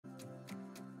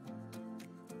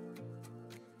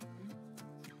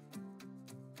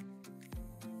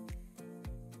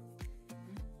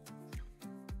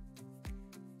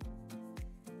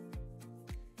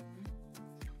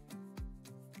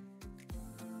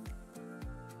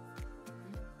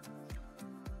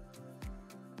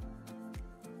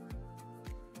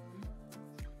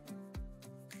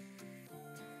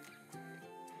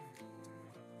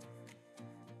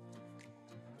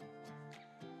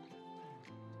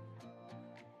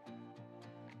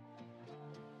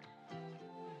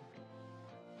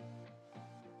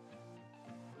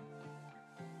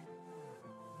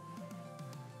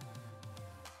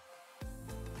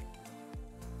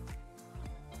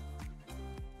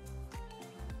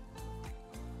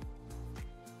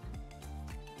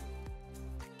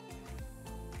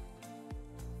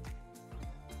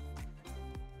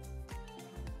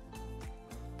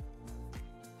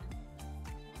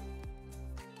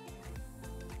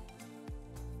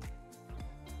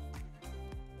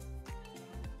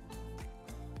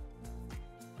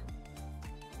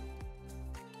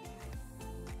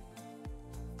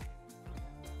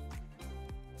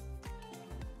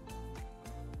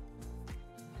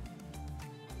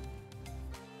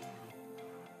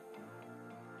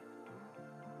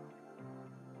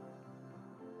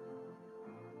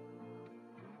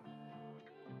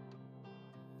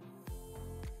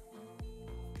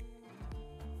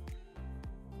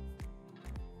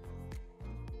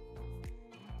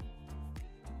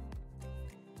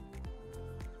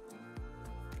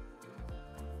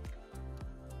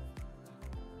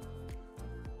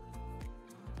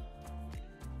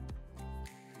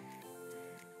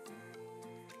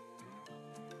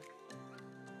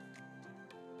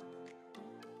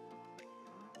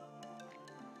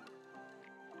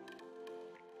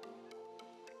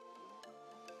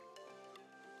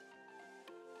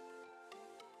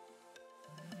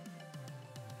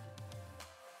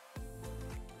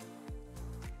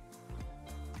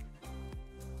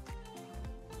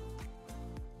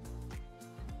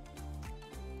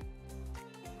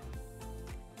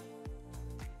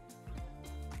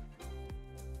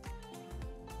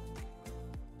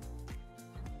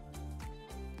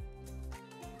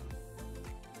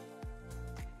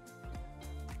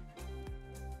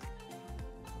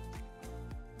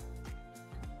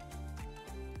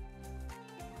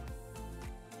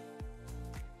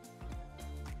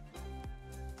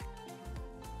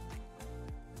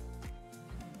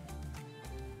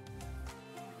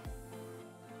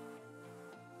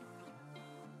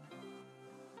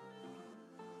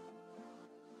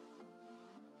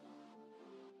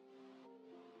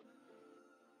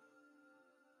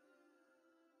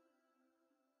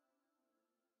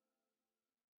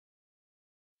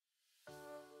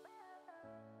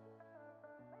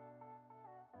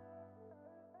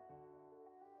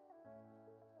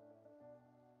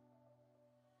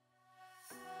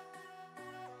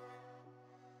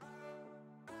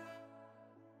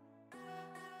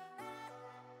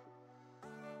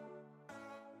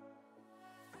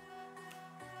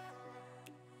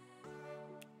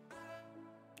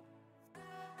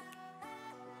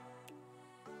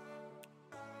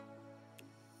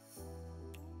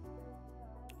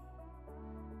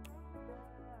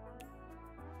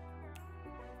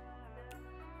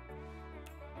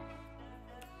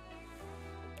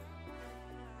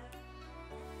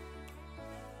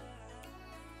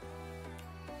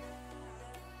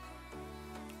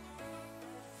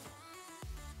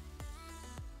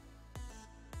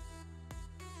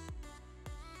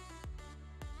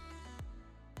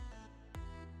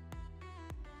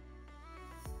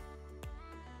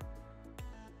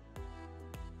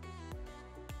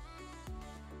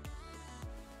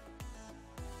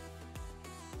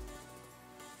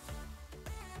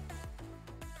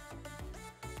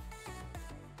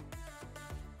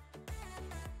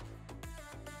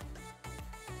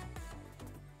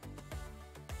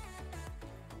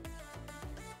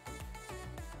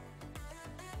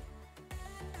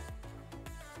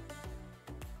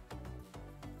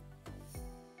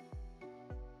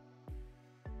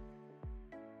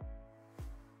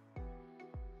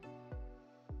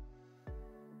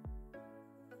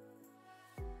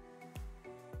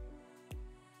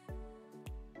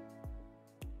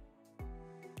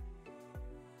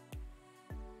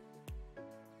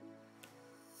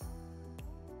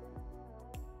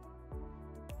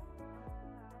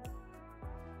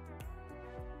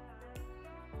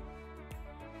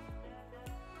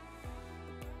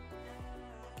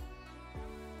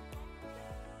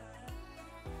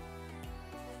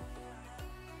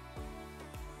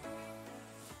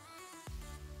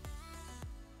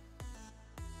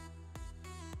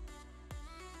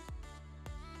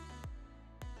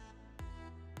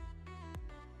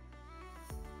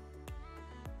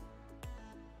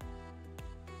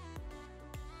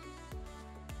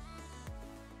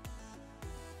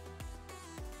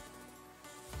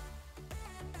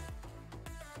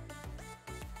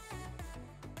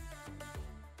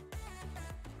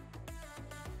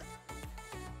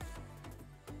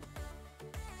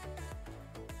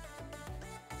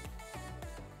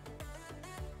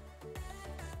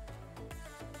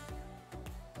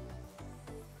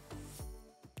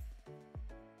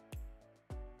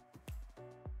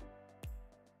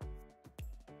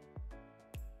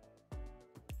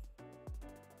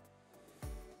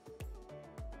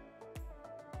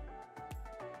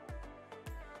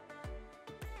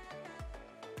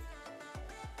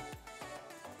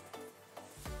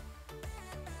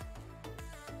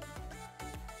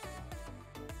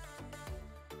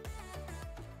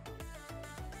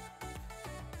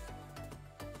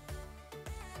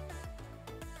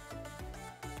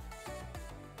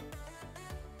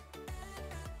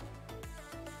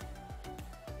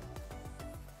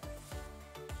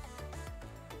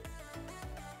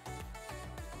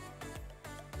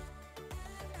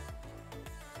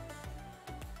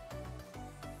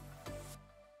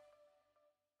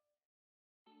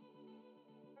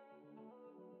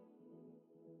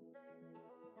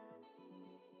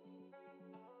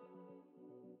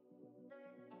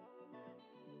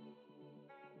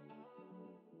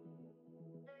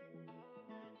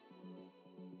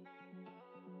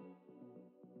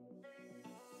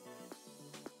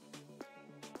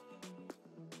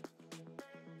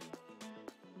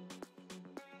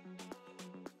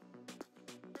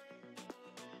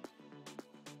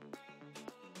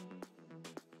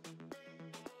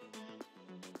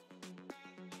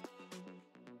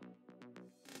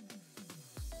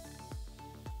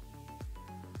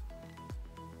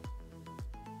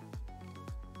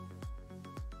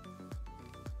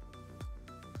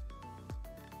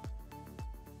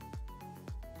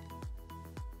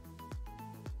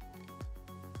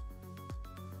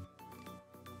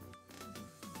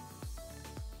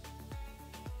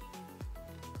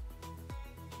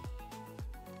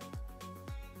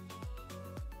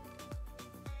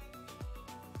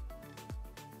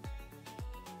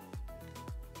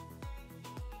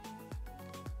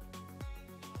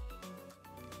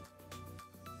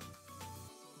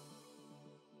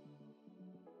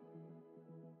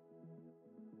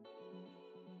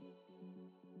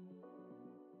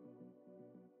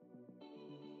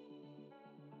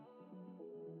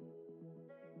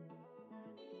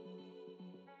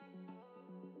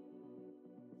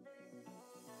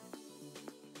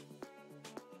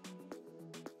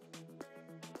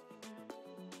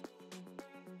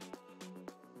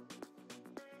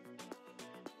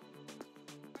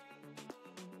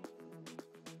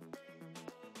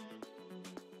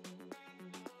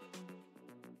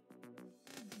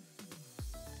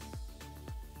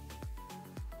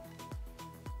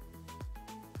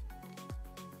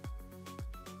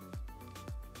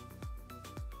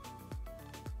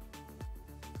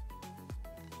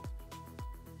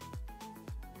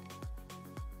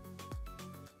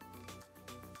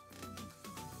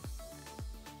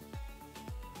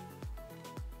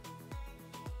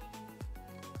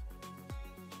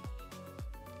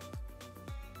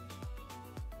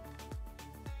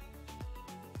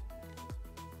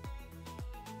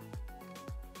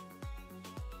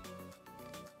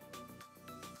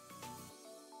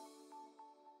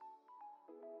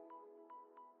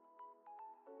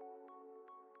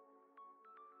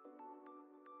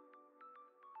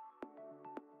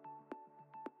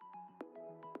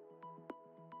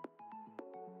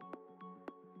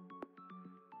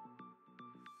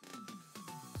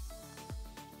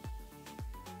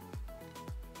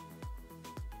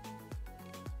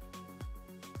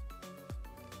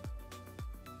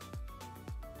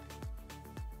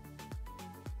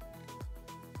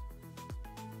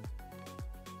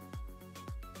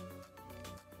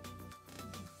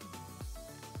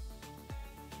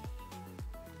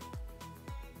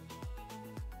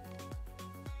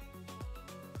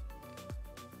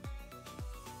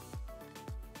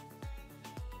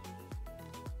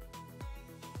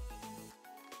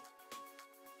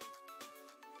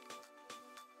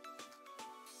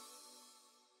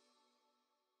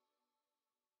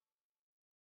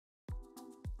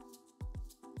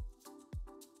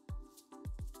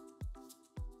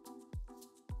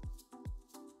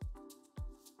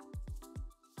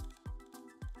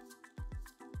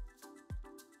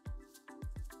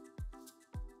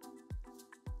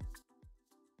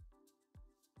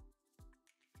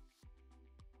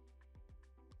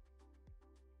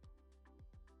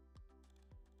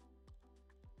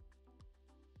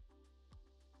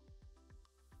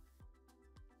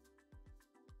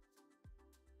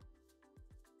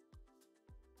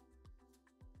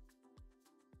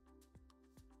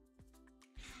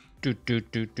Hello.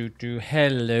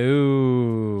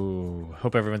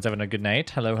 Hope everyone's having a good night.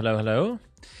 Hello, hello, hello.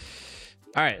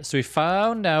 All right, so we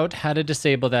found out how to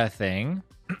disable that thing.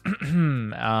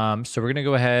 So we're gonna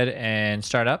go ahead and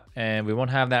start up, and we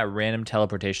won't have that random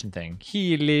teleportation thing.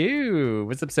 Hello.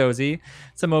 What's up, Sozy?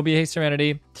 What's up, Moby? Hey,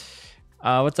 Serenity.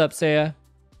 What's up, Saya?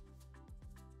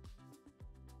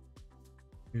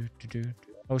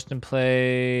 Host and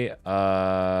play.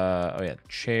 Oh yeah,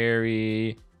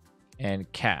 Cherry and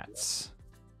Cats.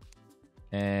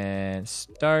 And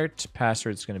start.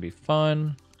 Password's gonna be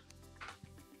fun.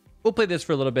 We'll play this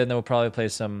for a little bit, and then we'll probably play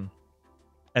some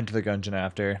Enter the Gungeon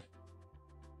after.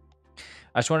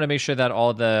 I just wanted to make sure that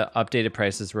all the updated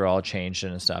prices were all changed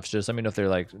and stuff. So just let me know if they're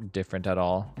like different at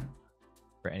all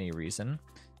for any reason.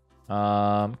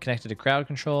 Connected to crowd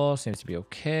control seems to be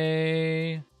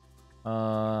okay.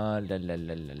 La la la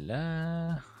la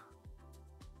la.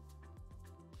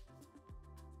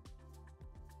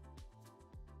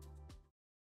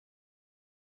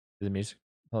 The music.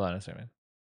 Hold on a second.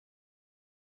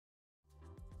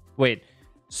 Wait,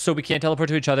 so we can't teleport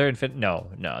to each other and fit? No,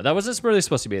 that wasn't really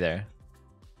supposed to be there.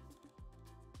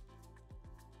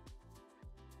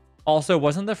 Also,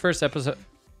 wasn't the first episode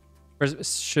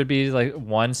should be like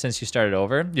one since you started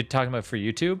over? You're talking about for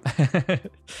YouTube?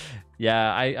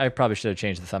 Yeah, I probably should have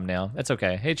changed the thumbnail. It's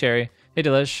okay. Hey, Cherry. Hey,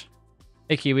 Delish.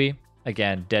 Hey, Kiwi.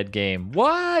 Again, dead game.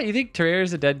 What? You think Terraria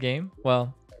is a dead game?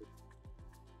 Well.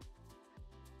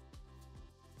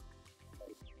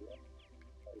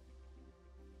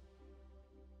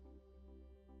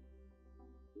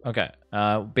 Okay.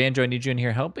 Banjo, I need you in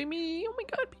here helping me. Oh my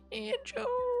god, Banjo.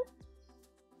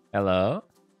 Hello?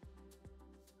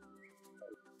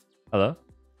 Hello?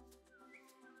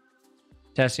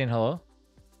 Testing, hello?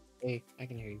 Hey, I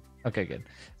can hear you. Okay, good.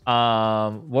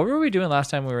 What were we doing last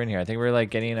time we were in here? I think we were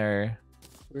like getting our...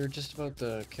 We were just about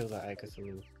to kill the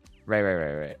Icathlon.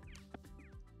 Right.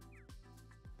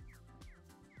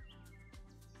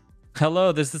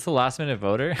 Hello, this is the last minute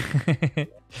voter.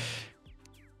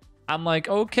 I'm like,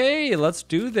 okay, let's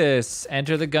do this.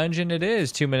 Enter the Gungeon it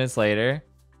is. 2 minutes later.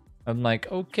 I'm like,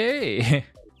 okay.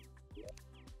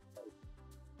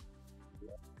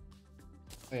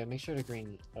 Oh yeah, make sure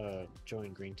to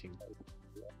join green team.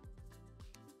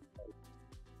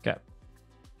 Okay.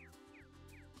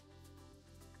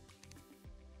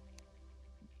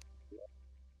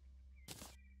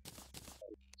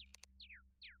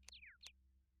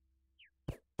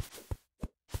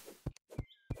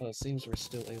 Well, it seems we're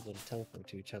still able to teleport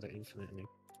to each other infinitely.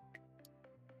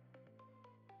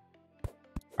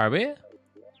 Are we?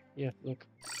 Yeah, look.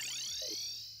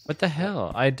 What the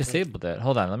hell? I disabled it.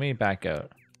 Hold on, let me back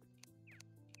out.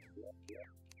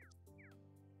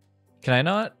 Can I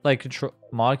not like control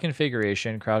mod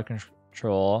configuration, crowd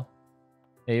control,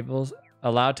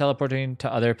 allow teleporting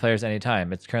to other players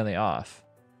anytime? It's currently off.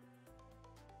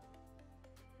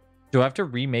 Do I have to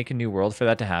remake a new world for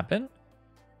that to happen?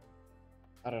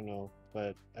 I don't know,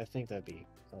 but I think that'd be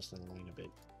crossing the line a bit.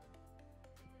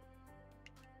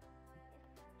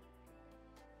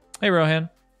 Hey, Rohan.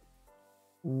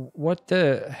 What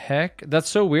the heck? That's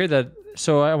so weird that...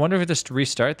 So I wonder if it's just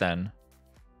restart then.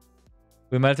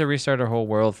 We might have to restart our whole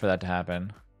world for that to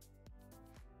happen.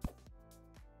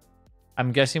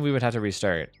 I'm guessing we would have to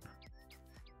restart.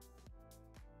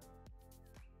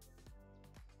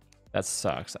 That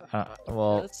sucks.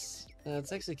 Well...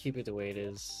 Let's actually keep it the way it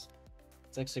is.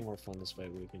 It's actually more fun this way.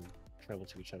 We can travel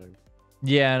to each other.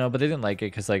 Yeah, no, but they didn't like it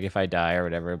because, like, if I die or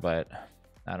whatever, but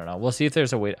I don't know. We'll see if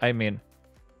there's a way. I mean,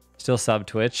 still sub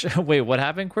Twitch. Wait, what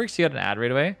happened, Quirks? You got an ad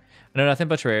right away? I know nothing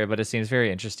about Terraria, but it seems very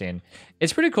interesting.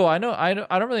 It's pretty cool. I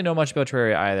don't really know much about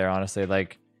Terraria either, honestly.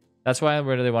 Like, that's why I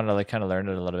really wanted to, like, kind of learn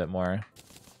it a little bit more.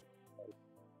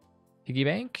 Piggy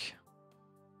bank?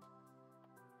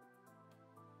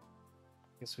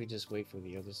 Guess we just wait for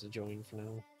the others to join for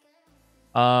now.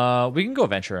 We can go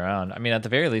venture around. I mean, at the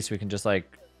very least, we can just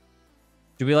like...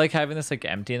 Do we like having this like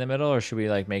empty in the middle, or should we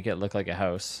like make it look like a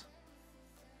house?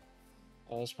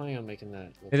 I was planning on making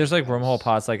that. Hey, there's like wormhole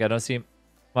pots. Like, I don't see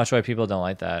much why people don't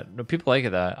like that. No, people like it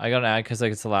that. I got an ad because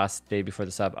like it's the last day before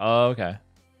the sub. Oh, okay.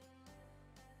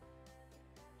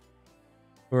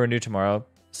 We're new tomorrow,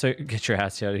 so get your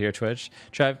ass out of here, Twitch.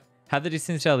 Trev, have the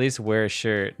decency to at least wear a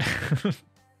shirt.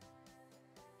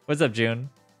 What's up, June?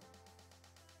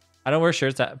 I don't wear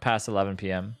shirts at past 11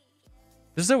 p.m.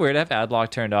 This is so weird. I have ad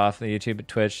block turned off on the YouTube and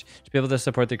Twitch to be able to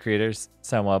support the creators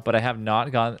somewhat, but I have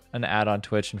not gotten an ad on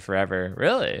Twitch in forever.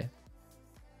 Really?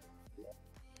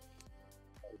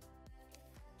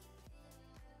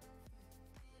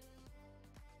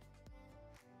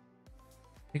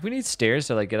 I think we need stairs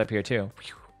to like get up here too.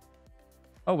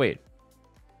 Oh wait,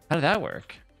 how did that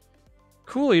work?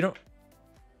 Cool. You don't.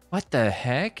 What the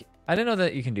heck? I didn't know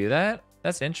that you can do that.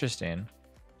 That's interesting.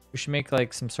 We should make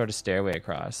like some sort of stairway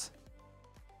across.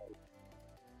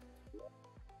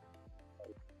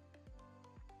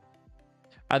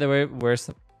 Either way, wear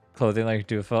some clothing like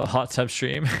do a full hot tub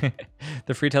stream.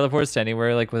 The free teleports to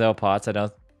anywhere like without pots. I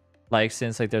don't like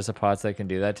since like there's a pots that can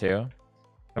do that too.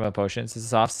 From a potions. It's a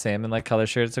soft salmon like color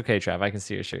shirt. It's okay, Trav. I can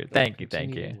see your shirt. Thank you,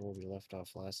 thank you. Where we left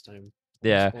off last time.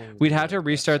 Yeah, we'd have to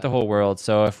restart the whole world.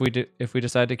 So if we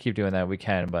decide to keep doing that, we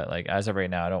can. But like as of right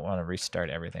now, I don't want to restart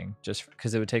everything just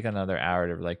because it would take another hour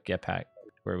to like get back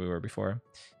where we were before.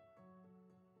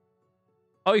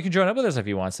 Oh, you can join up with us if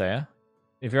you want, Saya.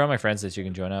 If you're on my friends list, you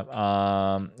can join up.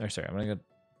 Or sorry, I'm gonna go.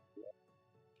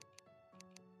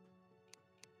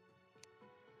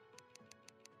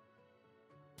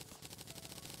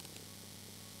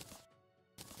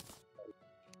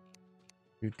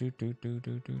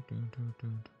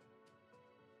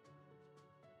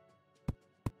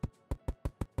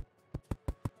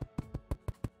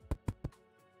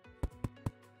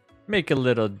 Make a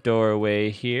little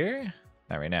doorway here.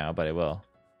 Not right now, but it will.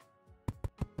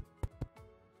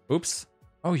 Oops.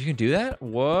 Oh, you can do that?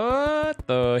 What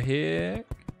the heck?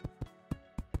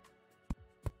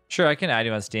 Sure, I can add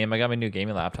you on Steam. I got my new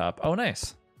gaming laptop. Oh,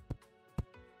 nice.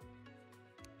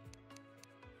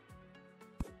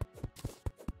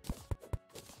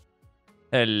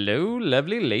 Hello,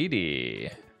 lovely lady.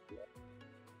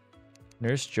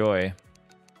 Nurse Joy.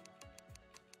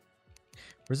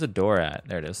 Where's the door at?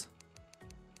 There it is.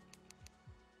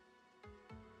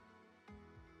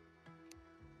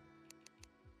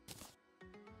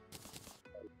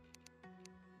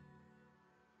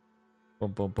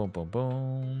 Boom, boom, boom, boom,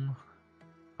 boom.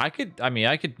 I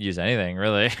could use anything,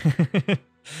 really.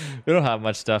 We don't have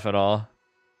much stuff at all.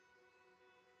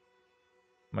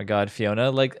 Oh my god,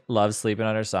 Fiona like loves sleeping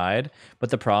on her side, but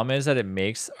the problem is that it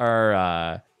makes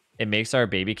our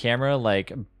baby camera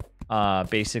like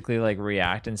basically like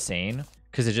react insane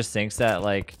because it just thinks that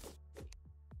like,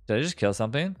 did I just kill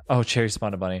something? Oh, Cherry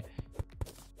spawned a bunny.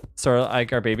 So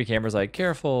like our baby camera's like,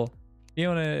 careful,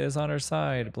 Fiona is on her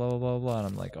side, blah blah blah blah, and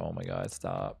I'm like, oh my god,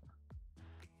 stop.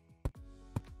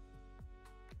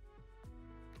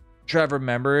 Trev,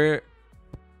 remember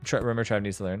Trev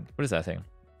needs to learn. What is that thing?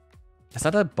 Is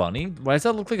that a bunny? Why does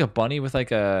that look like a bunny with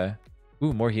like a...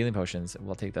 Ooh, more healing potions.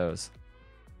 We'll take those.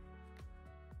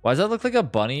 Why does that look like a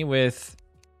bunny with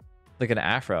like an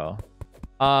afro?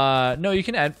 No, you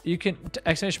can add... You can...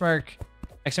 Exclamation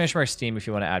mark Steam if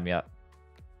you want to add me up.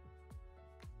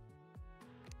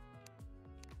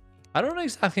 I don't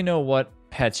exactly know what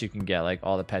pets you can get. Like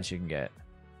all the pets you can get.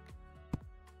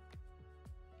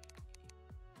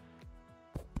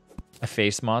 A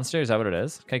face monster? Is that what it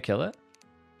is? Can I kill it?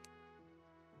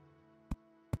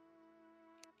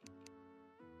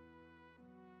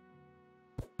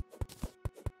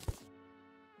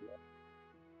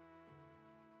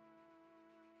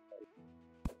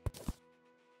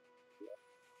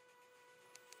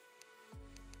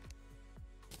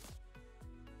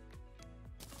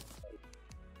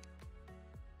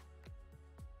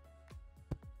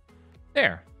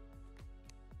 There.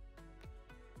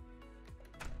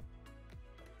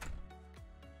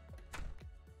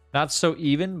 Not so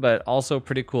even, but also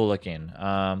pretty cool looking.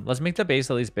 Let's make the base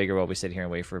at least bigger while we sit here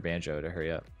and wait for Banjo to hurry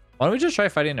up. Why don't we just try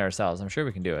fighting it ourselves? I'm sure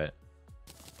we can do it.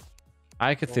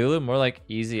 Eye Cthulhu, more like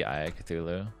easy Eye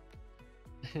Cthulhu.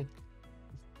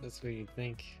 That's what you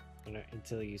think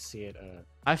until you see it.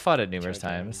 I fought it numerous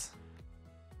times.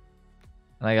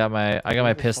 And I got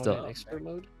my pistol. In expert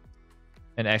mode?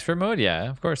 In expert mode? Yeah,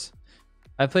 of course.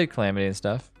 I played Calamity and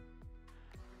stuff.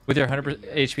 With your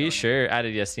 100% HP? Sure.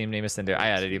 Added, yes. Steam name is Cinder. I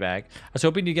added you back. I was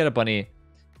hoping you get a bunny,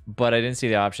 but I didn't see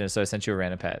the option, so I sent you a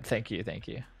random pet. Thank you. Thank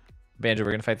you. Banjo,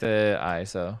 we're going to fight the eye,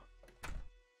 so.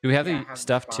 Do we have the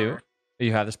stuff too?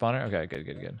 You have the spawner? Okay, good,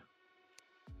 good, good.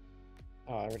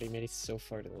 Oh, I already made it so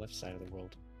far to the left side of the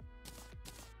world.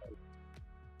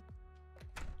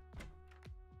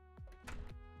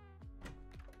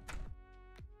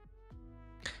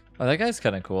 Oh, that guy's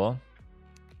kind of cool.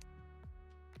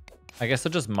 I guess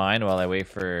I'll just mine while I wait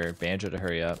for Banjo to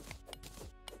hurry up.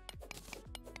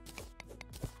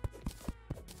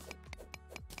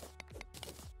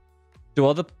 Do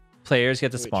all the players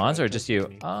get the spawns or just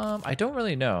you? I don't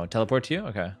really know. Teleport to you?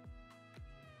 Okay.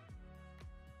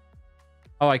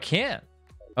 Oh, I can't.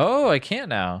 Oh, I can't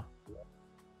now.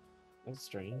 That's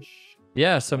strange.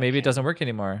 Yeah, so maybe it doesn't work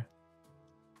anymore.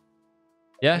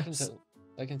 Yeah.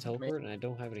 I can teleport and I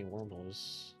don't have any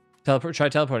wormholes. Teleport. Try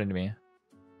teleporting to me.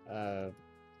 I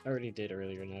already did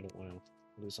earlier and I don't want to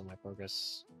lose all my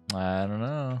progress. I don't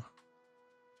know.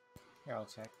 Here, I'll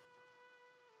check.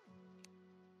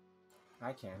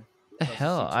 I can. The So it's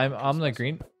hell? just I'm the special.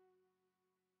 green.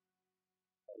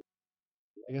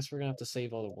 I guess we're gonna have to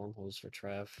save all the wormholes for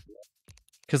Trav.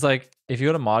 Because like if you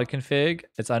go to mod config,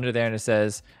 it's under there and it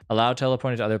says allow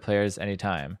teleporting to other players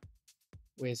anytime.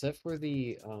 Wait, is that for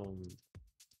the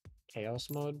chaos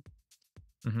mode?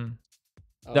 Mm-hmm.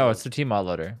 Oh, No, it's the team mod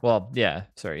loader. Well, yeah.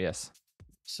 Sorry. Yes.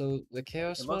 so the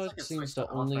chaos It looks mode like it's seems switched to to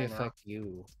off only right now. affect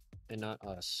you and not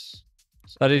us.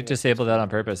 So Thought I you think that's disabled what's that on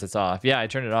going purpose. It's off. Yeah, I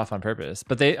turned it off on purpose.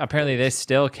 But they apparently they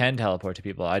still can teleport to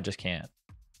people. I just can't.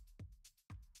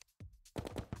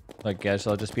 I guess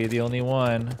I'll just be the only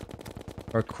one.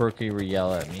 Or Quirky will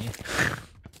yell at me.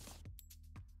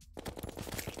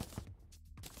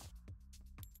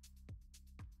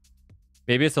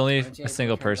 Maybe it's only Aren't you a able to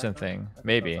single turn it person back on? thing. I thought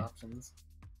Maybe. those options.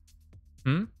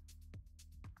 Hmm?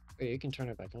 Wait, you can turn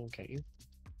it back on, can't you?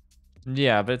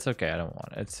 Yeah, but it's okay. I don't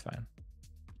want it. It's fine.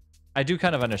 I do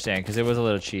kind of understand because it was a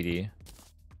little cheaty.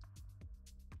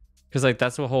 Because like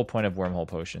that's the whole point of wormhole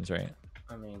potions, right?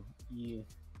 I mean, you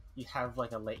have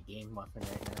like a late game weapon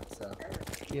right now, so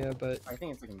Yeah, but I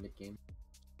think it's like a mid game.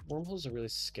 wormholes are really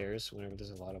scarce whenever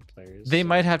there's a lot of players. They so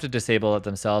might have to disable it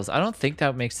themselves. I don't think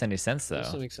that makes any sense it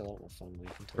also though. makes it a lot more fun when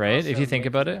you can tell. Right? If you think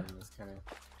about it.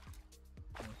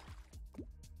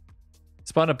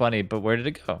 Spawn a bunny, but where did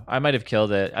it go? I might have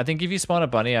killed it. I think if you spawn a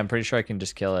bunny, I'm pretty sure I can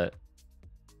just kill it.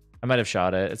 I might have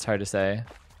shot it. It's hard to say.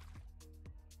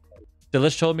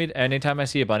 Delish told me anytime I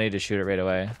see a bunny to shoot it right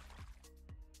away.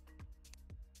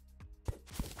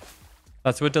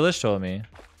 That's what Delish told me.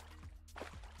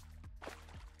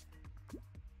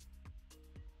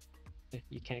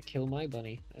 You can't kill my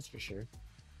bunny, that's for sure.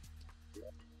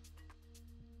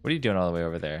 What are you doing all the way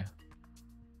over there?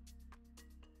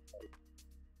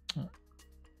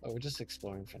 Oh, we're just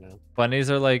exploring for now. Bunnies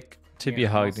are like to be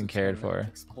I'm hugged also and cared trying to for.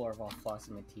 explore while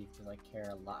flossing my teeth because I care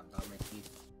a lot about my teeth.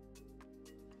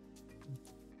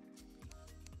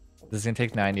 This is gonna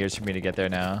take 9 years for me to get there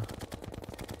now.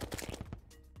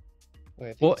 Wait,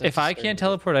 I think Well, it's if actually I starting can't to get-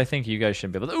 teleport, I think you guys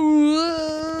should be able to. Ooh!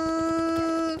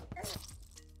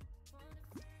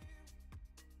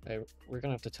 Alright, we're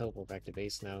gonna have to teleport back to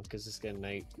base now because it's getting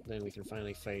night. Then we can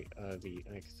finally fight the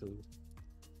Cthulhu.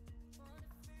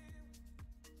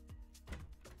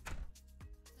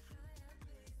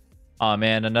 Oh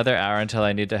man, another hour until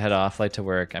I need to head off like to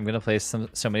work. I'm gonna place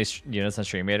so many units on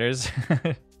stream raiders.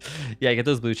 Yeah, get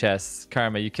those blue chests.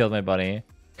 Karma, you killed my bunny.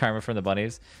 Karma from the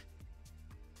bunnies.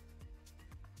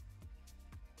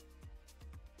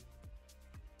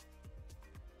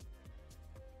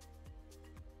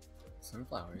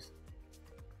 Sunflowers.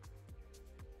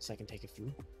 So I can take a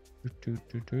few.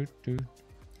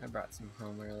 I brought some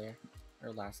home earlier,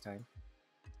 or last time.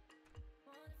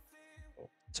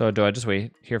 So do I just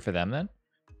wait here for them then?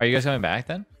 Are you guys coming back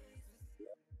then?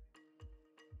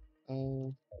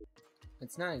 Oh,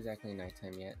 It's not exactly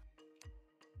nighttime yet.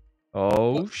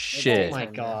 Oh It's shit. Oh my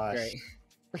daytime now. gosh.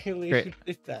 Great. really? Great. Who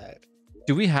did that?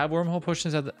 Do we have wormhole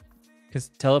potions at the... Because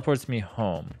teleports me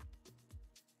home.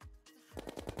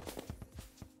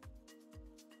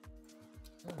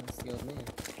 Oh, that's the old man.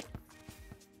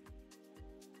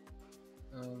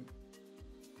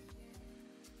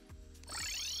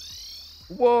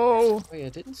 Whoa! Oh yeah,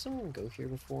 didn't someone go here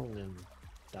before and then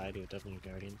die to a Deadly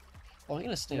Guardian? Oh, I'm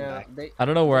gonna stand No, back. they. I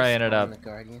don't know where they I ended spawned up. The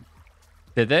Guardian.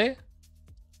 Did they?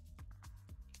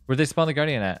 Where'd they spawn the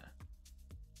Guardian at?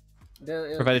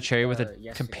 Provide a cherry with a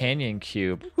yesterday. companion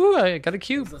cube. Ooh, I got a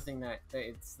cube. It's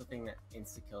the thing that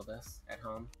insta killed us at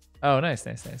home. Oh, nice,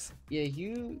 nice, nice. Yeah,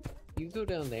 you go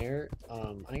down there.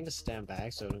 I'm gonna stand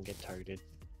back so I don't get targeted.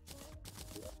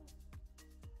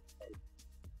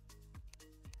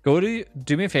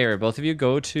 Do me a favor, both of you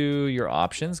go to your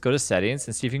options, go to settings,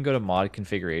 and see if you can go to mod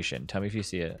configuration. Tell me if you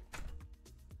see it.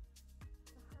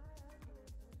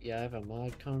 Yeah, I have a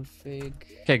mod config.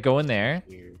 Okay, go in there,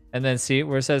 Weird. and then see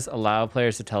where it says allow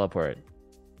players to teleport.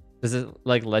 Does it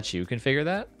like let you configure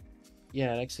that?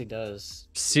 Yeah, it actually does.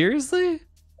 Seriously?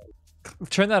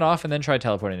 Turn that off and then try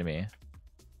teleporting to me.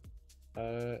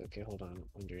 Okay, hold on.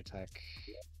 Under attack.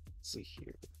 Let's see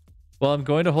here. Well, I'm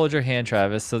going to hold your hand,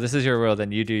 Travis. So this is your world,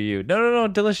 and you do you. No, no,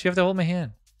 no, Delish, you have to hold my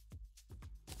hand.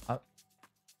 Did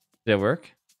it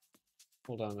work?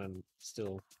 Hold on, I'm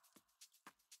still.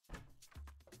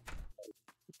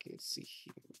 Okay, let's see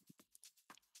here.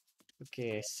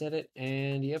 Okay, I set it,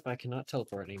 and yep, I cannot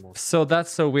teleport anymore. So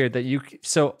that's so weird that you.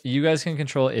 So you guys can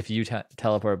control if you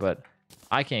teleport, but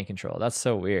I can't control. That's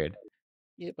so weird.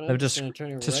 Yeah, but No, I'm just just- gonna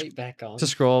turn it just- right back on. To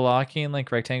scroll locking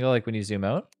like rectangle, like when you zoom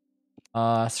out.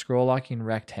 Scroll locking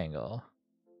rectangle.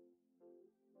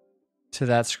 To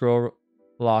that scroll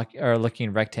lock or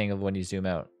looking rectangle when you zoom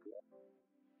out.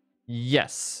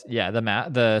 Yes. Yeah,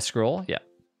 the scroll. Yeah.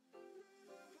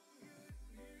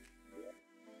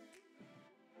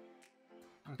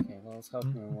 Okay, well, let's hope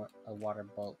a water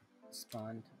bolt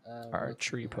spawned.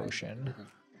 Archery look behind the potion. building.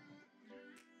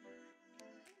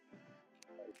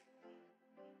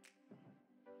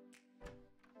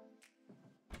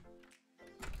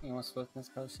 You want swiftness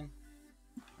potion?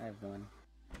 I have one.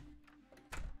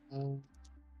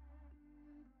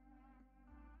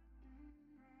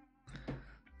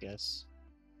 Yes.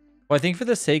 Well, I think for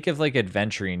the sake of like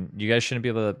adventuring, you guys shouldn't be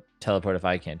able to teleport if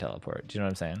I can't teleport. Do you know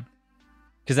what I'm saying?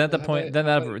 Because then at the Well, how point, about- then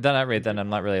how at about- that rate, then I'm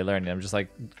not really learning. I'm just like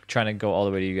trying to go all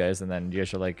the way to you guys, and then you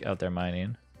guys are like out there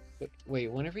mining.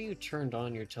 Wait, whenever you turned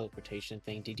on your teleportation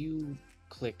thing, did you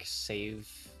click save?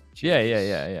 Yeah.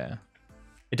 changes?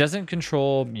 It doesn't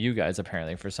control you guys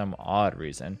apparently for some odd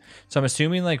reason. So I'm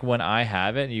assuming like when I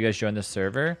have it and you guys join the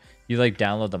server, you like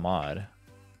download the mod.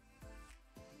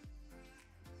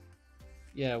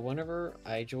 Yeah, whenever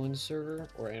I join the server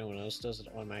or anyone else does, it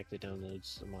automatically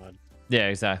downloads the mod. Yeah,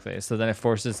 exactly. So then it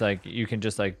forces like you can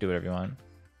just like do whatever you want.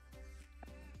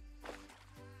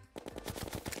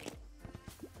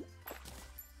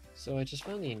 So I just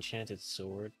found the enchanted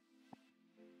sword.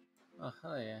 Oh,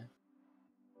 hell yeah.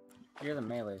 You're the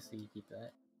melee, so you keep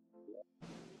that. Oh,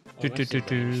 I'm actually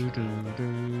ranged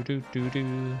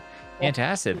now.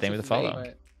 Antacid, thank you for the Which is vague, follow.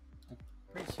 but I'm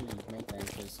pretty sure you make the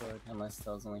entry sword, unless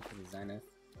that was only for the Zenith.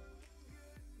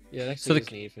 Yeah, it So actually the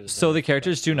is needed for the so the Zenith,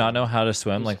 characters but, do not know how to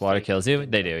swim use like a water fake kills you.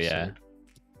 They do, dark yeah. sword.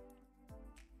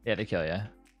 Yeah, they kill you.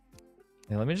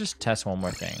 Yeah, let me just test one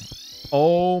more thing.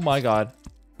 Oh my god.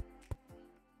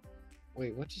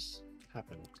 Wait, what just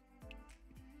happened?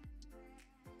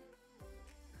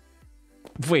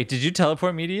 Wait, did you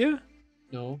teleport me to you?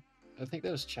 No, I think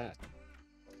that was chat.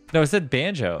 No, it said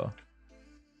banjo.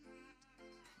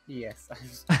 Yes,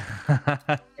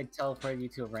 I teleported you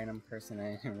to a random person and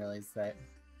I didn't realize that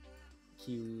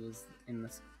Q was in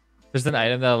this. There's an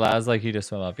item that allows like you to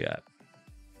swim up yet.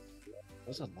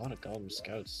 There's a lot of golden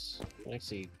scouts. I can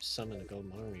actually summon a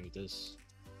golden army with this.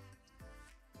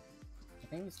 I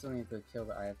think we still need to kill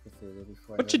the Eye of Cthulhu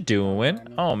before. What the you doing?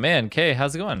 army. Oh man, Kay,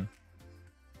 how's it going?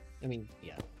 I mean,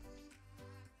 yeah.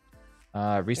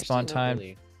 Respawn Actually, not time.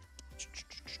 really.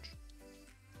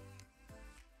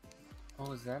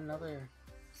 Oh, is that another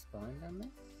spawn down there?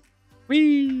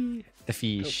 Whee! The Oh,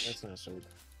 fish. that's not a sword.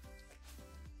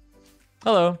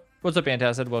 Hello. What's up,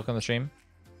 Antacid? Welcome to the stream.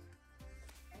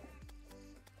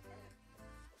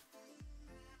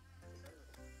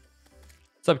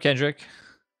 What's up, Kendrick?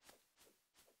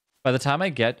 By the time I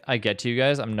get to you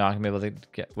guys, I'm not gonna be able to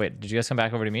get. Wait, did you guys come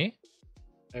back over to me?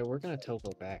 Hey, we're gonna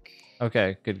teleport back.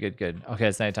 Okay, good. Okay,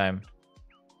 it's nighttime.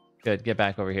 Good, get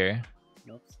back over here.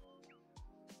 Nope.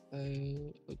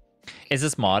 Is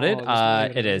this modded? Oh, there's not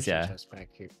even It a is, treasure yeah. chest back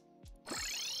here.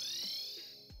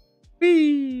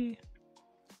 Whee!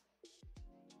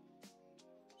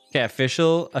 Okay,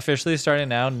 officially starting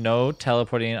now. No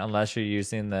teleporting unless you're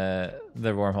using the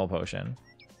wormhole potion.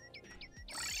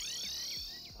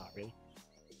 Oh, really?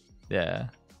 Yeah,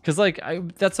 because like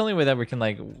that's the only way that we can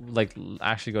like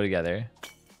actually go together.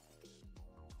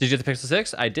 Did you get the Pixel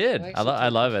 6? I did. Well, I actually,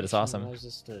 love it. It's teleportation awesome. allows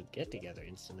us to get together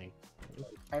instantly.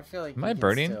 I feel like Am you I can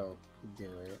burning? still do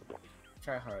it.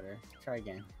 Try harder. Try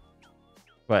again.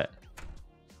 What?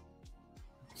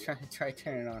 Try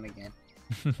turn it on again.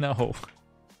 No.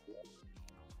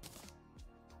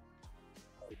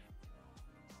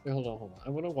 Wait, hold on. I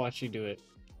want to watch you do it.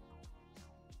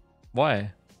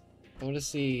 Why? I want to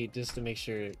see just to make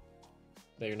sure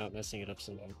that you're not messing it up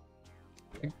somehow.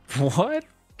 What?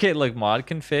 Okay, look, mod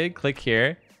config. Click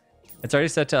here. It's already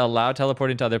set to allow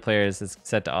teleporting to other players. It's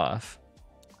set to off.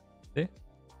 See?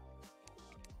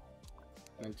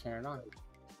 And turn it on.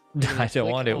 I don't Click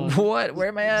want to. on- What? Where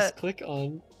am I Just at? click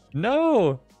on.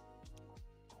 No.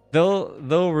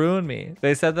 They'll ruin me.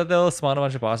 They said that they'll spawn a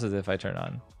bunch of bosses if I turn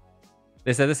on.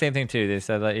 They said the same thing too. They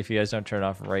said that if you guys don't turn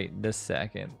off right this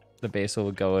second, the base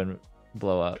will go and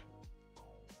blow up.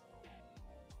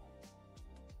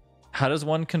 How does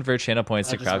one convert channel points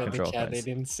I to just crowd read the control chat, points?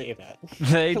 They didn't say that.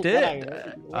 They Why? did.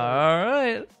 Why? All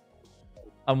right.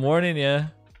 I'm warning you.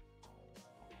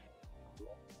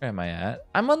 Where am I at?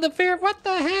 I'm on the fair. What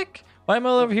the heck? Why am I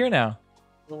over here now?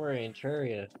 Don't worry, in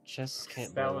Terraria, chests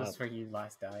can't That blow was up. where you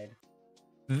last died.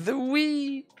 The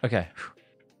wee. Okay.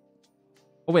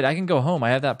 Oh wait, I can go home. I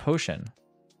have that potion.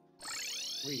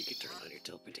 Or you can turn on your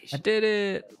teleportation. I did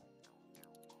it.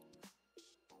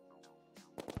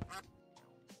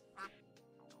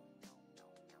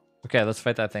 Okay, let's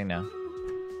fight that thing now.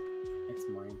 It's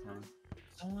morning time.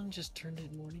 Someone just turned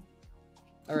it morning.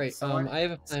 All right. Someone- I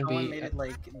have a plan Someone B. made it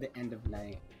like the end of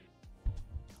night.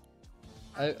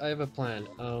 I have a plan.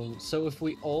 So if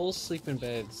we all sleep in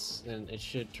beds, then it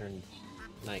should turn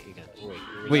night again.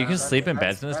 Wait, you can That's- sleep in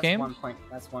beds in this that's game?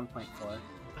 That's 1.4.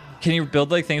 Can you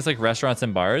build like things like restaurants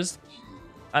and bars?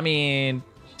 I mean,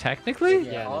 technically.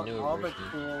 Yeah, the all, newer all the version.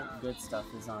 cool good stuff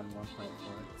is on 1.4.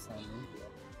 Sadly.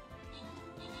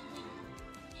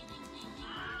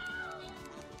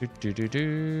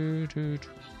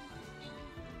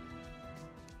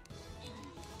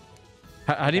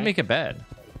 How do you Okay. make a bed?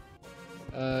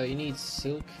 You need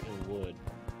silk and wood.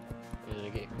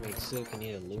 And to make silk, you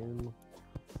need a loom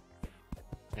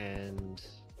and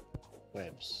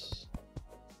webs.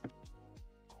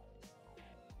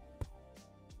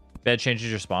 Bed changes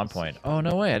your spawn point. Oh,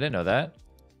 no way. I didn't know that.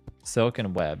 Silk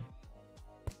and web.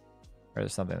 Or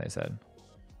something they said.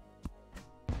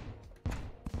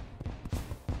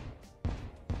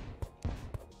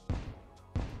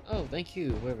 Oh, thank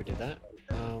you, whoever did that.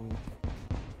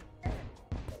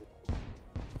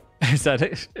 Is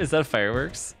that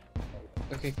fireworks?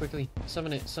 Okay, quickly,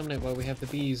 summon it while we have the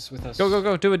bees with us. Go, go,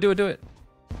 go. Do it.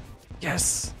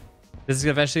 Yes. This is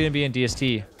eventually going to be in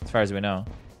DST, as far as we know.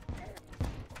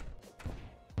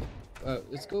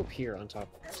 Let's go up here on top.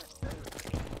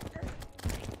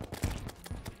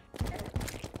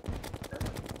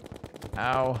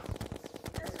 Ow.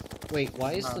 Wait,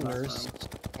 why is Oh, the that's nurse?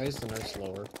 Why is the nurse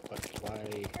lower? But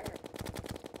why?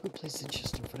 Who placed the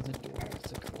chest in front of the door?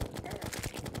 What's it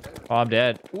called? Oh, I'm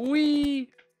dead. Wee.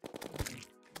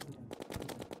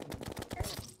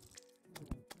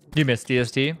 You missed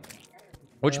DST?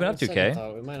 What you been up to, Second Kay?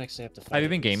 thought, we might actually have to Have you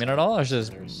been gaming at all, or is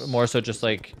just more so just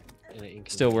like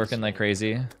still working like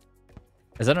crazy?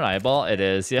 Is that an eyeball? It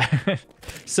is, yeah.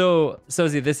 So,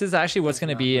 Sozy, this is actually what's going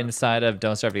to be inside of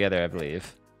Don't Starve Together, I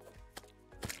believe.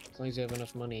 As long as you have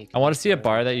enough money. I want to see a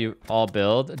bar that you all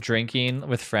build. Drinking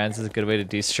with friends is a good way to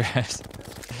de-stress.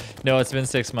 No, it's been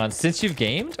 6 months. Since you've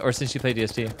gamed or since you played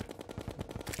DST?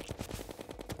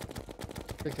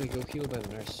 Quickly go heal by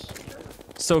the nurse.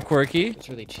 So quirky. It's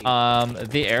really cheap.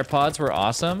 The AirPods were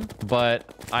awesome,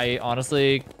 but I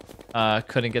honestly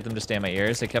couldn't get them to stay in my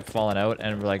ears. They kept falling out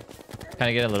and were like kind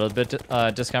of getting a little bit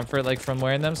discomfort like from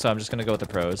wearing them. So I'm just gonna go with the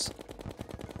pros.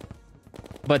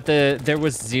 But there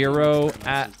was zero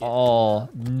at all,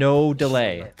 no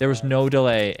delay. There was no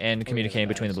delay in communicating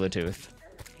between the Bluetooth.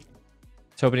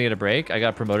 So hoping to get a break. I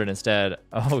got promoted instead.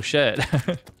 Oh shit.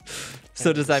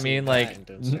 So does that mean like,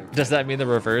 does that mean the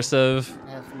reverse of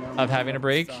having a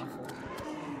break?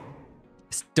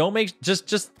 Don't make,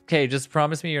 just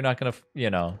promise me you're not gonna,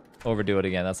 overdo it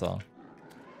again. That's all.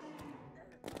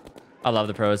 I love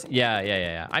the pros.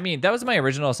 Yeah. I mean, that was my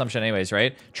original assumption anyways,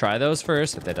 right? Try those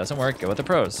first. If that doesn't work, go with the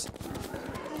pros.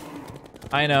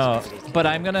 I know, but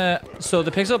I'm gonna, so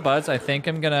the Pixel Buds, I think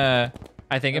I'm gonna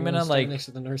like,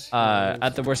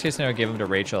 at the worst case scenario, give them to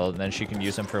Rachel, and then she can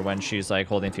use them for when she's like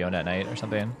holding Fiona at night or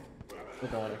something. Oh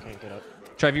god, I can't get up.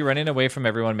 Trev, running away from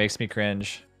everyone makes me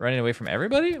cringe. Running away from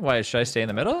everybody? Why, should I stay in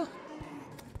the middle?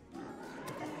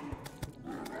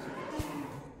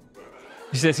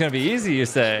 You say it's gonna be easy, you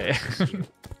say.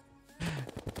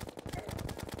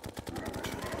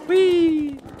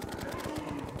 Whee!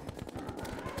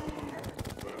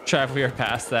 Trev, we are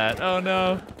past that. Oh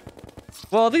no.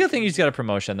 Well, the good thing he's got a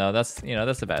promotion though. That's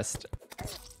that's the best.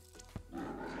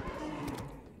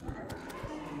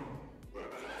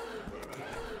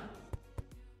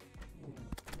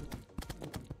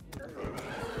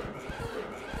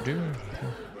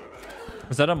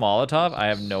 Was that a Molotov? I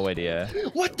have no idea.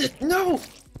 What the? No!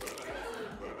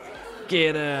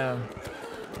 Get him.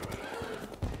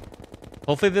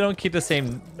 Hopefully they don't keep the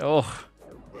same. Oh.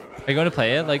 Are you going to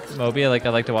play it? Like, Moby, like, I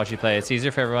like to watch you play. It's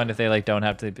easier for everyone if they, like, don't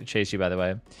have to chase you, by the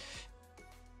way.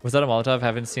 Was that a Molotov?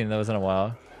 Haven't seen those in a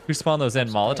while. Who spawned those in?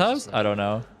 Molotovs? I don't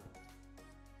know.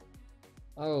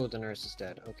 Oh, the nurse is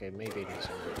dead. Okay, maybe it is.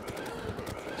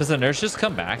 Does the nurse just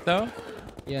come back, though?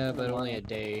 Yeah, but only a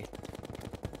day.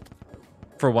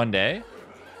 For one day?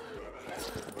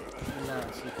 No,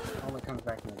 she only comes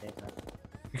back in the daytime.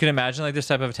 You can imagine, like, this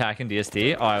type of attack in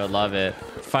DSD? Oh, I would love it.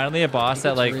 Finally a boss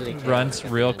that, like, really runs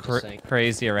chaotic, real I'm just saying.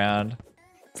 crazy around.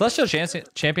 Celestial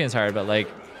Champion's hard, but, like...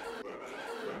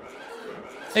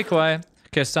 Hey, Kawhi.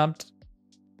 Okay, stumped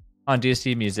on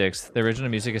DSD musics. The original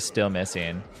music is still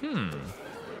missing.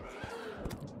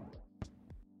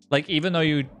 Like, even though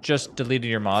you just deleted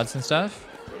your mods and stuff?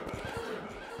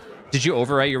 Did you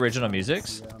overwrite your original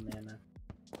musics? Zero mana.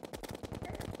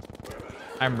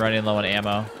 I'm running low on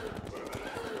ammo.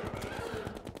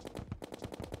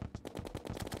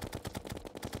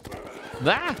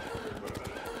 Ah!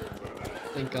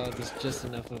 Thank god there's just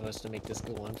enough of us to make this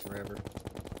go on forever.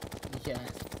 Yeah.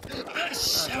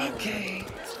 Okay.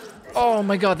 Oh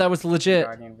my god, that was legit.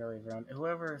 Guardian really ruined.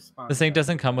 Whoever spawns. This thing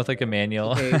doesn't come with like a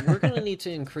manual. Okay, we're gonna need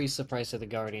to increase the price of the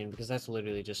Guardian because that's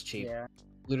literally just cheap. Yeah.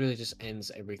 Literally just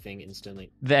ends everything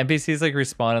instantly. The NPCs like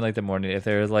respawn in like the morning if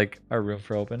there's like a room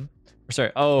for open. Or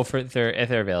sorry, oh, for if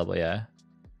they're available, yeah.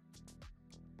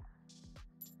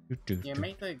 Yeah,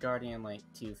 make the Guardian like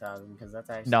 2,000 because that's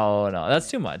actually. No, that's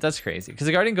too much. That's crazy. Because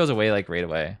the Guardian goes away like right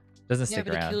away. Doesn't Yeah, stick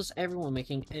but it around. kills everyone,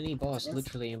 making any boss It's-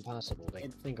 literally impossible.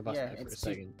 Like, think about that for a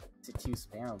second. It's too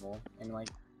spammable and like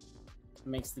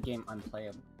makes the game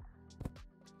unplayable.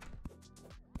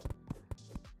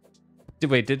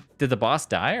 Wait, did the boss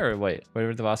die or wait? Where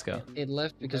did the boss go? It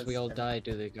left because we all Because- died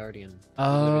to the Guardian.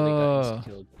 Oh. Literally got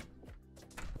insta-killed.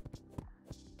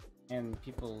 And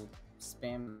people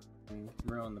spam and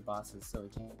ruin the bosses, so we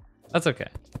can't. That's okay.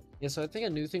 Yeah, so I think a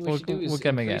new thing we We'll- should do we'll is get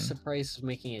 'em increase again. the price of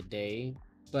making it day,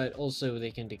 but also they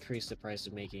can decrease the price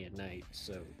of making it night.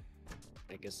 So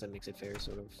I guess that makes it fair,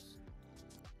 sort of.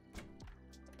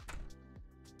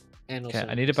 And also Okay,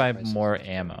 I need to increase the buy price of more the-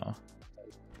 ammo.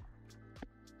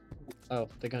 Oh,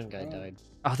 the gun guy died.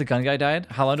 Oh, the gun guy died?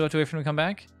 How long do I have to wait for him to come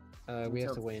back? We have to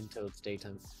Until- wait until it's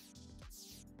daytime.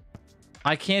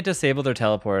 I can't disable their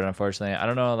teleport, unfortunately. I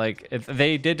don't know, like, if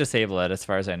they did disable it, as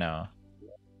far as I know.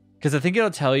 Because I think it'll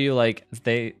tell you, like, if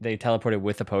they teleported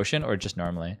with the potion or just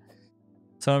normally.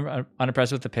 So I'm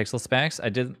unimpressed with the pixel specs. I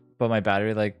did, but my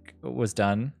battery, like, was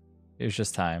done. It was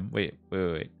just time. Wait.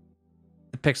 The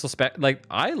pixel spec, like,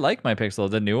 I like my pixel.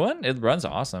 The new one, it runs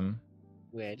awesome.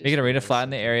 Wait, I just Make an arena realized flat in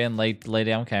the something. area and lay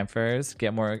down campfires.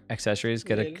 Get more accessories.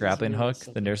 Get Wait, I a just grappling hook. realized The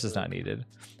something, nurse is so- not needed.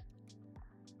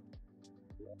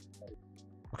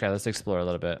 Okay, let's explore a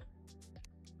little bit.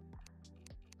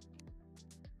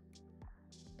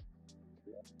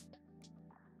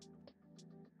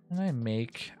 What did I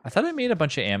make? I thought I made a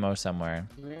bunch of ammo somewhere.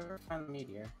 Did we ever find the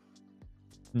meteor?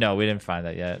 No, we didn't find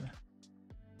that yet.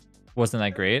 Wasn't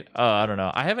that great? Oh, I don't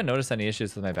know. I haven't noticed any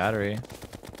issues with my battery.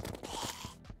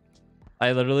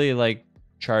 I literally like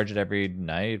charge it every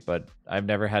night, but I've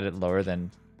never had it lower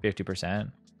than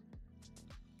 50%.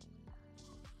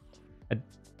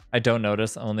 I don't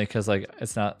notice only because like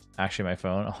it's not actually my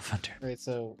phone. Oh, thunder. Right,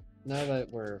 so now that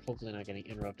we're hopefully not getting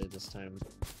interrupted this time,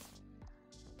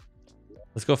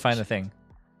 Let's go find the thing.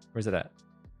 Where's it at?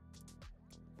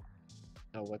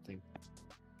 oh, what thing?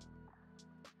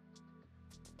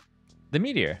 The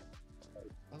meteor.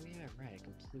 Oh yeah, right. I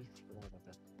completely forgot about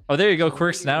that. Oh, there you go. So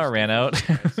Quirks maybe now there's ran out.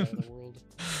 different outside of the world.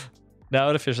 Now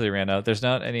it officially ran out. There's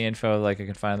not any info like I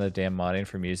can find the damn modding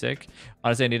for music.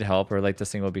 Honestly, I need help or like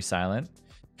this thing will be silent.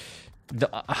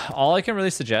 All I can really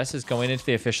suggest is going into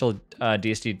the official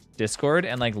DSD Discord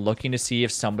and like looking to see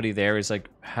if somebody there is like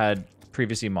had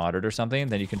previously modded or something.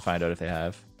 Then you can find out if they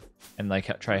have, and like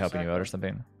try helping you out or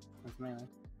something. That's melee.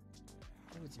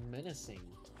 Oh, it's menacing.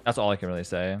 That's all I can really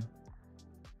say.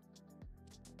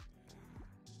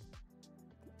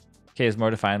 Okay, is more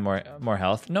to find more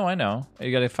health? No, I know.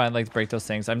 You gotta find like break those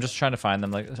things. I'm just trying to find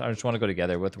them. Like I just want to go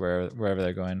together with wherever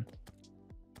they're going.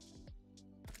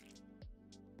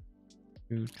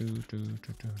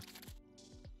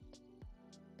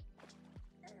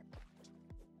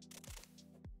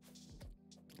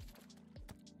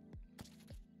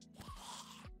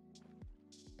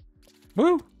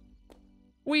 Woo!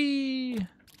 Wee!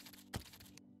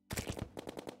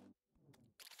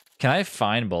 Can I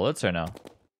find bullets or no?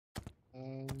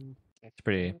 It's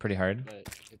pretty hard. but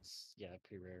it's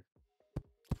pretty rare.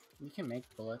 You can make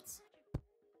bullets.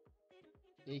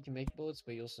 Yeah, you can make bullets,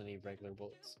 but you also need regular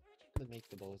bullets to make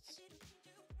the bullets.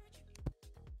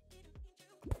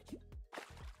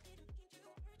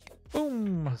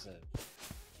 Boom! What is it?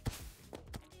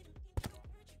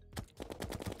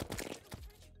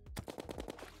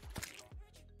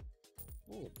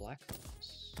 Ooh, black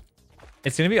ones.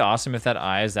 It's gonna be awesome if that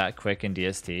eye is that quick in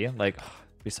DST. Like,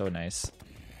 it'd be so nice.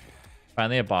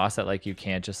 Finally, a boss that like you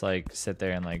can't just like sit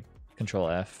there and like control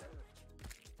F.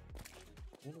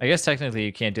 I guess technically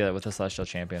you can't do that with the Celestial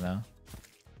Champion though.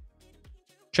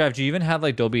 Trev, do you even have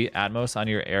like Dolby Atmos on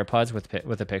your AirPods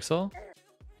with a Pixel?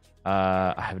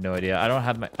 I have no idea. I don't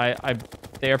have my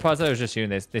the AirPods that I was just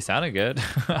using. They sounded good.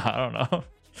 I don't know.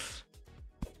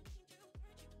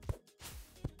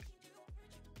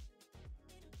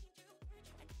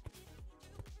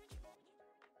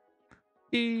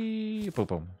 Boom,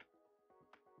 boom.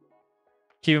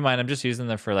 Keep in mind, I'm just using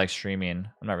them for like streaming.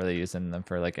 I'm not really using them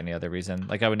for like any other reason.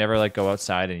 Like I would never like go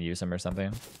outside and use them or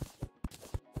something.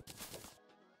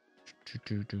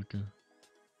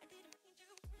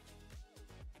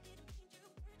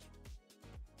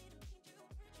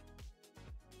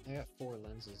 I got 4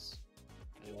 lenses.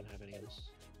 Anyone have any others?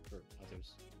 For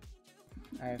others?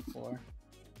 I have 4.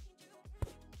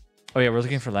 Oh yeah, we're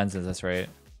looking for lenses. That's right.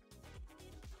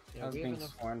 Yeah, I was we have being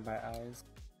enough. sworn by eyes.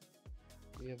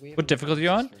 We have What enough difficulty are you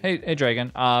on? lenses for you. Hey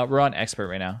Dragon. We're on expert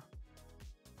right now.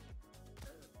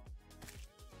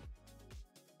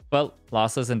 But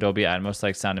lossless and Dolby Atmos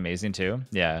like sound amazing too.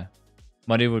 Yeah,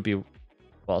 money would be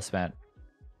well spent.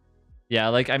 Yeah,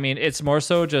 like I mean, it's more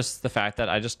so just the fact that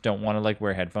I just don't want to like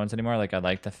wear headphones anymore. Like I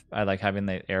like having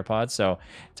the AirPods. So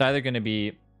it's either going to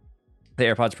be the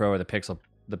AirPods Pro or the Pixel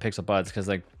Buds, because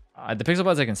like the Pixel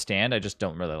Buds I can stand. I just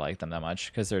don't really like them that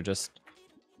much because they're just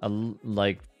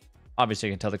like obviously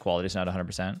you can tell the quality's not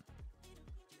 100%.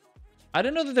 I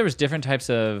didn't know that there was different types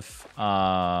of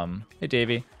hey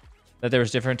Davey, that there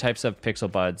was different types of Pixel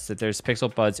Buds. That there's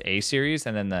Pixel Buds A series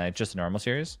and then the just normal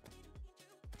series.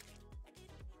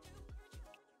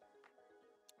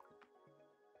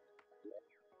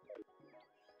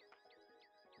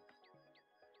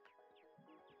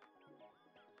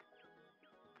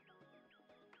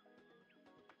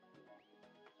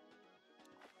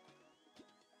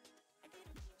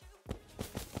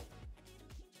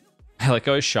 I like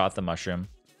how I shot the mushroom.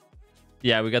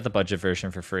 Yeah, we got the budget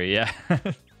version for free. Yeah.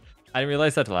 I didn't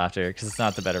realize that till after because it's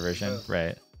not the better version.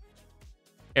 Right.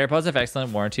 AirPods have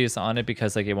excellent warranties on it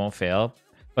because like it won't fail.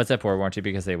 Buds have poor warranty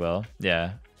because they will.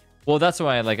 Yeah. Well, that's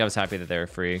why like I was happy that they were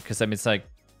free because I mean it's like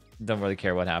don't really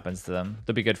care what happens to them.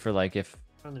 They'll be good for like if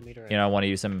On the meter, you know I want to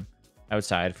use them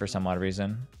outside for some odd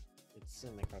reason. it's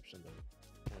in the corruption though.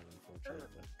 Kind of unfortunate.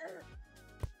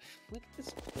 But... Look at this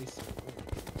place. Oh my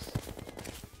goodness.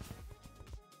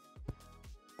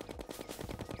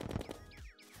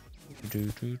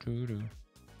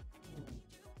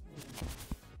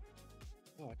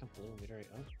 Oh, I can blow a meteorite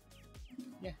up.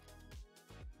 Yeah.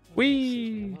 Oh,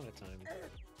 Whee! that saves me a lot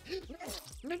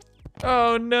of time.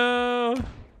 Oh no!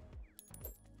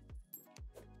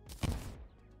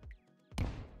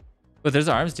 But there's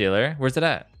an arms dealer. Where's it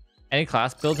at? Any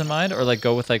class builds in mind, or like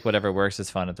go with like whatever works is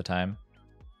fun at the time.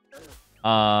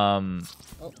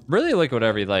 Really like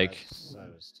whatever you like. I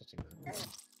was touching that.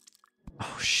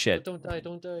 Oh shit! Don't die!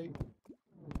 Don't die!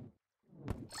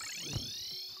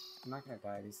 I'm not gonna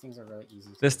die. These things are really easy.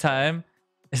 This time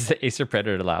is the Acer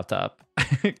Predator laptop.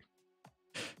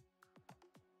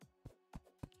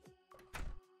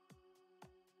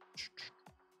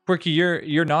 Quirky,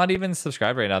 you're not even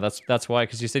subscribed right now. That's why,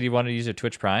 because you said you wanted to use your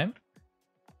Twitch Prime.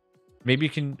 Maybe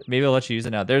I'll let you use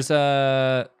it now. There's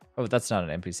a oh, that's not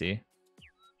an NPC.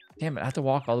 Damn it! I have to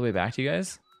walk all the way back to you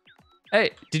guys.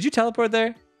 Hey, did you teleport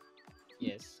there?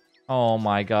 Yes. Oh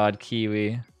my God,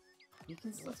 Kiwi. You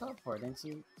can still teleport, didn't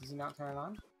you? Did you not turn it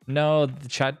on? No, the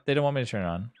chat, they don't want me to turn it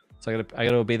on. So I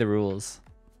gotta obey the rules.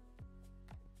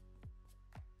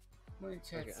 What did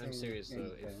chat Okay, say? I'm serious Yeah, though. you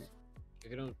did it.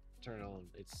 If you don't turn it on,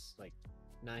 it's like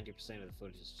 90% of the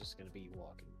footage is just gonna be you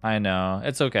walking. I know.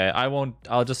 It's okay.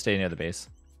 I'll just stay near the base.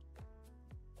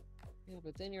 Yeah,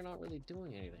 but then you're not really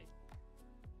doing anything.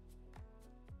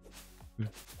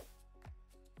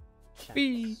 Chat,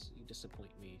 Whee! you disappoint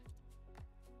me.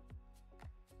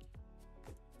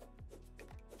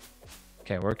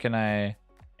 Okay, where can I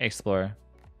explore?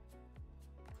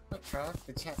 Look, Trout,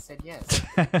 the chat said yes.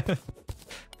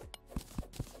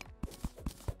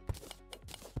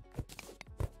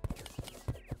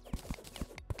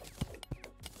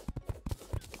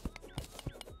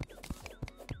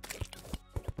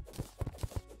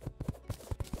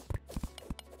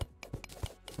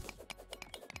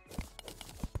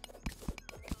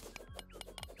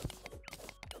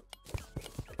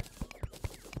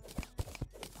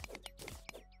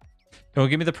 Don't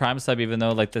give me the Prime sub, even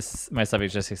though like my sub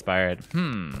is just expired.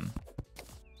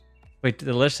 Wait,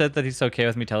 the Lish said that he's okay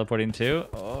with me teleporting too.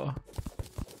 Oh.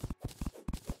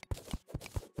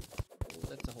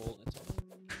 That's a whole.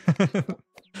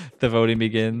 The voting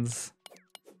begins.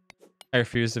 I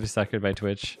refuse to be suckered by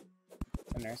Twitch.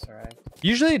 The nurse arrived.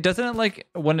 Usually, doesn't it like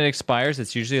when it expires?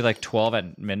 It's usually like 12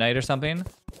 at midnight or something.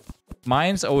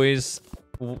 Mine's always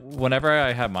whenever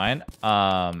I have mine.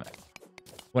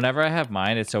 Whenever I have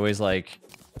mine, it's always like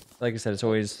I said, it's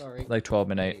always Sorry. like 12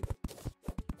 midnight.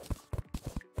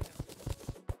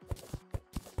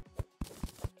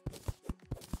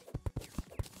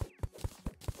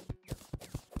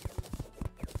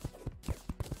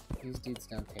 These dudes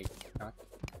don't take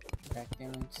knockback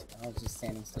damage. I was just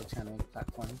standing still trying to make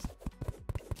platforms.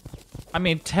 I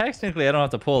mean, technically, I don't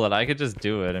have to pull it. I could just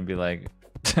do it and be like,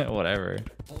 whatever.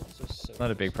 Those are so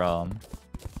Not a big problem.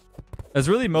 It's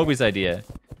really Moby's idea.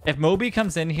 If Moby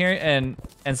comes in here and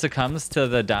succumbs to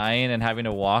the dying and having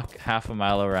to walk half a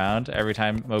mile around every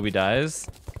time Moby dies,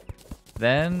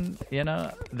 then, you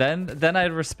know, then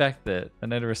I'd respect it.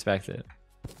 Then I'd respect it.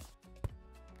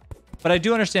 But I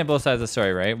do understand both sides of the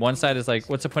story, right? One side is like,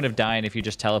 what's the point of dying if you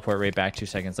just teleport right back 2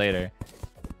 seconds later?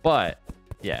 But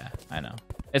yeah, I know.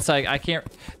 It's like I can't.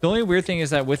 The only weird thing is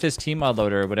that with this team mod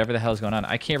loader, whatever the hell is going on,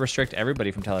 I can't restrict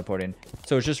everybody from teleporting.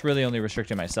 So it's just really only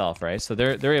restricting myself, right? So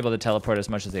they're able to teleport as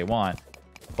much as they want,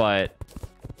 but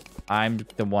I'm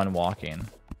the one walking.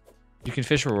 You can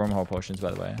fish for wormhole potions,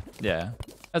 by the way. Yeah,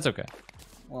 that's okay.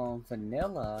 Well,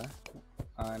 vanilla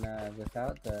on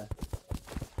without the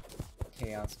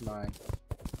chaos mod,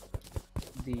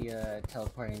 the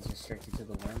teleporting is restricted to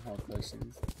the wormhole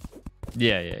potions.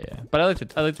 Yeah. But I like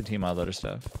the team mod loader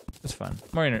stuff. It's fun,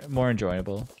 more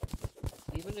enjoyable.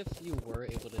 Even if you were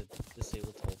able to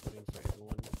disable teleporting for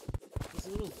everyone, there's a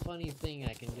little funny thing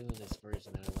I can do in this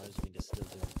version that allows me to still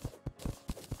do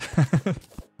it.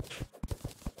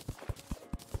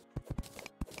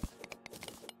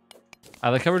 I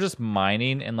like how we're just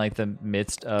mining in like the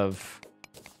midst of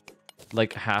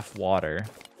like half water.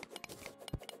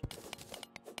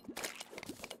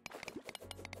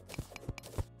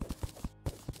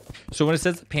 So when it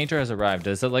says the painter has arrived,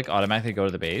 does it like automatically go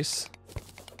to the base?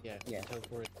 Yeah, Yeah.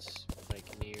 teleports like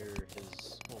near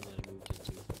his homeland moved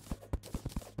into.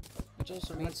 Which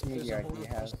also How means much if there's a meteorite hole do you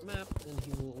across have? the map, then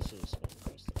he will also spawn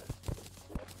across the map.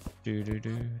 Do.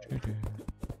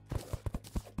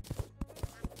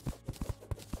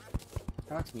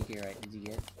 How much meteorite did you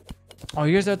get? Oh,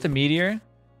 here's out the meteor.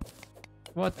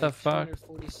 What the Like fuck?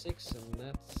 246, and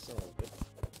that's all good.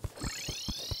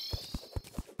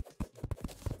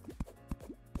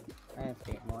 I have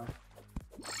 8 more.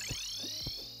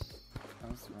 That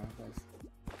was the wrong place.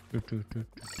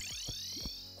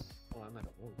 Oh, I'm at a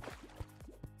wall.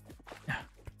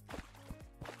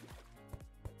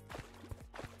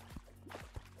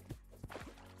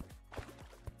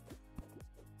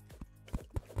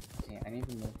 Okay, I need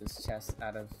to move this chest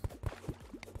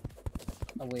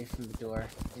away from the door.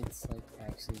 It's like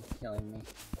actually killing me.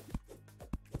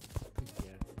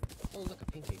 Yeah. Oh, look, a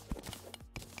pinky.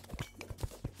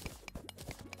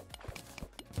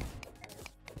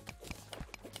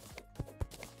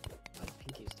 Wow,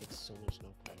 pinkies take so much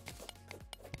knockback.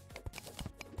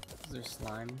 Those are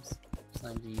slimes.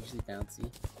 Slimes are usually bouncy.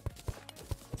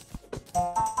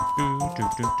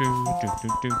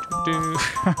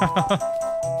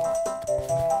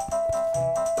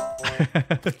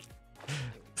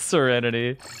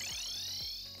 Serenity.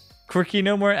 Quirky,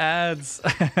 no more ads.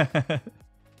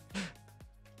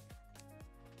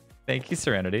 Thank you,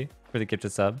 Serenity, for the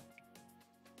gifted sub.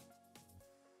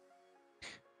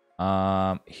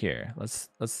 Here, let's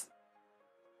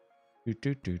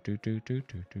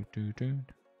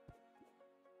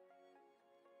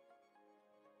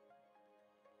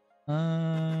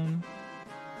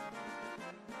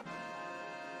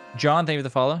John, thank you for the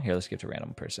follow. Here, let's give to a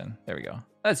random person. There we go.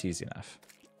 That's easy enough.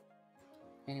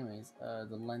 Anyways,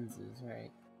 the lenses,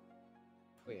 right?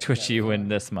 Oh, yeah. Twitchy Yeah, win yeah.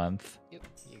 this month. Yep,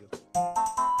 here you go. Oh,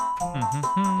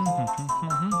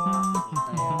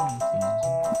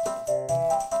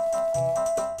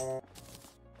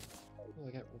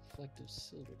 I got reflective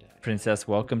silver dye. Princess,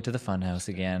 welcome to the funhouse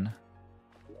again.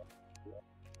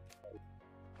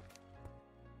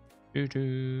 Do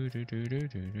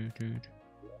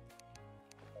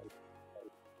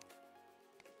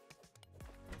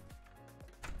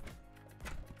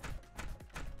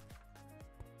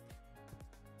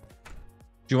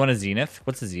you want a zenith?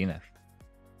 What's a zenith?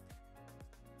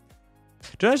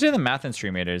 Don't understand the math in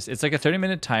streamators. It's like a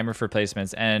 30-minute timer for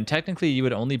placements, and technically you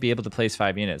would only be able to place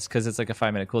 5 units because it's like a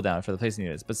 5-minute cooldown for the placing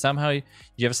units. But somehow you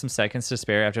have some seconds to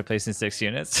spare after placing 6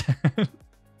 units. I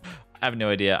have no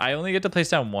idea. I only get to place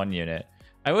down 1 unit.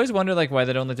 I always wonder like why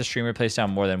they don't let the streamer place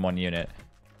down more than 1 unit.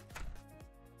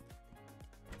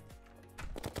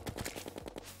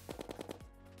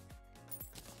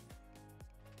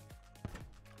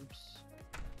 Oops.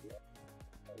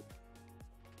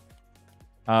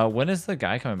 When is the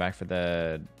guy coming back for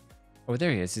the... Oh,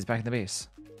 there he is. He's back in the base.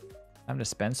 Time to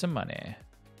spend some money.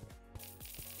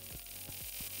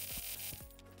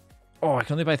 Oh, I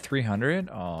can only buy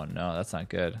 300? Oh, no, that's not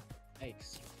good.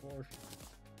 Yikes. 4.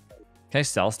 Can I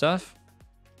sell stuff?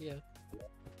 Yeah.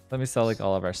 Let me sell like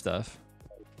all of our stuff.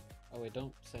 Oh, wait,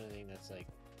 don't send anything that's like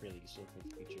really useful for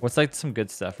the future. What's like some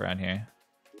good stuff around here?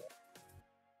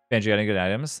 Benji, got any good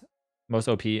items? Most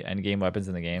OP endgame weapons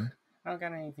in the game. I don't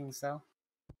got anything to sell.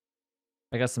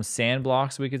 I got some sand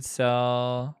blocks we could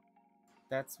sell.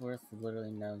 That's worth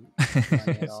literally no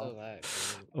money at all. So that.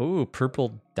 Ooh,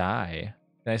 purple dye.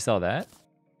 Can I sell that?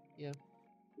 Yeah.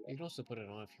 You can also put it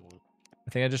on if you want.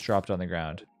 I think I just dropped it on the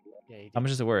ground. Yeah, you How did.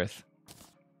 much is it worth?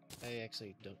 I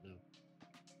actually don't know.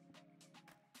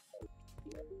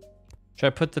 Should I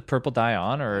put the purple dye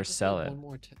on or I just sell need it? One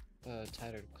more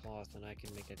tattered cloth, and I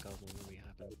can make a goblin movie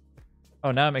happen.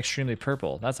 Oh, now I'm extremely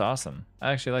purple. That's awesome.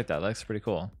 I actually like that. That looks pretty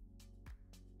cool.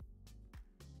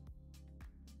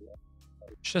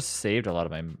 Just saved a lot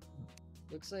of my...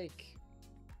 Looks like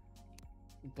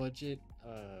budget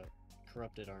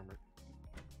corrupted armor.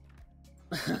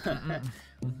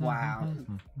 Wow.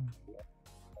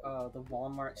 Oh, the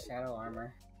Walmart shadow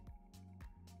armor.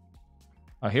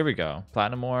 Oh, here we go.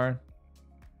 Platinum ore.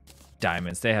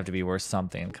 Diamonds. They have to be worth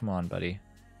something. Come on, buddy.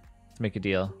 Let's make a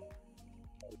deal.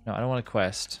 No, I don't want a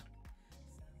quest.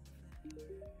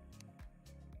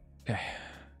 Okay.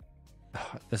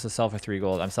 Oh, this will sell for 3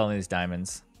 gold. I'm selling these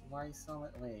diamonds. Why sell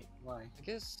it? Wait, why? I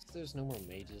guess there's no more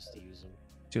mages to use them.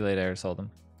 Too late. I already sold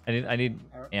them. I need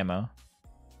ammo.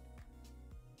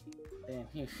 Damn,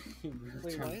 he really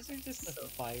Wait, why turned- is there just a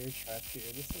fire trap here?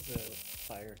 This is a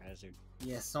fire hazard.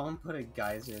 Yeah, someone put a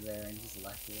geyser there and just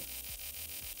left it.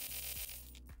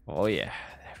 Oh yeah,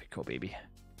 there we go, baby.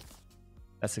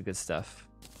 That's the good stuff.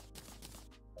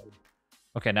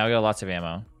 Okay, now we got lots of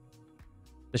ammo.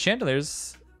 The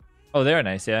chandeliers, oh, they're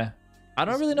nice. Yeah, I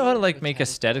don't really know how to like make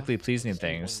aesthetically pleasing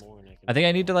things. I think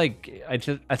I need to like, I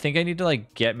think I need to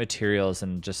like get materials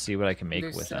and just see what I can make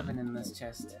There's with 7 them. in this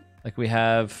chest. Like we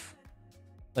have,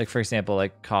 like for example,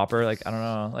 like copper. Like I don't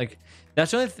know, like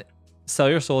that's the only sell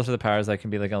your soul to the powers that can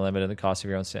be like unlimited the cost of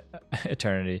your own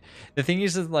eternity. The thing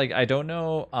is like I don't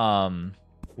know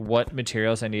what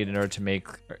materials I need in order to make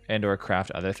and or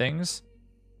craft other things.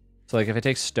 So like if I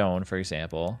take stone for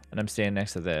example and I'm standing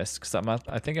next to this because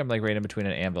I think I'm like right in between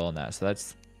an anvil and that, so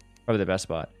that's probably the best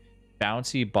spot.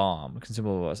 Bouncy bomb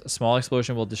consumable. A small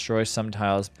explosion will destroy some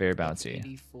tiles. Very bouncy.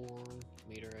 84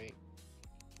 meteorite.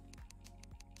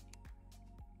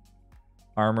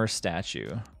 Armor statue.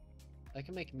 I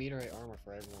can make meteorite armor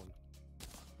for everyone.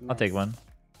 I'll take one.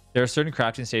 There are certain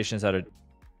crafting stations that are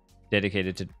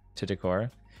dedicated to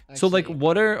decor. So like Actually,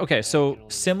 what are okay, I so can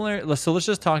only- similar, so let's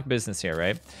just talk business here,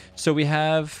 right? So we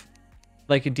have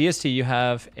like in DST you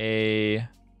have a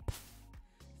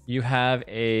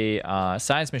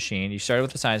science machine. You started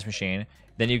with a science machine,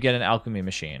 then you get an alchemy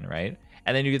machine, right?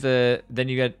 And then you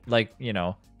get like, you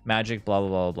know, magic blah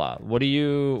blah blah blah.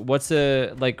 What's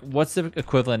the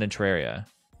equivalent in Terraria?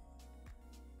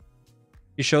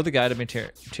 You show the guy to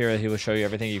Terraria, he will show you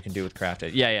everything you can do with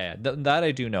crafted. Yeah. That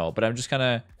I do know, but I'm just kind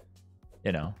of,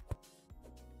 you know,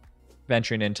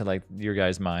 venturing into like your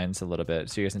guys' minds a little bit,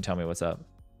 so you guys can tell me what's up.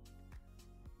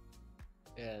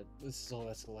 Yeah, this is all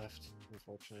that's left,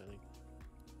 unfortunately.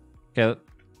 Okay,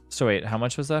 so wait, how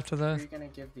much was left of Who are the? you gonna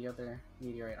give the other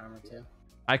meteorite armor to?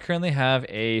 I currently have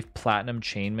a platinum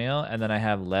chainmail, and then I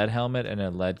have lead helmet and a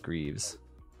lead greaves.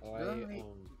 Oh, Really?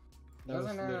 that was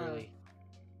Doesn't, literally.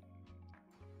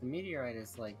 The meteorite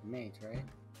is like mage, right?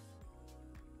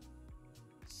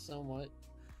 Somewhat.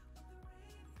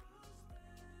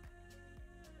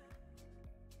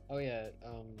 Oh yeah, 7%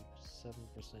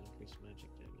 increased magic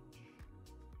damage.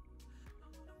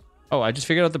 Oh, I just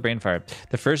figured out the brain fire.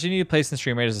 The first unit you place in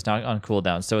stream raiders is not on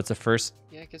cooldown, so it's the first.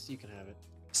 Yeah, I guess you can have it.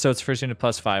 So it's first unit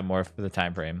plus 5 more for the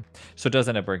time frame. So it does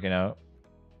end up working out.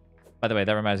 By the way,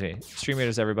 that reminds me. Stream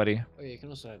raiders, everybody. Oh yeah, you can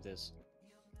also have this.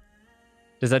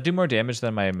 Does that do more damage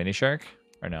than my mini shark,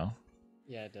 or no?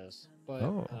 Yeah, it does. But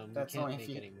Oh. you That's can't only make if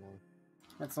you- anymore.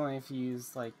 That's only if you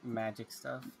use like magic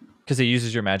stuff. Because it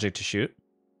uses your magic to shoot.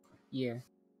 Yeah.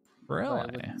 Really?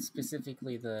 But with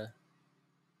specifically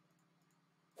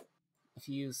if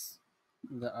you use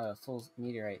the full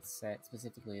meteorite set,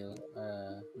 specifically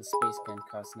the space gun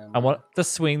costs no I more. want the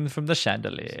swing from the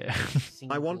chandelier.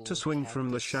 I want to swing from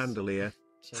the chandelier,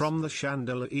 from the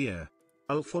chandelier.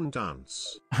 Alphon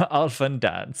dance. Alphan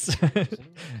dance.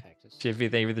 Jiffy,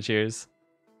 thank you for the cheers.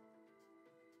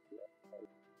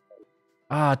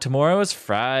 Ah, tomorrow is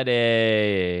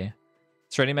Friday.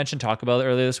 Sreddy mentioned Taco Bell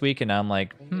earlier this week, and now I'm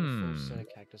like,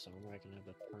 Cactus armor, I can have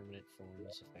the permanent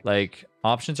thorns effect. like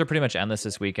options are pretty much endless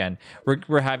this weekend.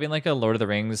 We're having like a Lord of the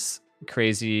Rings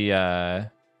crazy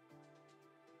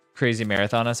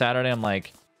marathon on Saturday. I'm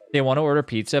like, they want to order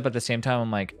pizza, but at the same time,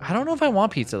 I'm like, I don't know if I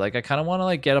want pizza. Like, I kind of want to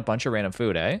like get a bunch of random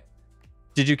food, eh?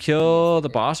 Did you kill the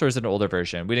boss, or is it an older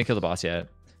version? We didn't kill the boss yet.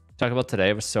 Talk about today.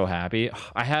 I was so happy.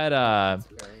 I had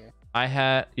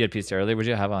you had pizza earlier. What'd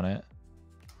you have on it?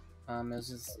 It was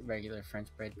just regular French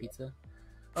bread pizza.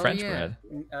 French oh, yeah.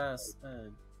 bread.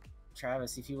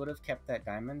 Travis, if you would have kept that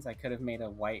diamonds, I could have made a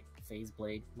white phase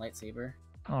blade lightsaber.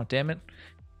 Oh, damn it.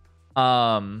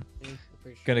 I'm pretty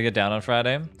sure Gonna get down on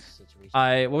Friday. these situations-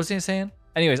 What was he saying?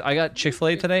 Anyways, I got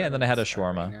Chick-fil-A today, and then I had a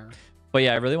shawarma. But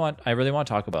yeah, I really want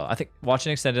Taco Bell. I think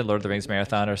watching extended Lord of the Rings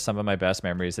marathon are some of my best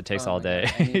memories. It takes Oh all my day.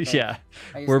 God, I need, like, Yeah,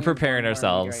 I just we're need preparing one more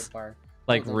ourselves. meteorite bar.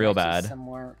 Like there's real actually bad. some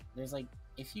more. There's like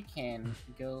if you can,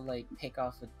 go like pick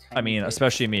off a tiny I mean, bit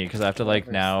especially me, because I have to like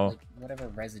whatever's- now, like, whatever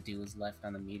residue is left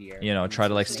on the meteor. you know, and try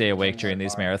to like just stay make awake one during more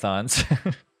these bar. marathons. I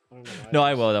don't know why No,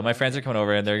 I just will though. My wanted friends to are coming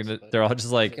over and make this, they're all but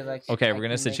just like, Because, like, okay, I we're gonna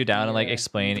can sit you make down and like the,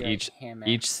 explain meteorite each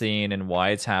hammocks. scene and why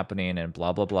it's happening and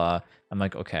blah blah blah. I'm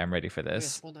like, okay, I'm ready for Oh, yeah,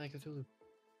 this. spawn Eye of Cthulhu.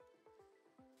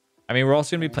 I mean, we're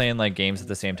also gonna be Yeah. playing like games at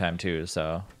the same time too,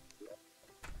 so.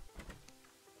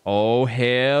 Oh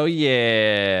hell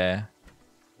yeah!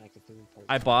 Eye of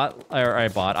Cthulhu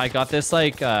part I got this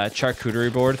like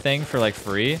charcuterie board thing for like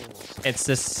free. It's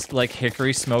this like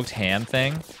hickory smoked ham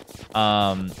thing,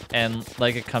 and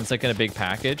like it comes like in a big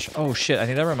package. Oh shit! I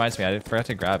think that reminds me. I forgot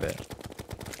to grab it.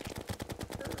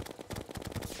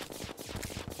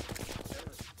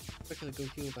 Quickly go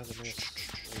heal by the nurse.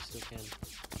 While you still can.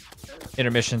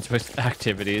 Intermissions with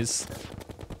activities.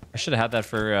 I should have had that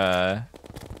for.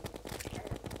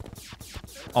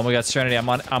 Oh my god, Serenity! I'm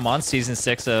on season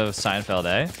 6 of Seinfeld.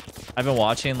 I've been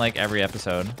watching like every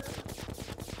episode.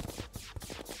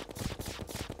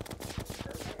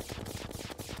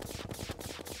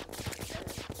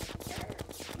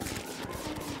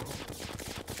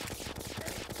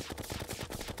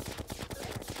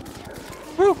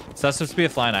 Woo! So that's supposed to be a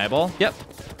flying eyeball? Yep.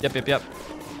 Yep.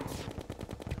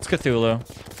 It's Cthulhu.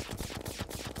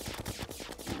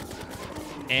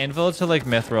 Anvil to like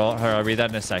Mithril. Here, I'll read that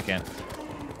in a second.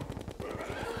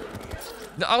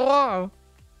 Oh!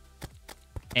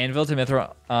 Anvil to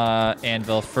Mithril.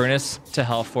 Anvil. Furnace to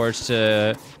Hellforge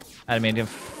to Adamantium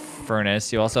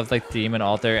Furnace. You also have like Demon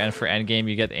Altar, and for endgame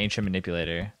you get the Ancient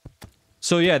Manipulator.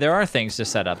 So yeah, there are things to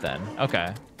set up then.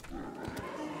 Okay.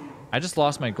 I just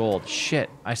lost my gold. Shit.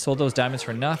 I sold those diamonds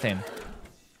for nothing.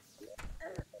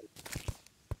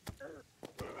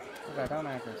 Okay, don't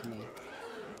aggro to me.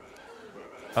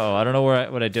 Oh, I don't know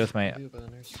what I did with my... Heal by the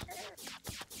nurse.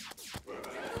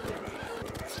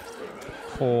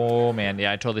 Oh, man.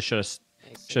 Yeah, I totally should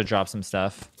have dropped some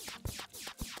stuff.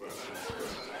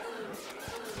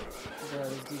 Bro,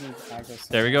 this dude needs aggro so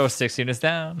There we much. go. 6 units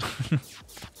down.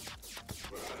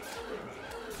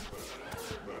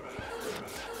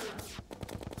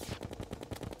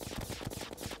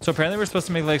 So apparently we're supposed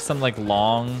to make like some like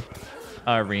long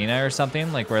arena or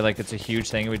something, like where like it's a huge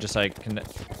thing. We just like can,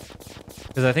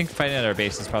 because I think fighting at our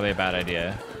base is probably a bad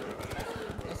idea.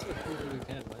 That's what we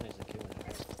can't manage to kill him.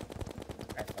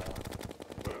 I fell.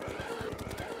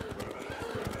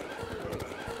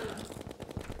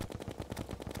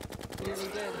 Nearly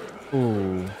dead.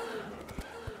 Ooh,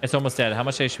 it's almost dead. How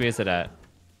much HP is it at?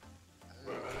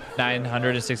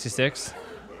 966.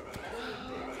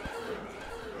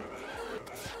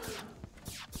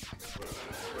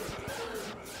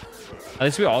 At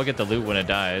least we all get the loot when it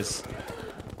dies.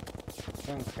 It's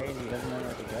going crazy, he doesn't know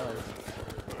where to go.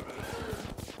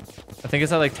 I think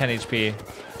it's at like 10 HP. It's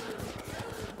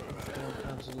going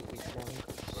absolutely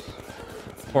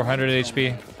bonkers. 400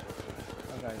 HP.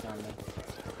 Oh god, he's on me.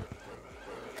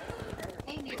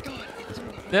 Oh my god, it's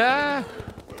only Yeah.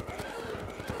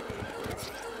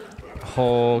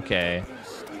 Okay.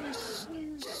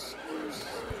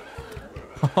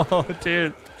 Oh,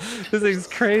 dude. This thing's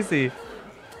crazy.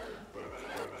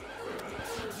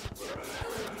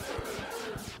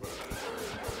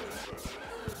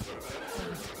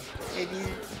 Maybe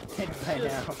by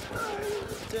now.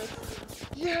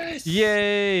 Yes!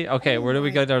 Yay. Okay, where do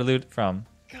we get our loot from?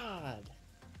 God.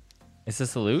 Is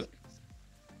this the loot?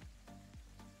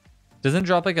 Doesn't it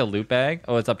drop like a loot bag?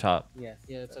 Oh, it's up top. Yes.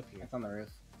 Yeah, it's up here. It's on the roof.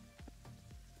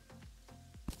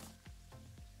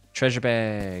 Treasure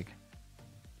bag.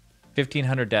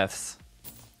 1,500 deaths.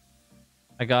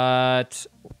 I got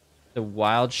the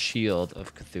Wild Shield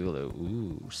of Cthulhu.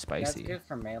 Ooh, That's spicy. good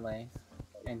for melee.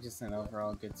 And just an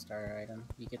overall good starter item.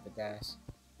 You get the dash.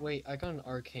 Wait, I got an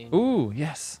arcane. Ooh,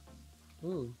 yes.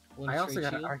 Ooh. One I also straight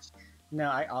got an shield. No,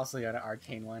 I also got an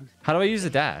arcane one. How do I use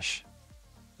the dash?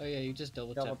 Oh yeah, you just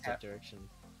double Double tap tap. that direction.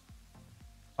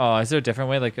 Oh, is there a different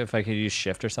way? Like if I could use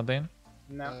shift or something?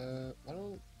 No. I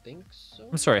don't think so.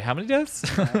 I'm sorry, how many deaths? it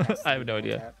has to I have be no double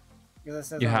idea. tap. 'Cause it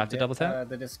says You on have to double tap?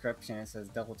 The description, it says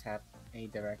double tap a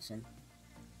direction.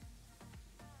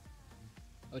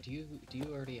 Oh, do you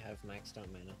already have maxed out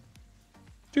mana?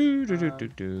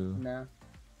 Do. No.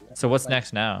 So what's Like,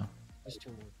 next now? There's 2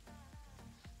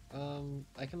 more.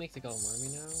 I can make the Golem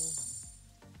Army now.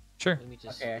 Sure. Let me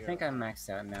just. Okay, I figure think out- I'm maxed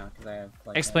out now because I have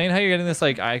like. Explain how you're getting this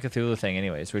like Eye of Cthulhu thing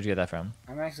anyways. Where'd you get that from?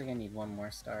 I'm actually gonna need one more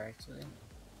star actually.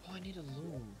 Oh, I need a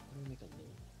loom. Let me make a loom.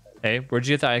 Hey, where'd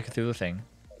you get the Eye of Cthulhu thing?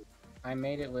 I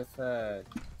made it with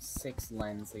 6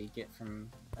 lens that you get from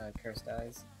Cursed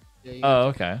Eyes. Yeah, you Oh,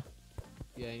 have to, okay.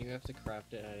 yeah, you have to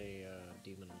craft it at a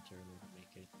demon altar in order to make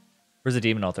it. Where's the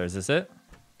demon altar? Is this it?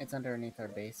 It's underneath our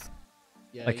base.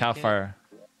 Yeah, Like how far?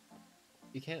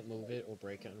 You can't move it or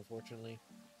break it, unfortunately.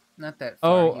 Not that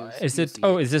far. Oh, is it?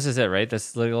 Oh, is this it, right?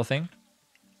 This little thing?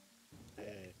 Uh,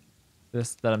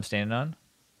 This that I'm standing on?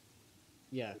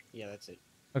 yeah, that's it.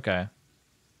 Okay.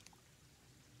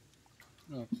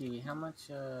 Yeah, Kiwi, how much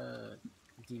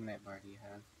Demite bar do you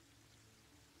have?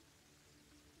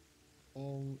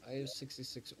 I have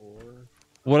 66 ore.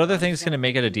 What other I'm things just can it gonna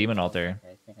make give at a you demon 12. altar?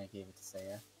 Okay, I think I gave it to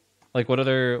Saya. Like what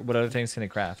other things can it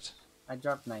craft? I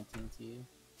dropped 19 to you.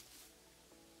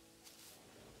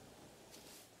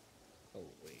 Oh,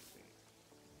 wait.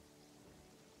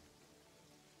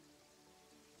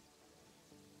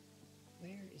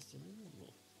 Where is the room?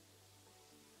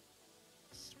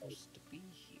 It's supposed to be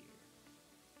here.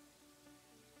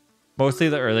 Mostly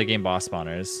the early game boss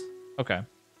spawners. Okay. Am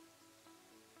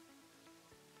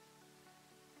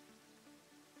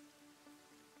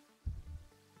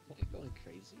I going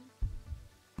crazy?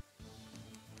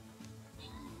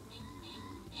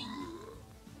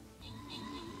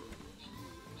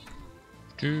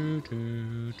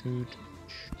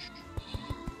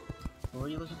 What were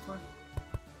you looking for?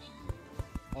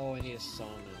 Oh, I need a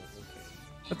sawmill. Okay.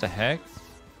 What the heck?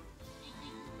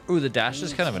 Ooh, the dash We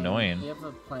is need kind of some- annoying. We have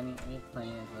plenty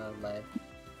of lead.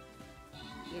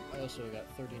 Yep, I also got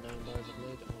 39 bars of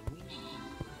lead on me.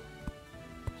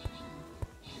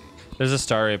 There's a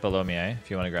star right below me, eh?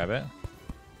 If you want to grab it.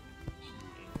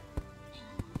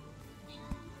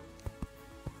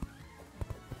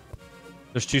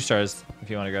 There's 2 stars if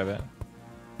you want to grab it.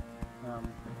 Where are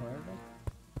they?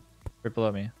 Right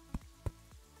below me.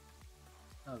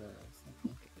 Oh, there it is. Thank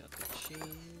you. I got the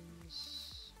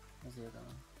chains. Where's the other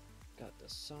one? Got the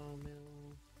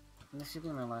sawmill. This should be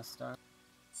my last star.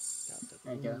 Got the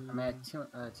There you go. I'm boom, at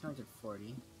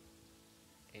 240.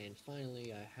 And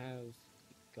finally, I have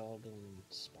the goblin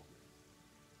spawner.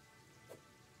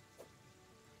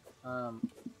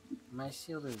 My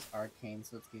shield is arcane,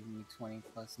 so it's giving me 20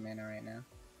 plus mana right now.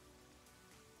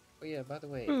 Oh yeah, by the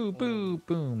way. Boo, boo,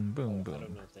 boom, boom, I boom.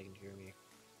 don't know if they can hear me,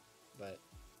 but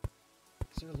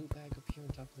is there a loot bag up here on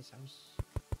top of this house?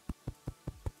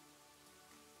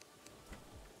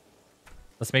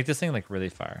 Let's make this thing like really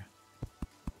far.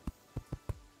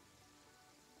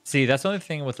 See, that's the only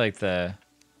thing with like the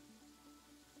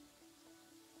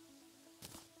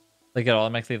like it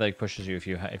automatically like pushes you if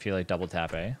you like double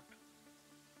tap, eh?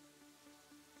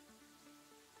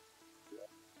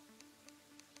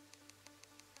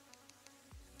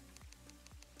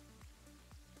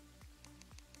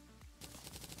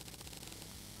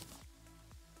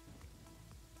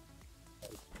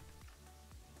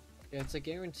 Yeah, it's a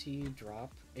guaranteed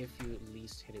drop if you at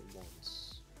least hit it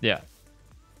once. Yeah.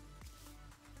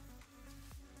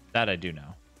 That I do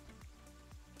know.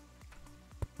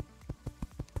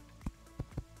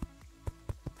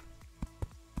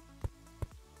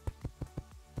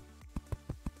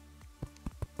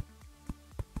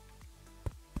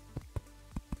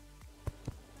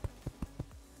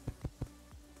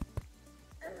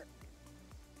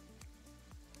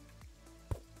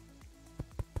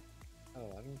 Oh,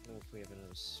 I don't know if we have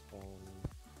another spawn.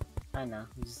 I know.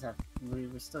 We just have.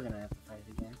 We're still gonna have to fight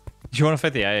it again. Do you want to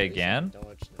fight the eye At least I can again?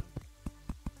 Dodge now.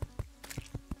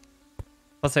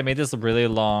 Plus, I made this really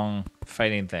long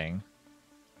fighting thing.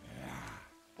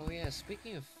 Oh yeah,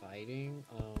 speaking of fighting,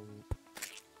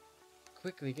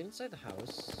 quickly get inside the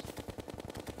house.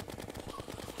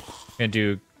 Gonna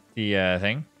do the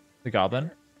thing, the goblin.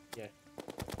 Yeah.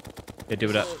 Yeah, do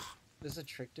it up. There's a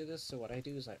trick to this. So what I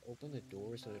do is I open the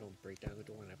door so they don't break down the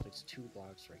door, and I place 2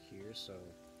 blocks right here, so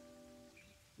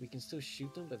we can still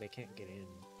shoot them, but they can't get in.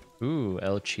 Ooh,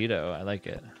 El Cheeto. I like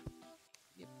it.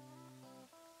 Yep.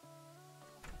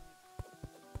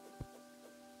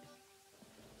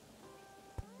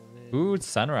 And then, Ooh, it's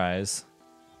sunrise.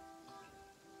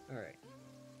 all right.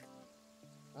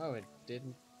 Oh, it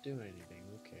didn't do anything.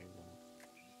 Okay,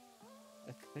 well,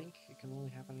 I think it can only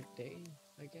happen at day,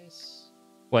 I guess.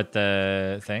 What,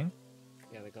 the thing?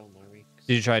 Yeah, the golem army.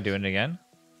 Did you try doing it again?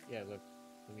 Yeah, look,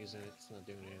 I'm using it. It's not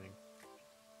doing anything.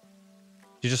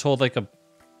 Did you just hold like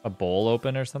a bowl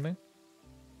open or something?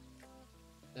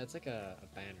 That's like a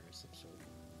banner of some sort.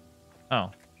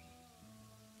 Oh.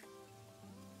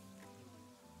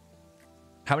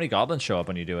 How many goblins show up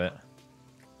when you do it?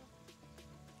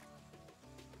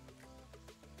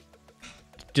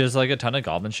 Does like a ton of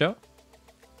goblins show?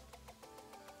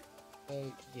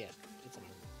 Yeah, it's a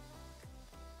number.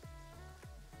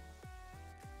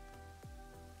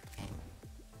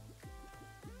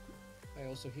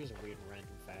 Also, here's a weird random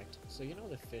fact. So you know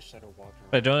the fish that are walking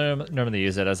around. But I don't normally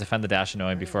use it as I find the dash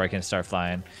annoying before I can start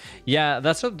flying. Yeah,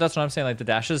 that's what I'm saying. Like the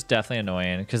dash is definitely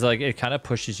annoying because like it kind of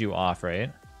pushes you off,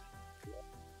 right?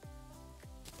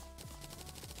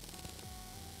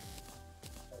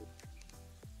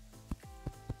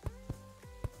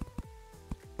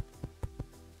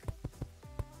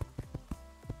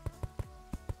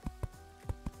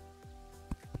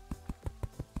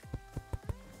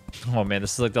 Oh man,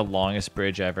 this is like the longest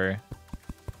bridge ever.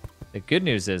 The good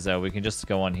news is though, we can just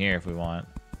go on here if we want.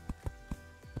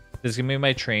 This is gonna be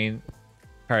my train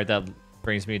card that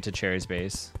brings me to Cherry's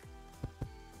base.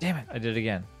 Damn it, I did it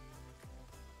again.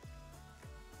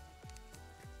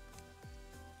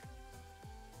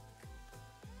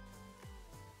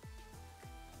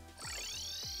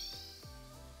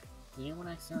 Did anyone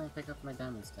accidentally pick up my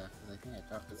diamond stuff? Because I think I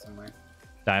dropped it somewhere.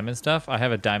 Diamond stuff? I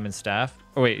have a diamond staff.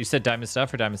 Oh wait, you said diamond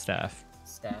stuff or diamond staff?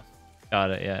 Staff.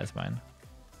 Got it, yeah, it's mine.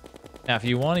 Now if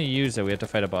you want to use it, we have to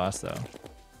fight a boss though.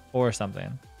 Or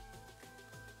something.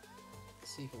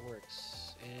 Let's see if it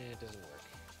works. It doesn't work.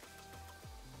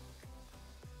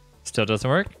 Still doesn't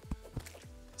work?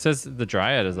 It says the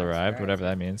Dryad has That's arrived, right. whatever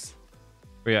that means.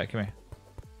 Where you at? Come here.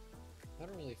 I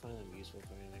don't really find them useful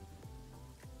for anything.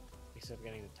 Except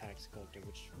getting the tax collector,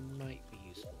 which might be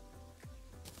useful.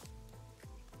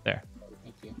 There.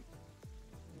 Thank you.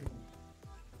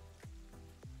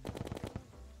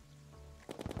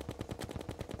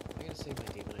 I gotta save my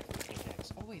demon knife for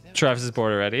pickaxe. Oh wait, that Travis is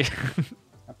bored already.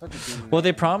 I put the demon Well, they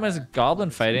knife in promised the- goblin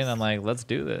fighting. I'm like, let's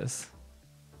do this.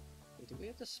 Wait, do we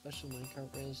have the special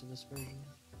minecart rails in this version?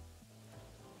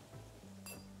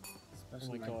 Oh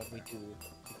Special my god, we minecart. do.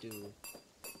 We do.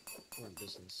 We're in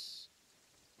business.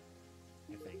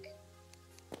 I think.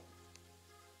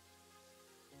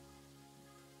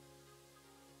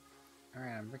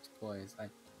 Alright, I'm rich boys. I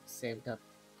saved up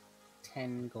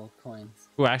 10 gold coins.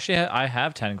 Ooh, actually, I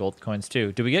have 10 gold coins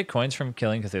too. Do we get coins from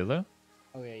killing Cthulhu?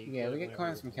 Oh yeah, you Yeah, get we get whenever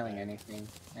coins you from come killing back. anything,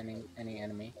 any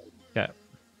enemy. Yeah.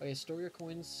 Oh yeah, store your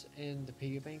coins in the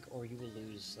piggy bank, or you will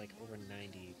lose like over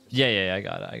 90%. Yeah, I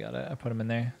got it. I put them in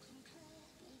there.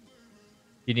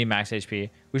 You need max HP.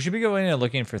 We should be going and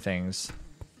looking for things.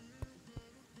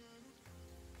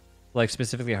 Like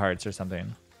specifically hearts or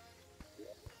something.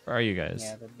 Where are you guys?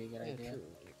 Yeah, that'd be a good Yeah, idea. true,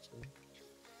 actually.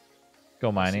 Go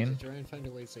Also, mining. to try and find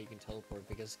a way so you can teleport,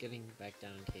 because getting back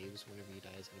down in caves whenever you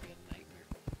die is gonna be a nightmare.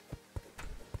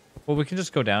 Well, we can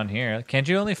just go down here. Can't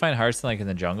you only find hearts like in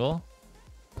the jungle?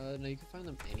 No, you can find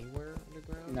them anywhere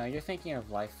underground. No, you're thinking of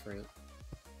life fruit.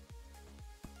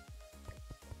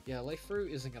 Yeah, life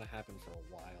fruit isn't gonna happen for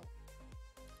a while.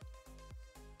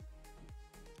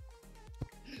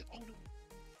 Oh no!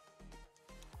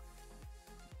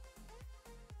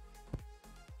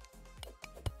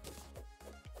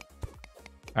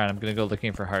 All right, I'm gonna go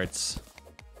looking for hearts.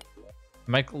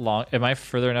 Am I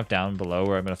further enough down below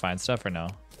where I'm gonna find stuff or no?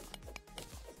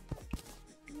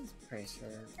 Pretty sure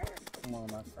more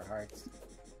enough for hearts.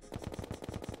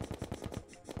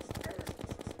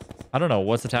 I don't know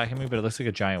what's attacking me, but it looks like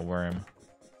a giant worm.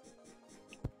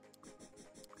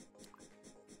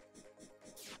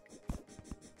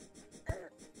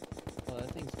 Oh,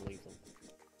 that thing's lethal.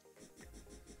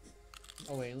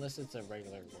 Oh wait, unless it's a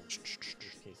regular one. In which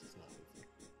case it's not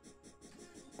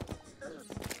lethal.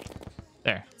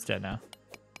 There, it's dead now.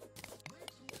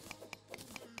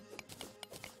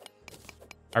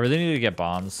 I really need to get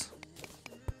bombs.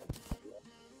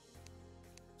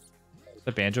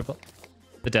 The banjo.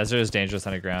 The desert is dangerous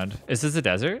underground. Is this a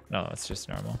desert? No, it's just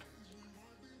normal.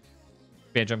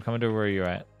 Banjo, I'm coming to where you're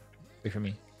at. Wait for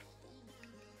me.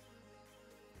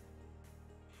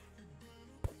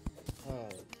 Oh.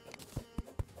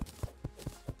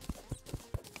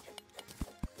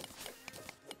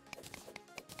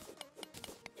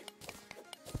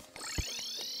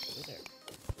 Hey there.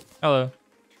 Hello.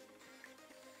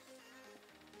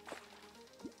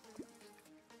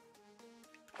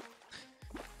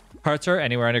 Parts are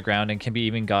anywhere underground and can be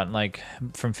even gotten like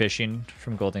from fishing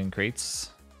from golden crates.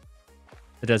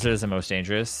 The desert is the most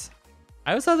dangerous.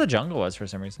 I always thought the jungle was for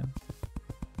some reason.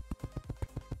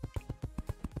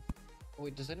 Oh,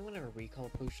 wait, does anyone have a recall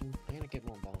potion? I'm gonna get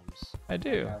more bombs. I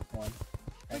do. I have one.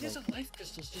 I Wait, there's have a life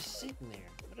crystal's just sitting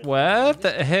there. What?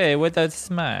 Hey, what? That's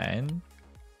mine.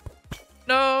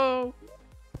 No.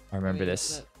 I remember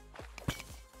this.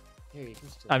 Here, you can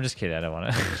still. I'm just kidding. I don't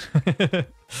want to.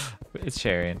 It's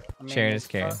sharing. I mean, Sharing it's is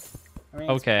caring. I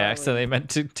mean, it's Okay, I probably- accidentally meant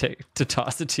to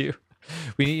toss it to you.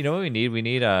 We need. You know what we need? We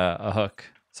need a hook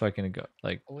so I can go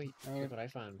like Oh wait, I mean- look what I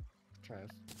found. Trev.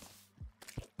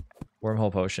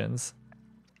 wormhole potions.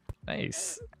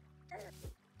 Nice.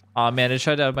 Oh man, I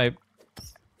tried out my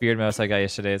beard mouse I got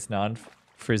yesterday. It's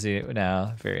Frizzy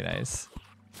now. Very nice.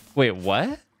 Wait,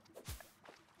 what?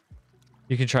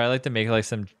 You can try like to make like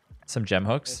some gem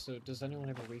Okay, hooks. so does anyone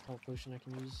have a recall potion I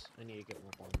can use? I need to get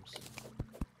more bombs.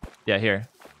 Yeah, here.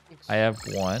 Thanks. I have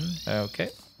one. Okay.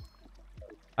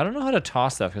 I don't know how to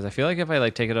toss stuff because I feel like if I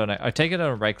like take it on, I take it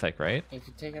on a right click, right? If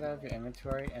you take it out of your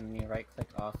inventory and you right click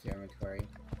off your inventory,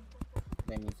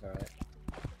 then you throw it.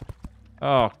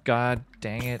 Oh god,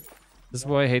 dang it! This is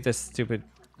why I hate this stupid.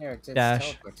 Here, just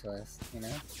Dash. teleport to us, you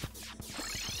know?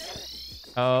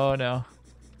 Oh no!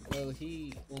 Well,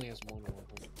 he only has one wormhole.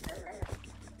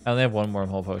 I only have one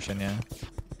wormhole potion. Yeah.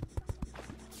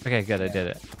 Okay, good. I did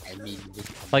it. I mean,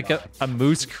 Like a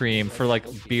moose cream for like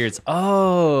beards.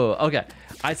 Oh, okay.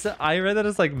 I read that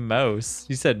as like mouse.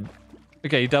 You said,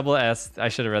 okay, you double S. I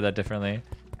should have read that differently.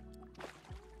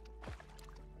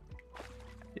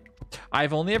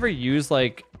 I've only ever used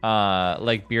like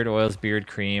beard oils, beard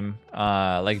cream,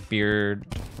 like beard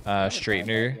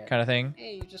straightener kind of thing.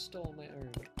 Hey, you just stole my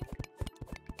iron.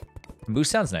 Moose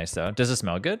sounds nice though. Does it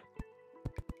smell good?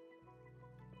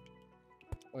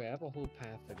 Oh yeah, I have a whole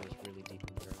path that goes really deep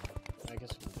in the ground. I guess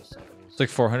we can just sideways. It's like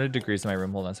 400 degrees in my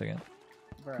room. Hold on a second.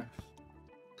 bruh.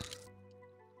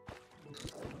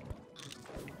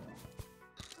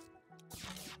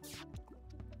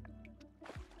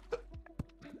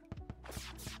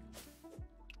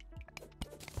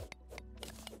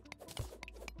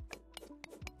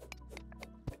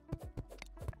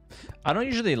 I don't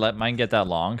usually let mine get that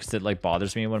long because it like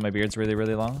bothers me when my beard's really,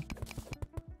 really long.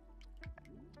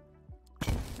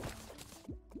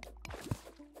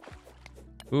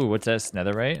 Ooh, what's this?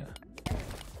 Netherite?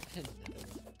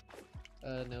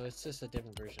 No, it's just a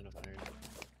different version of iron.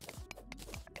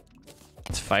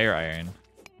 It's fire iron.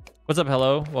 What's up,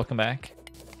 hello? Welcome back.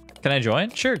 Can I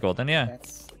join? Sure, Golden, yeah.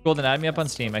 That's Golden, add me up on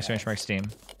Steam, exclamation mark Steam.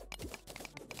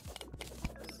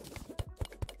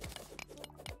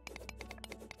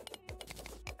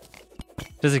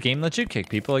 Does the game let you kick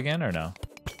people again or no?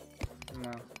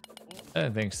 no. I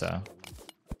don't think so.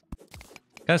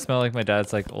 Kind of smell like my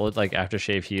dad's like old like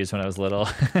aftershave he used when I was little.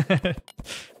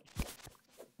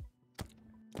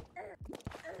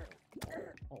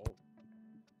 Oh,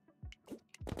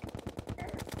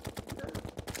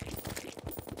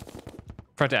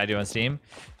 Forgot to add you on Steam.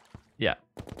 Yeah,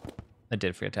 I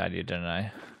did forget to add you, didn't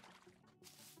I?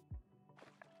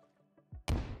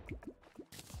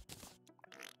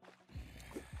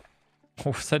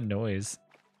 What's that noise?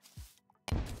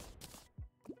 I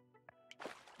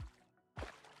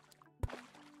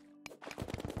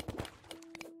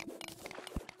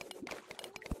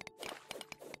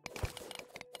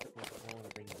want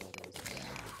to bring the others.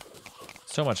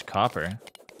 So much copper.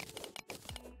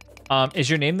 Is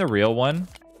your name the real one?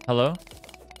 Hello?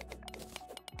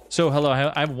 So hello,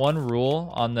 I have one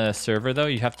rule on the server though.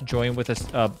 You have to join with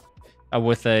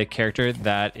a character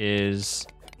that is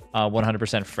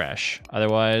 100% fresh.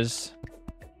 Otherwise,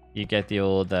 you get the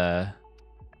old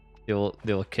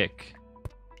kick.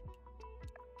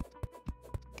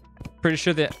 Pretty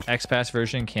sure the XPass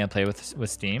version can't play with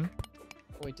Steam.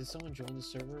 Wait, did someone join the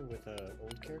server with a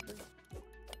old character?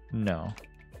 No.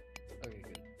 Okay,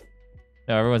 good.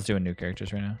 No, everyone's doing new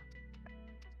characters right now.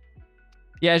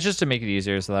 Yeah, it's just to make it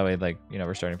easier, so that way, like, you know,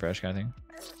 we're starting fresh kind of thing.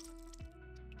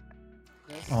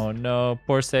 Yes. Oh no,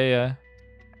 poor Seiya.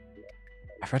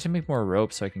 I forgot to make more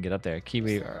rope so I can get up there.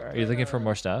 Kiwi, are you looking for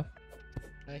more stuff?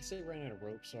 I actually ran out of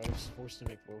rope, so I was forced to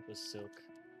make rope with silk.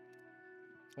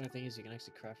 Funny thing is, you can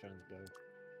actually craft it on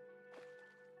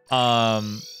the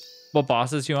go. What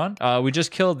bosses you on? We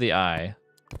just killed the eye,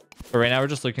 but right now we're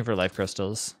just looking for life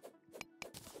crystals.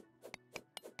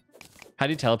 How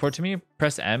do you teleport to me?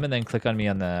 Press M and then click on me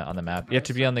on the map. You have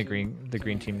to be on the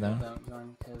green team though. Don't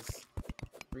join because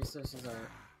resources are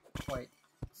quite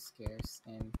scarce,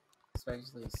 and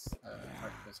especially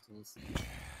heart crystals.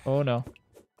 Oh no.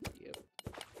 Yep.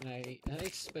 And I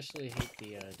especially hate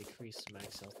the decreased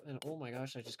max health. And oh my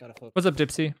gosh, I just got a hook. What's up,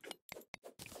 Dipsy?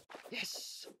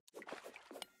 Yes!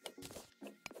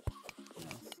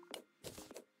 Nice.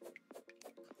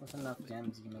 With enough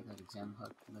gems, you can make like a gem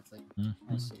hook. And that's like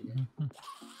Mm-hmm. nice shit. Yeah.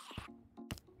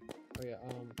 Oh yeah,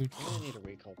 I'm gonna need a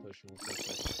recall potion real quick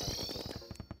so I can craft a hook.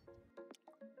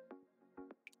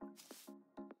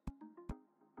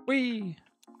 Whee!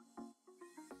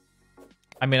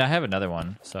 I mean, I have another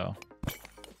one, so.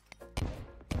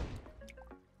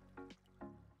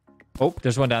 Oh,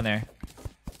 there's one down there.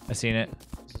 I seen it.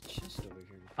 There's a chest over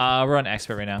here. We're on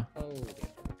expert right now. Oh, yeah.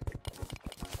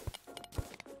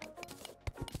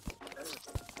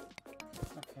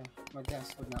 Okay, my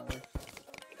gas would not work.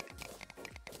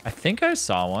 I think I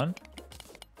saw one.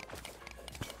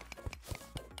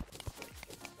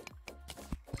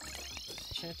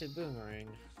 gifted boomerang.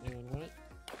 Anyone want it?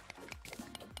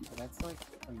 That's like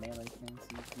a melee thing,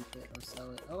 so you keep it or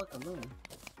sell it. Oh, look, a loom.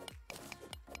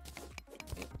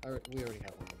 Yeah, we already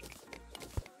have one.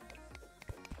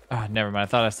 Ah, never mind. I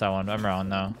thought I saw one. I'm wrong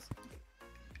though.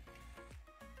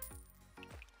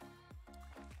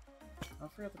 I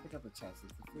forgot to pick up the chest.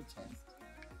 It's a free chest.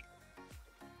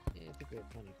 Yeah, I think we have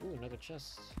plenty. Ooh, another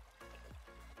chest.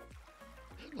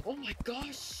 Oh my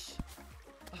gosh!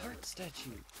 A heart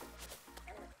statue.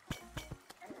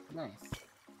 Nice.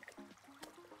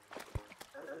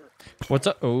 What's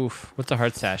a oof? What's a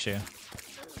heart statue?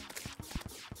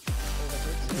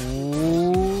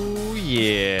 Ooh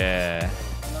yeah.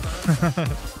 Oh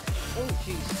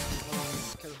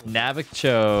jeez. Careful.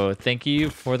 Navacho, thank you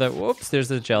for the. Whoops,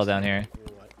 there's a gel down here.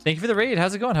 What? Thank you for the raid.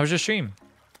 How's it going? How was your stream?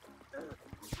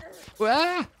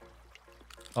 Ah!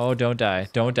 Oh, don't die.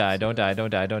 Don't die. Don't die. Don't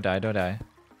die. Don't die. Don't die.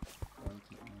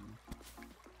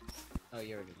 Oh,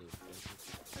 you already did.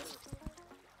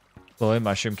 Glowing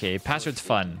mushroom cave. Password's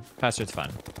fun. Password's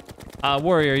fun.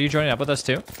 Warrior, are you joining up with us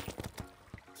too?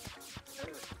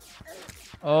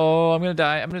 Oh, I'm gonna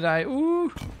die. I'm gonna die.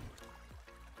 Ooh.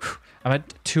 I'm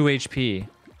at 2 HP.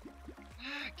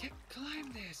 I can't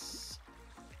climb this.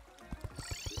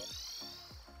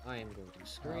 I am going to Oh,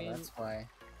 scream. that's why.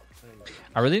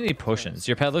 I really need potions.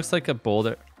 Your pet looks like a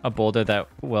boulder that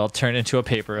will turn into a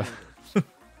paper.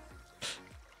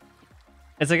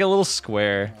 It's like a little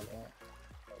square.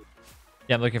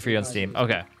 Yeah, I'm looking for you on Steam.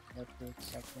 Okay.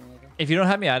 If you don't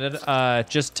have me added,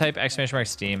 just type !_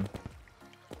 Steam.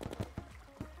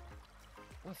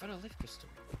 Oh, I found a lift crystal.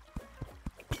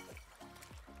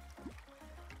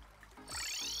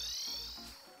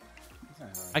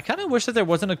 I kind of wish that there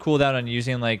wasn't a cooldown on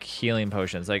using like healing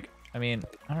potions. Like, I mean,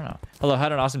 I don't know. Hello,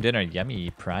 had an awesome dinner.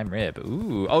 Yummy prime rib.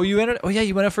 Ooh. Oh, you went. Oh yeah,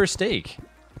 you went out for a steak.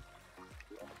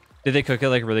 Did they cook it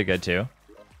like really good too?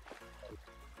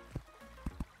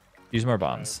 Use more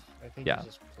bombs. I think Yeah. you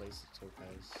just place the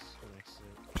topaz next to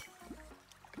it.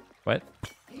 What?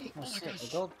 Oh shit, the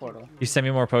gold portal. You send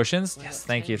me more potions? Why Yes. not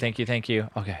Thank you. 10? Thank you. Thank you.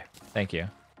 Okay. Thank you.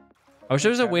 I wish there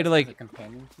was a way to like.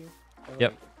 Companion cube? Or,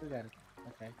 Yep. like, who got it?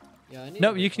 Okay. Yeah, I need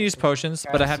No, to you go can use find potions,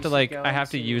 but I have to like I have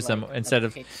to use them instead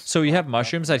of. So you have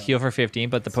mushrooms that heal for 15,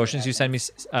 but the potions you send me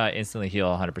instantly heal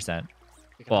 100%.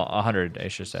 Well, 100, I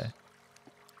should say.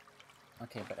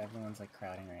 Okay, but everyone's like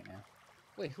crowding right now.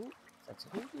 Wait, who That's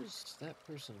was that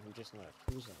person who just left?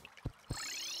 Who's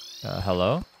that?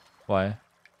 Hello? Why?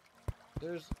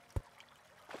 There's.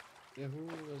 Yeah, who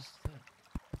was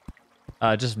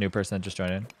that? Just a new person that just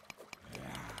joined in.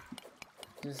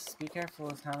 Just be careful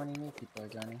with how many new people are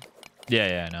joining.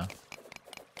 Yeah, I know.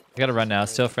 I gotta run now.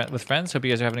 Still with friends. Hope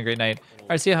you guys are having a great night. All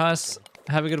right, see you, Haas.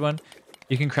 Have a good one.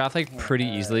 You can craft like pretty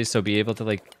easily, so be able to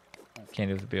like. Can't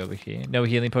do the BOBP. No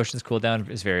healing potions cooldown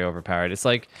is very overpowered. It's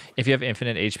like if you have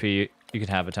infinite HP, you can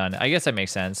have a ton. I guess that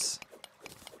makes sense.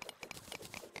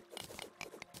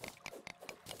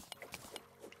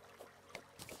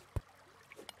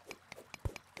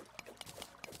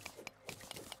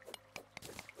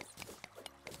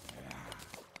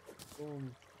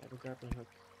 Boom. I have a grappling hook.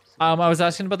 I was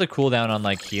asking about the cooldown on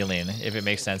like healing, if it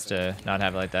makes sense to not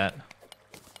have it like that.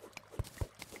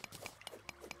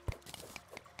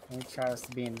 We try us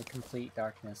to be in the complete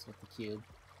darkness with the cube.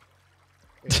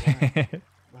 Wait,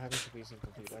 what happens if we use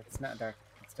incomplete darkness? It's not dark.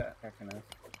 It's dark enough.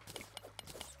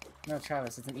 No,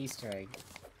 Travis, it's an Easter egg.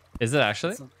 Is it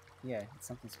actually? Yeah, it's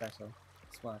something special.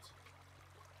 Just watch.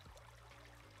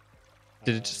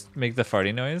 Did it just make the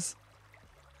farty noise?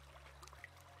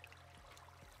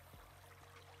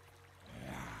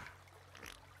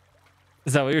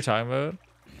 Is that what you're talking about?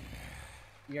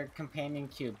 Your companion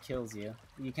cube kills you.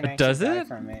 You can It actually does die it?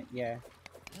 from it. Yeah.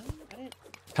 I didn't.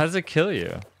 How does it kill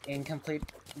you? Incomplete.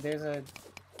 There's a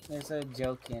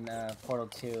joke in Portal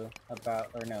 2 about,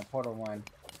 or no, Portal 1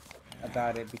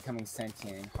 about it becoming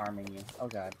sentient and harming you. Oh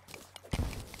god.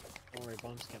 Don't worry,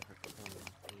 bombs can't hurt.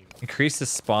 Increase the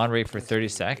spawn rate for 30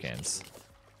 seconds.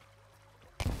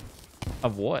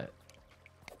 Of what?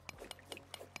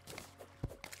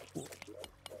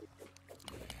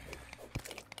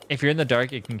 If you're in the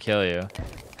dark, it can kill you.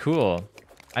 Cool.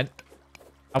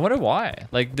 I wonder why.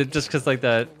 Like, just because like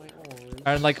the...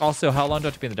 And like also, how long do I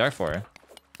have to be in the dark for?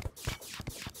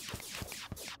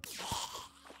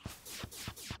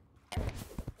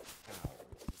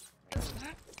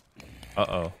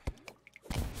 Uh-oh.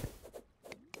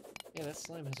 Yeah, that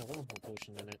slime has a wormhole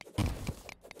potion in it.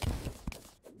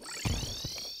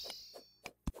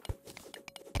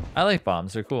 I like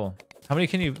bombs. They're cool. How many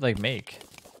can you like make?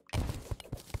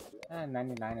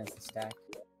 99 is the stack.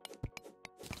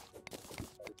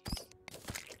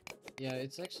 Yeah,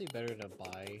 it's actually better to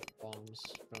buy bombs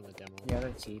from a demo. Yeah, they're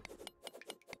cheap.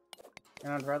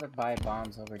 And I'd rather buy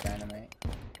bombs over dynamite.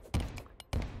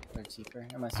 They're cheaper.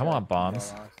 Unless I you're, want like,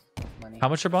 bombs. well off with money. How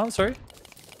much are bombs? Sorry.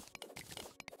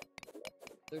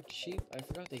 They're cheap. I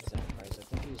forgot the exact price. I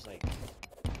think it was like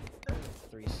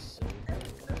 3 silver.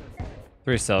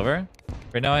 3 silver.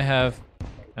 Right now I have.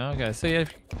 Okay, so yeah, you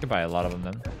can buy a lot of them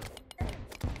then.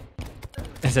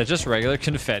 Is that just regular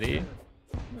confetti?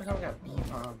 Look how we got bee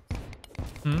bombs.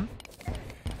 Hmm.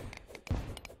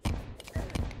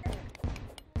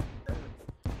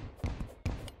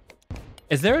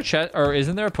 Is there a chest, or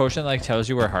isn't there a potion that like tells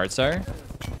you where hearts are?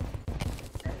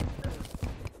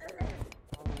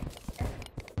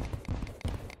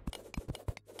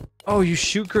 Oh, you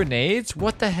shoot grenades?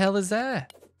 What the hell is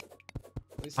that?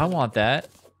 At least I want that.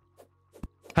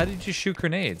 How did you shoot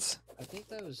grenades? I think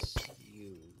that was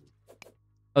you.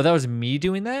 Oh, that was me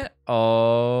doing that?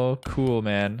 Oh, cool,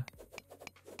 man.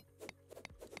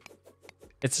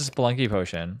 It's a Spelunky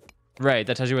potion. Right,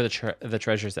 that tells you where the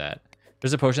treasure's at.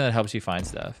 There's a potion that helps you find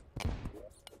stuff.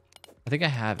 I think I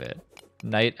have it.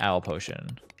 Night Owl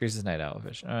potion. Increases Night Owl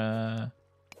fish.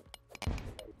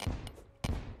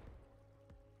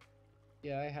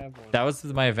 Yeah, I have one. That was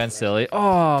my event, silly.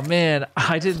 Oh, man.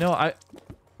 I didn't know.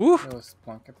 Ooh. It was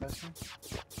Splunker potion.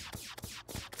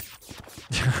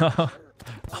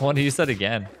 I want to use that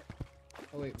again.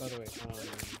 Oh wait, by the way,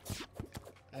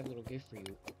 I have a little gift for you.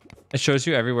 It shows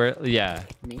you everywhere. Yeah.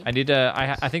 Me? I need to.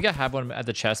 I think I have one at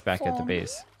the chest back at the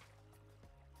base.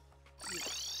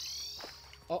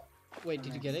 Oh, wait,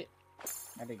 did you get it?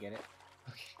 I did get it.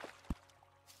 Okay.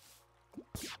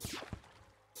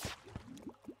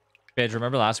 Badge,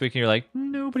 remember last week and you're like,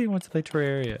 nobody wants to play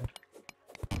Terraria.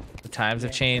 The times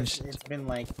have changed. It's been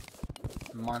like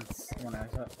months when I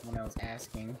was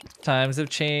asking. Times have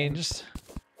changed.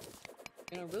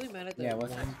 And I'm really mad at that Yeah, one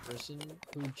wasn't- person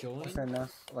who joined. It's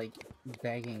enough like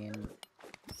begging and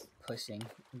pushing.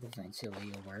 Eventually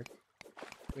it'll work.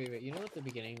 Wait, you know at the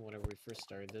beginning, whenever we first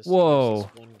started this, Whoa. there was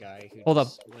this one guy who Hold up.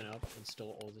 just went up and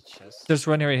stole all the chests There's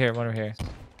one right here, one right here.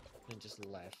 and just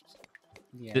left.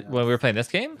 Yeah. When we were playing this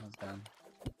game? I was done.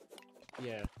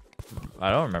 Yeah,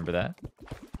 I don't remember that.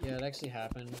 yeah, it actually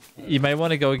happened. You might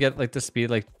want to go get like the speed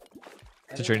like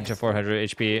I to think turn I into stole- 400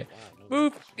 HP. Wow, no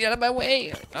Move! question. Get out of my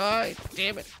way! Oh,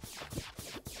 damn it.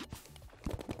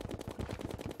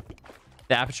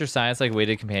 The aperture science like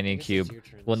weighted companion I guess it's cube your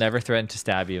turn will this never time. threaten to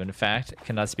stab you. In fact,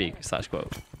 cannot speak. /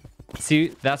 quote. See,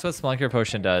 that's what Splunker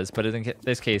potion does, but in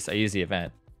this case, I use the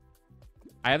event.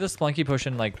 I have the Splunky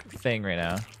potion like thing right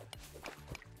now.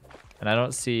 And I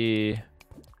don't see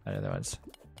any other ones.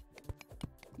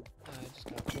 I just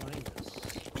got blindness.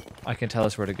 I can tell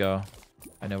us where to go.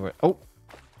 I know where. Oh!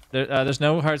 There's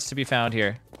no hearts to be found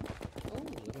here. Oh,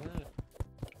 look at that.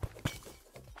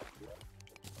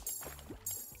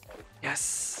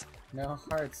 Yes! No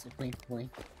hearts. Blink,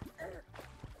 blink.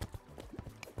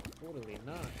 Totally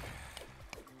not.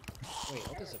 Wait,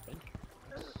 what does it been?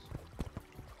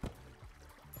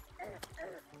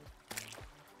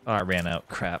 Oh, I ran out.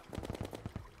 Crap.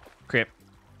 Crap.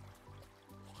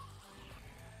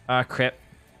 Crap.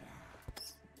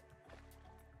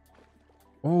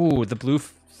 Ooh, the blue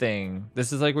thing.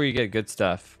 This is like where you get good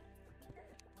stuff.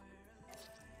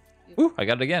 Ooh, I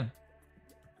got it again.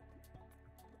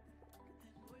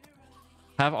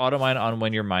 Have auto mine on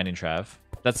when you're mining, Trav.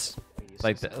 That's Wait, you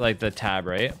like said like the tab,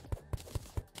 right?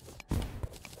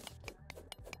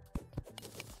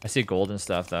 I see gold and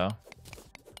stuff though.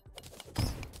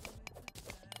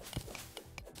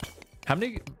 How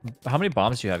many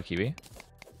bombs do you have, Kiwi?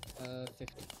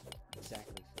 50.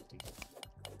 Exactly 50.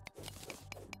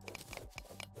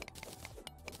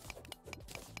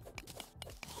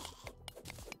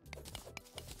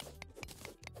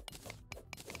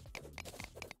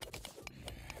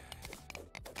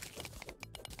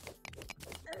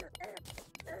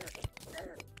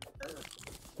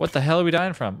 What the hell are we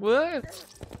dying from? What?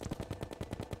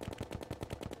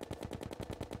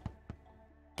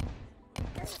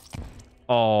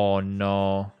 Oh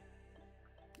no.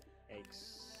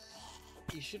 Eggs.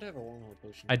 You should have a wormhole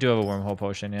potion. I do have a wormhole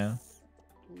potion, yeah.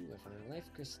 Ooh, I found a life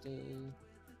crystal.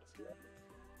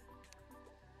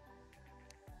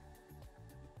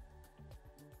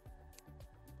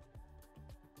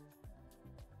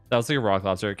 That was like a rock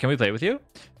lobster. Can we play with you?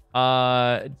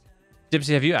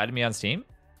 Dipsy, have you added me on Steam?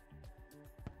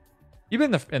 You've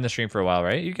been in the stream for a while,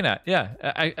 right? You can add, yeah.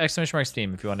 Exclamation mark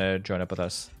Steam if you want to join up with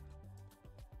us.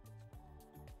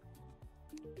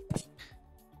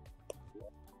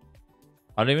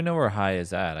 I don't even know where High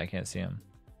is at. I can't see him.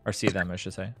 Or see them, I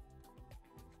should say. Are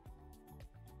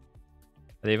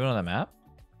they even on the map?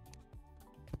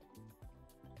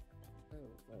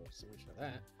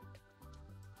 that.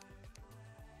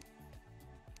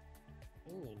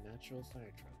 Oh, a natural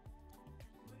fire truck.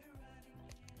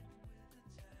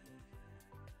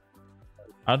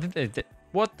 I don't think they did.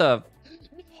 What the?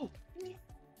 No!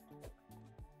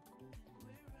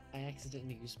 I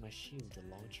accidentally used my shield to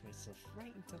launch myself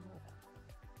right into lava.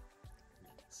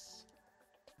 Nuts.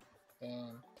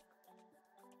 Damn.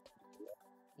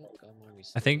 Oh, God, Marmy I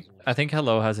still think doesn't I think respond.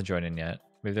 Hello hasn't joined in yet.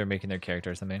 Maybe they're making their character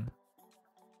or something.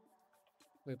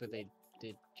 Wait, but they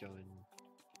did join.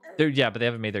 Yeah, but they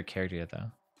haven't made their character yet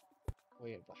though.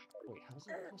 Wait, wait, how is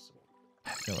that possible? I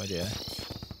have no idea.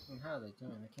 And how are they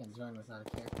doing? They can't join without a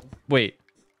character. Wait,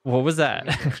 what was Oh, that?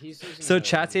 here we go. He's using So a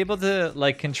chat's new able to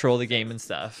like control the game and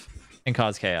stuff and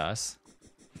cause chaos.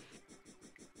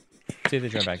 See if they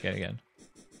join back in again.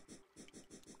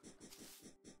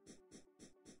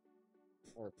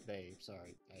 Or they,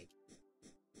 sorry.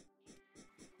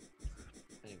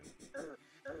 Anyway.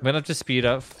 I'm gonna have to speed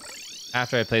up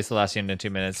after I place the last unit in 2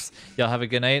 minutes. Y'all have a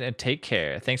good night and take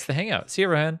care. Thanks for the hangout. See you,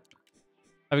 Rohan.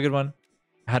 Have a good one.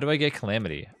 How do I get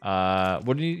Calamity?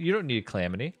 What do you don't need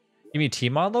Calamity. You mean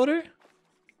Tmod loader?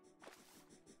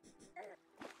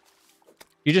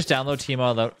 You just download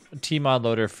Tmod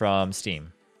loader from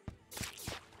Steam. I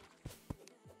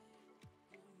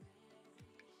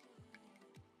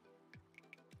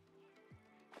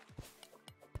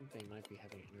think they might be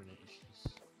having internet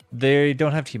issues. They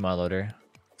don't have Tmod loader.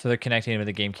 So they're connecting but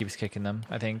the game keeps kicking them,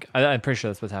 I think. I'm pretty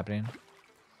sure that's what's happening.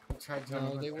 I tried joining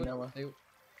No, with they would. Noah.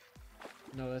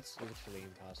 No, that's literally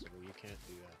impossible. You can't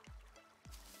do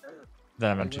that.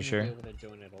 Then I'm You not too wouldn't sure. be able to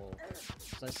join at all.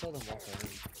 'Cause I saw them walk around.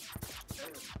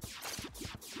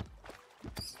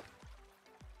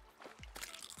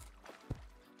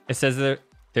 It says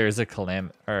there is a Guess we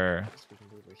can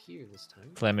do it over here this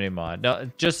time. Calamity mod.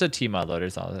 No, just a Tmod loader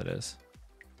is all it is.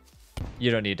 You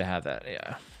don't need to have that,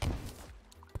 yeah.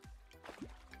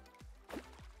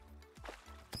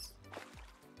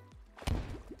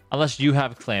 Unless you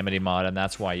have Calamity mod and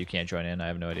that's why you can't join in. I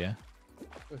have no idea.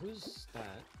 Wait, who's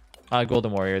that?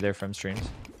 Golden Warrior, they're from streams.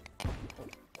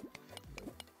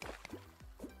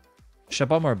 Should I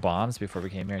buy more bombs before we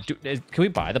came here? Can we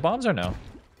buy the bombs or no?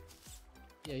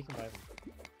 Yeah, you can buy them.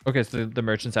 Okay, so the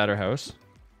merchant's at our house.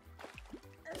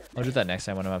 I'll do that next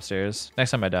time when I'm upstairs.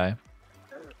 Next time I die.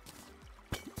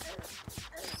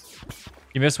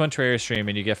 You miss one Terraria stream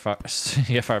and you get far, you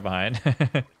get far behind.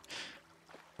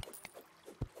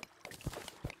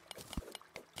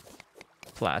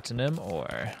 Platinum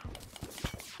ore.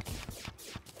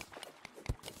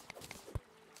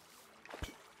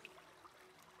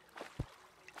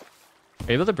 Are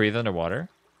you able to breathe underwater?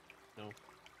 No.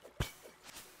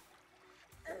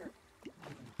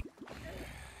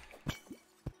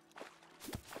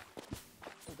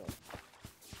 Hold on.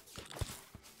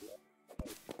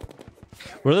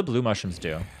 What do the blue mushrooms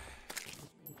do?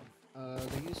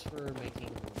 They're used for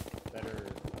making better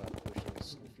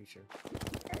potions in the future.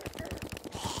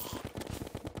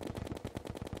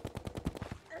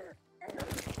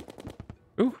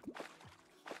 Ooh.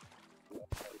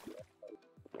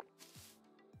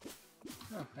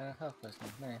 Oh, a health potion.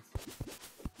 Nice.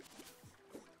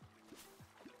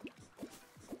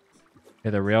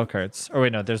 Yeah, the rail carts. Oh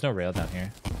wait, no, there's no rail down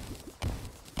here.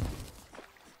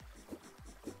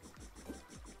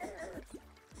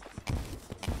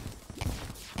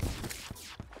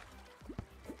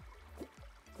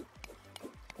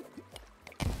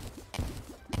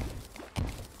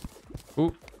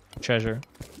 Ooh, treasure.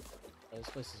 Oh, this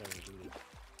place is already looted.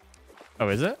 Oh,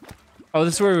 is it? Oh,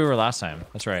 this is where we were last time.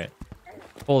 That's right.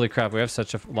 Holy crap, we have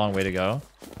such a long way to go.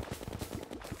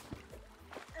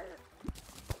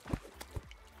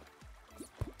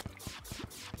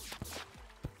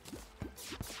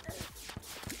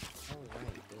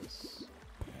 Alright, this.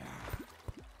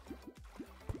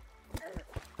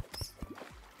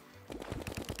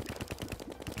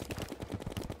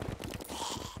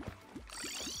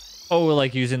 Oh,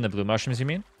 like using the blue mushrooms, you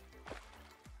mean?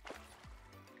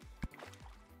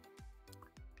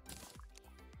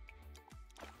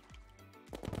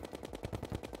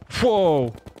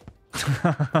 Whoa!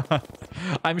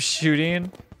 I'm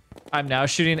now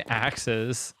shooting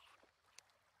axes.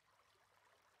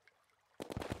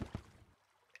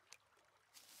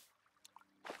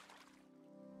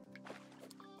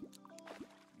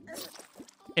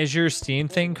 Is your Steam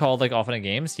thing called like Offline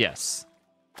Games? Yes.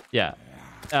 Yeah.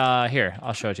 Here,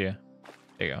 I'll show it to you.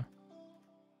 There you go.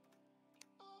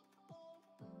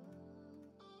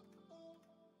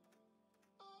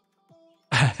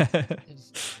 I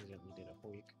just accidentally did a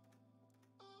hoik.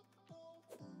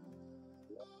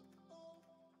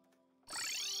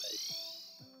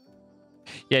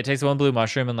 Yeah, it takes one blue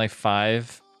mushroom and like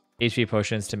 5 HP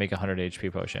potions to make a 100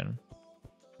 HP potion.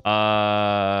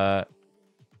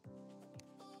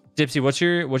 Dipsy, what's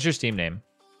your Steam name?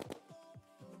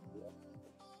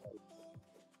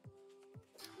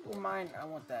 Oh, mine. I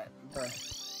want that. Bro.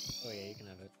 Oh yeah, you can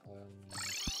have it.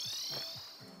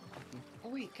 Oh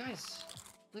wait, guys,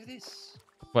 look at this.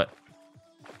 What?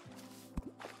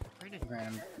 Granite.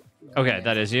 Random. Okay,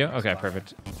 that is you? Okay,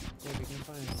 perfect. Yeah, we can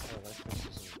find. Oh, that's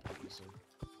precious. Obviously.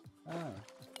 Oh.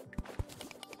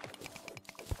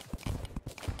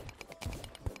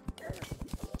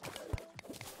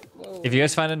 Whoa. If you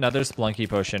guys find another Splunky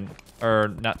potion, or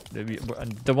not,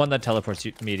 the one that teleports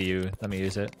me to you, let me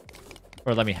use it.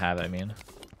 Or let me have it, I mean.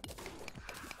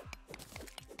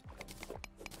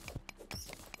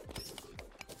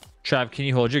 Trav, can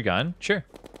you hold your gun? Sure.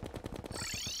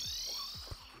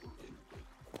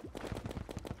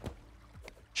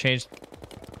 Change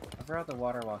I forgot the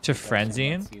water walk. to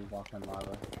Frenzian. You walk in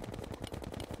lava.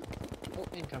 Oh,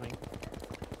 incoming.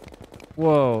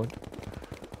 Whoa.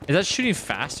 Is that shooting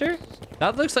faster?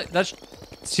 That looks like,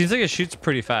 seems like it shoots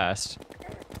pretty fast.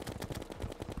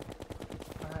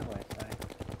 I have Wi-Fi.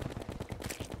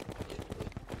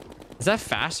 Is that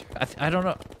faster? I don't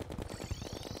know.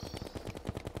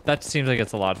 That seems like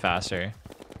it's a lot faster.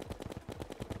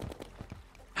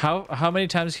 How many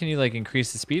times can you like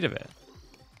increase the speed of it?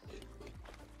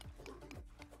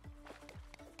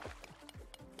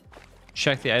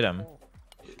 Check the item.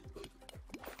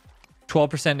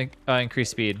 12% increased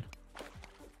speed.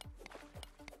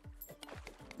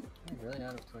 Am I really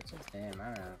out of torches? Damn, I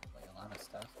don't know. Like a lot of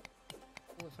stuff.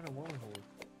 Oh, I found a wormhole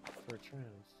for a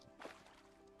trans.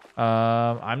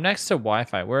 I'm next to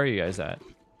Wi-Fi. Where are you guys at?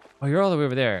 Oh, you're all the way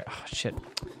over there. Oh, shit. I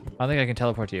don't think I can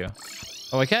teleport to you.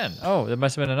 Oh, I can. Oh, there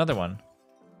must have been another one.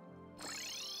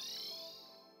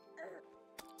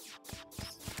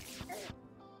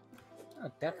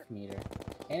 Oh, depth meter.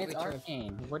 And it's Wait, Trev.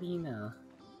 arcane. What do you know?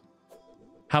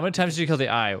 How many times did you kill the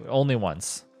eye? Only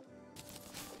once.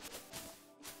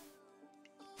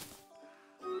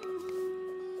 Can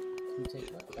you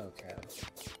take what? Oh, Travis.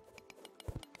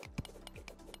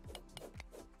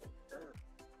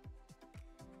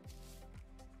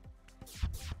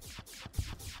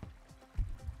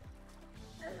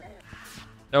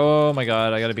 Oh my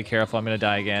god, I gotta be careful. I'm gonna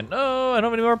die again. No, I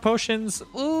don't have any more potions.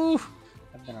 Ooh.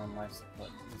 I've been on life support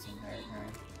this entire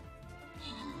time.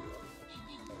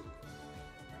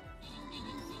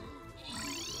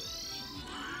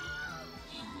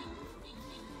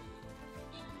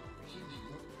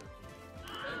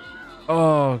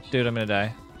 Oh, dude, I'm gonna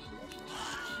die.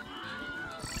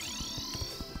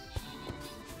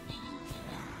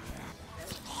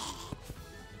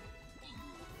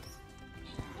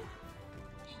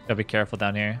 Gotta be careful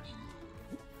down here.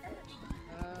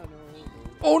 Ah, no.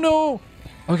 Oh no!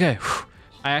 Okay, whew.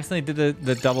 I accidentally did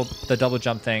the double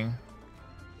jump thing.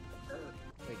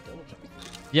 Wait, double jump.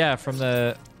 Yeah, from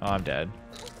the. Oh, I'm dead.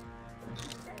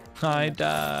 I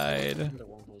died. The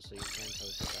wormhole so you can teleport back to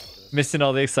us. Missing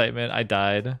all the excitement. I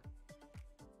died.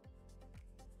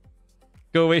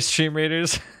 Go away, stream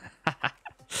raiders.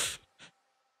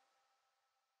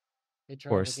 Hey, Charles,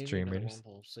 Poor I gave you another streamers.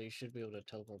 wormhole, so you should be able to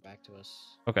teleport back to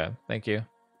us. Okay, thank you.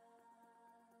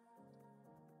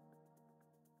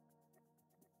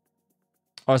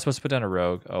 Oh, I was supposed to put down a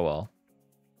rogue. Oh well.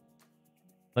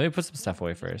 Let me put some stuff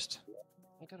away first.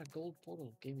 I got a gold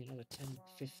portal. Gave me another 10,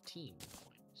 15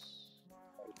 points.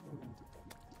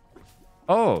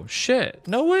 Oh shit!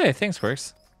 No way. Thanks,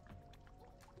 Works.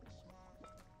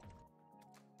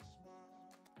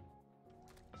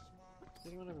 Does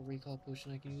anyone have a recall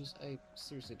potion I can use? I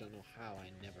seriously don't know how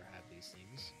I never have these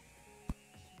things.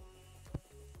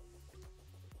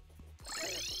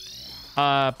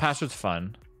 Password's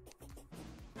fun.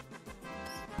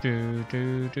 Do.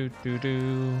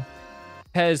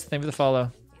 Pez, thank you for the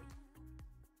follow.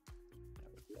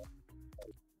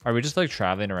 Are we just like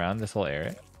traveling around this whole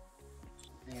area?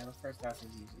 Yeah, the first half is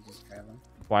usually just traveling.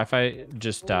 Wi-Fi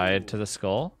just died to the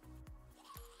skull.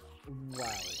 Wow.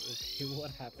 Okay,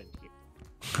 what happened here?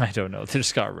 I don't know. They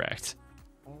just got wrecked.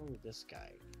 Oh, this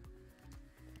guy.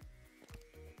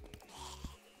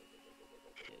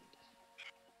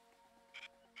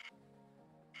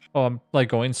 Oh, I'm like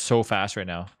going so fast right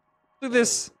now. Look at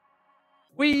this.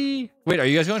 Wee. Wait, are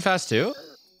you guys going fast too?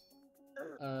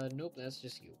 Nope, that's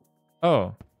just you.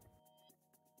 Oh.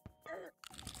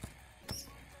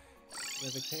 Yeah,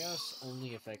 the chaos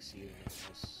only affects you, not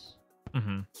us.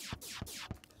 Mm-hmm.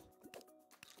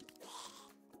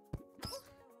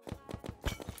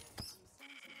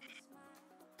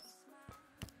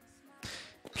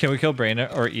 Can we kill Brain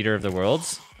or Eater of the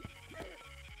Worlds?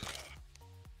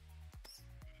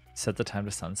 Set the time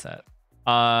to sunset.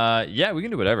 Yeah, we can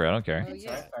do whatever. I don't care. Oh,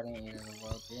 yeah. Fighting end of the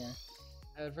world, yeah.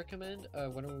 I would recommend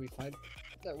whenever we fight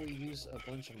that we use a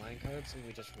bunch of minecarts and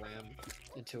we just ram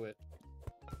into it.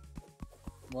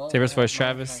 Well, Saber's we have voice,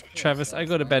 Travis. Minecraft here, Travis, so I it's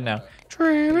go to bed fine, now. but You can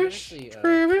Travis. actually, Travis.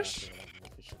 craft it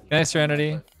officially. Good night,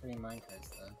 Serenity. put 3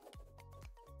 minecarts though.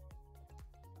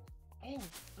 Oh,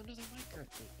 another minecart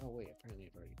thing. Oh wait, apparently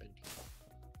I've already been here.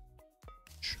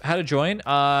 How to join?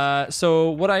 So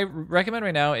what I recommend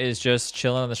right now is just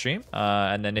chilling on the stream.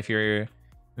 And then if you're in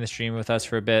the stream with us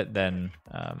for a bit, then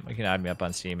you can add me up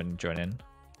on Steam and join in.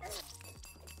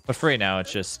 But for right now,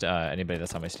 it's just anybody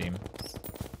that's on my Steam.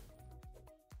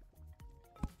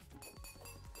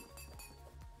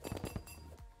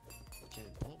 Okay,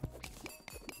 well,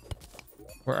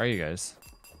 Where are you guys?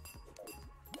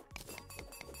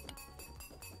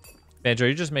 Banjo, are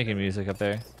you just making music up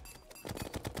there?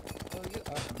 oh, you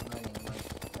are. I'm mining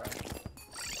Minecraft.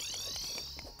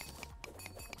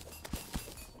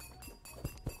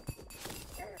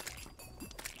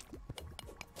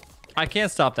 I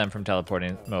can't stop them from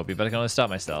teleporting Moby, but I can only stop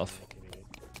myself.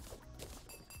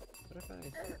 What if I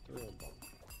threw a bomb?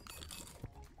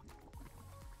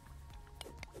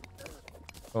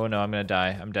 Oh no, I'm gonna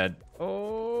die. I'm dead.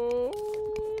 Oh,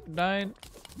 dying.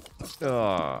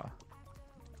 Oh.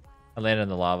 I landed in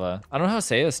the lava. I don't know how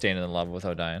Saya is staying in the lava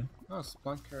without dying. Oh,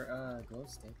 Splunker glow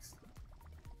sticks.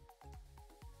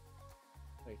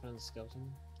 Oh, you found the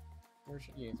skeleton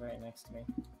version? Yeah, he's right next to me.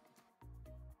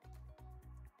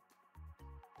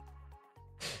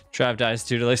 Trav dies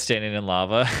due to like standing in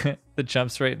lava. The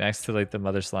jump's right next to like the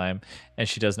mother slime, and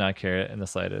she does not care in the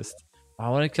slightest. Oh, I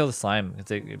want to kill the slime.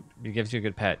 It gives you a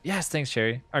good pet. Yes, thanks,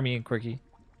 Cherry. I mean, Quirky.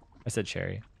 I said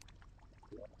Cherry.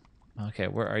 Okay,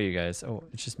 where are you guys? Oh,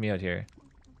 it's just me out here.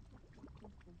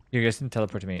 You guys can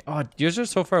teleport to me. Oh, you guys are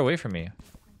so far away from me.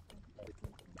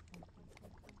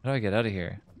 How do I get out of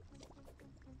here?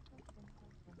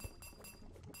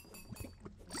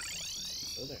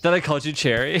 Oh, there. That I called you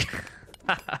Cherry?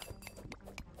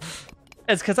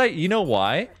 It's because you know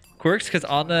why? Quirks, because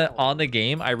on the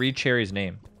game, I read Cherry's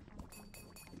name.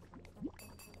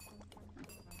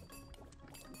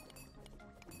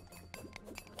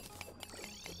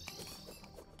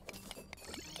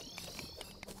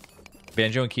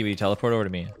 Banjo and Kiwi, teleport over to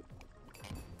me.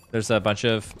 There's a bunch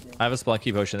of... I have a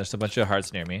Splunky potion. There's a bunch of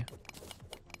hearts near me.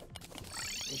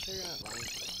 You sure you're not lying?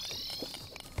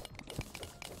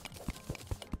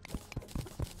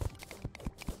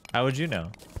 How would you know?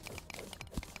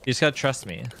 You just gotta trust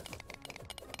me.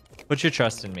 Put your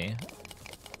trust in me.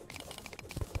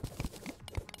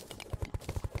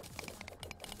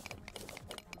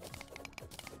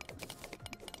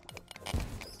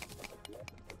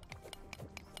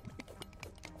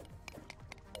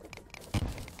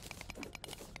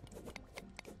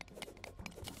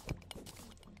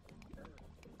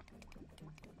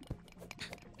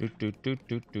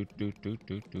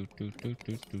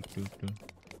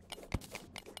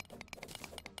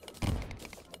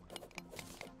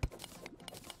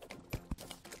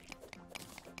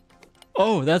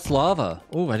 Oh, that's lava.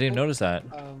 Oh, I didn't notice that.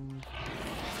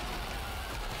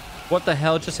 What the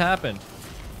hell just happened?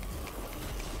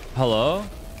 Hello? I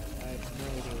have no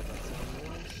idea what that sound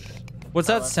was. What's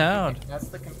Oh, that that's the sound? That's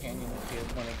the companion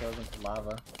field when it goes into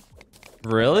lava.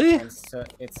 Really? And so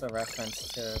it's a reference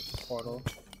to Portal.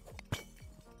 I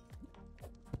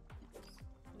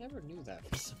never knew that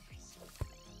for some reason.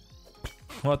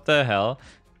 What the hell?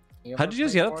 How ever did you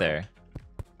just play get up Portal? there?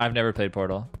 I've never played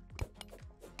Portal.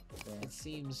 Yeah. It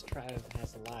seems Trav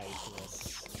has lied to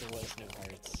us. There was no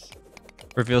hearts.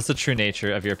 Reveals the true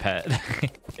nature of your pet. Yeah,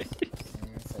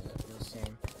 it's a real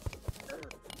shame.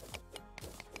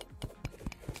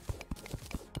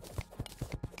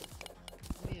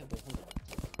 Oh, yeah, but hold on.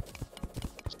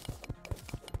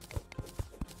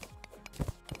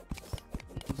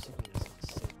 Let me do something that's gonna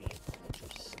save me a bunch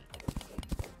of sanity.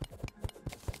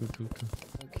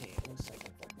 Okay, 1 second.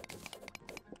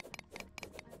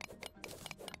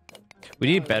 We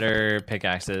need better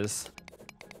pickaxes.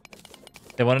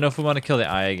 They want to know if we want to kill the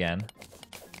eye again.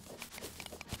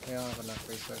 We don't have enough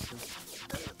resources.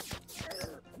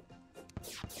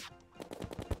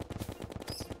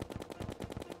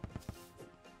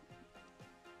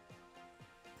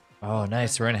 Oh,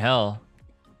 nice. We're in hell.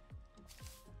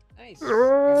 Nice.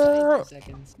 You're 90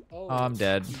 seconds. Oh, I'm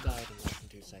dead. You died in less than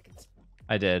 2 seconds.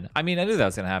 I did. I mean, I knew that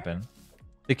was going to happen.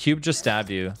 The cube just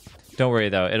stabbed you. Don't worry,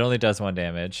 though. It only does 1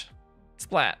 damage.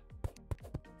 Splat.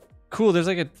 Cool. There's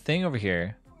like a thing over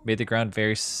here. Made the ground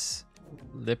very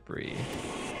slippery.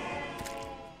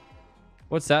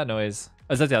 What's that noise?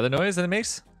 Is that the other noise that it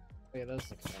makes? Oh, yeah, that was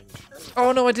like a diamond.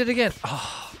 Oh, no, I did it again.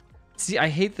 Oh, See, I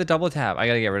hate the double tap. I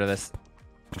gotta get rid of this.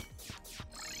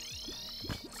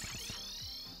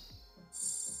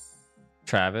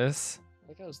 Travis.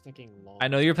 Like I was thinking long. I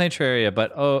know you're playing Terraria,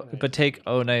 but take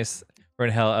oh nice for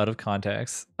in hell out of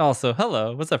context. Also,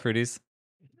 hello. What's up, fruities?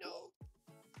 No.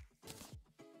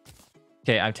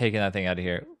 Okay, I'm taking that thing out of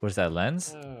here. What is that,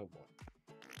 lens? Oh boy.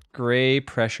 Gray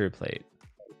pressure plate.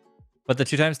 But the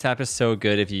 2x tap is so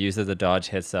good if you use it as a dodge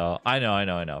hit cell. I know.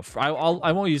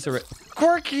 I won't use the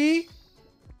Corky.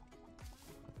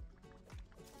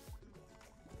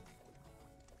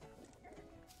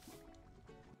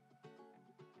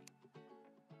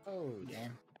 Oh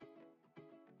Damn.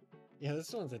 yeah,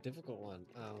 this one's a difficult one.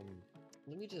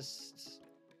 Let me just.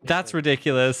 make That's my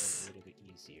ridiculous. a little bit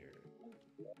easier.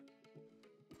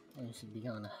 You should be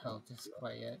on health just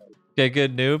quite yet. Okay,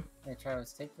 good noob. Hey,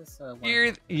 Travis, take this.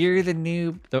 You're the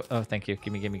noob. Oh, thank you.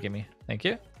 Gimme. Thank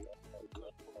you.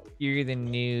 You're the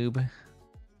noob.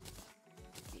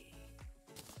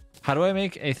 How do I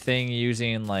make a thing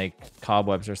using like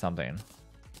cobwebs or something?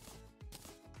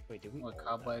 Wait, did we? What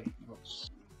all cobweb? die?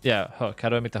 Yeah, hook. How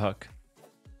do I make the hook?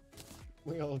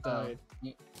 We all died.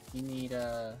 You need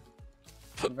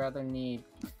you'd rather need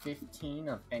 15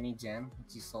 of any gem,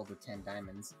 which you sold with 10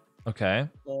 diamonds. Okay.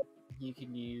 Or you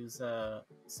can use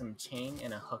some chain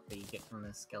and a hook that you get from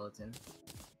the skeleton.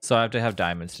 So I have to have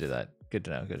diamonds to do that. Good to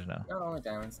know. Not only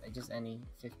diamonds, just any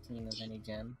 15 of any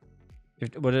gem.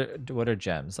 What are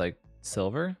gems? Like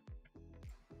silver?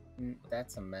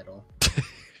 That's a metal.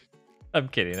 I'm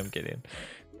kidding. Did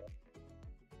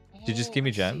you just give me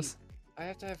I see. gems? I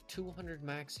have to have 200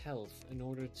 max health in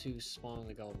order to spawn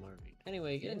the gold army.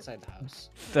 Anyway, get inside the house.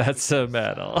 That's a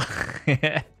metal.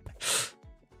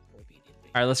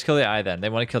 All right, let's kill the eye then. They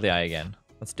want to kill the eye again.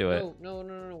 Let's do it. No,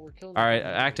 we're killing. All right, the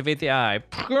activate the eye.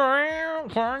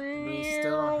 We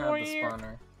still don't have the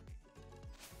spawner.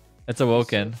 It's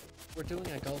awoken. We're doing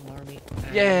a gold army.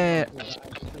 And Yeah. at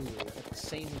the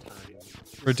same time.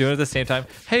 We're doing it at the same time.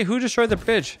 Hey, who destroyed the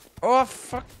bridge? Oh,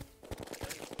 fuck.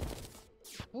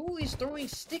 Who is throwing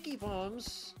sticky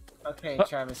bombs? Okay,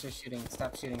 Travis, you're shooting.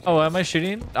 Stop shooting. Oh, Travis. am I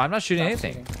shooting? I'm not shooting Stop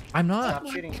anything. shooting. I'm not. Stop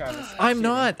shooting, Travis. Stop I'm shooting.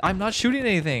 not. I'm not shooting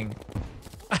anything.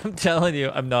 I'm telling you,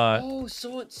 I'm not. Oh,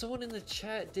 someone in the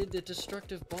chat did the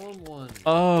destructive bomb one.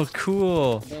 Oh,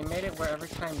 cool. They made it where every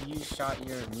time you shot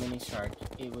your mini shark,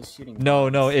 it was shooting. No,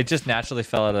 bombs. it just naturally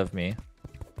fell out of me.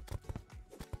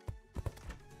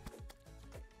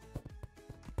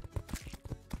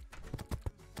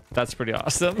 That's pretty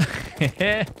awesome.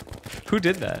 Who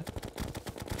did that?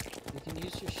 You can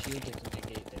use your shield to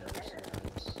negate damage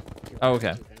sometimes. If you're Oh, running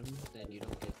okay. to them, then you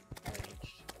don't get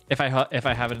damaged. If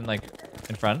I have it in like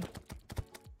in front.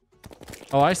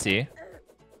 Oh, I see.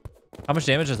 How much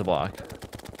damage does the block?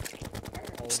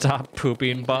 All of Stop them.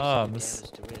 pooping You can actually bombs.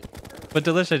 get damage to it. But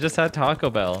Delish, I just had Taco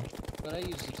Bell. But I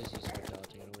usually just use it for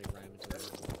dodging. I don't really ram into it.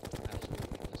 Absolutely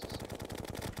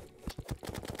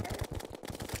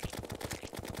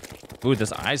necessary. Ooh,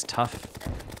 this eye's tough.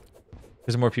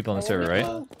 There's more people on the server, right?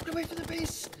 No! Get away from the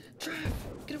base! Trav!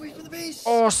 Get away from the base!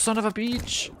 Oh, son of a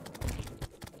beach!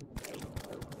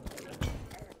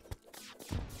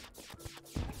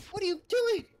 What are you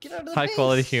doing? Get out of the High base!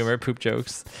 quality humor, poop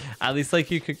jokes. At least like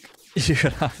you could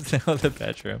have to know the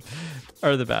bedroom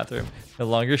or the bathroom. No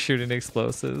longer shooting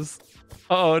explosives.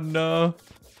 Oh no.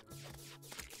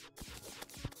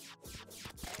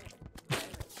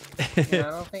 Yeah,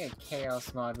 I don't think a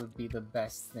chaos mod would be the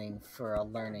best thing for a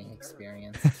learning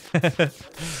experience and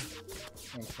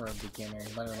for a beginner.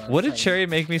 Let alone What did playing- Cherry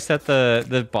make me set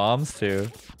the bombs to?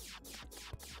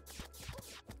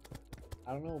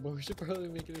 I don't know, but we should probably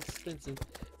make it expensive.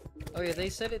 Oh yeah, they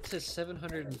set it to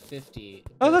 750.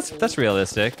 Oh, The that's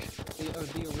realistic.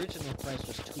 The original price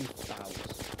was 2,000.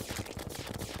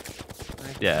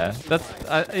 Yeah,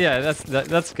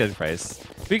 that's a good price.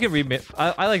 We can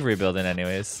I like rebuilding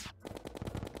anyways.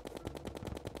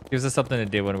 Gives us something to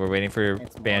do when we're waiting for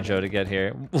It's Banjo to get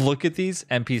here. Look at these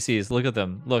NPCs. Look at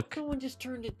them. Look. Someone just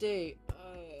turned it day.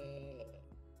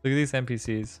 Look at these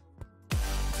NPCs.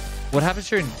 What happens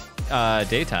during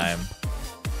daytime?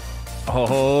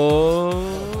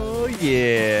 Oh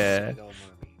yeah.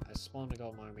 I spawned a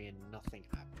gold army and nothing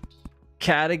happened.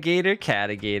 Catagator.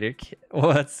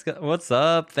 What's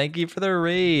up? Thank you for the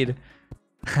raid.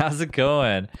 How's it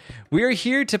going? We are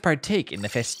here to partake in the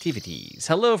festivities.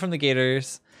 Hello from the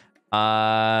Gators.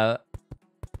 Hello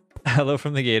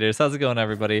from the Gators. How's it going,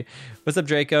 everybody? What's up,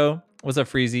 Draco? What's up,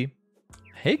 Freezy?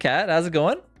 Hey, Cat. How's it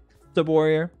going? What's up,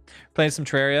 Warrior? Playing some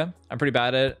Terraria. I'm pretty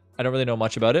bad at it. I don't really know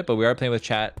much about it, but we are playing with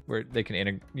chat where they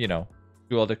can,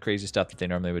 do all the crazy stuff that they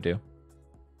normally would do.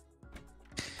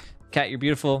 Cat, you're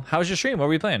beautiful. How was your stream? What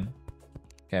were you playing?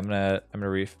 Okay, I'm gonna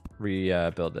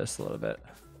rebuild this a little bit.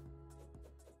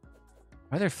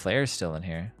 Why are there flares still in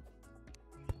here?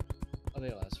 Oh,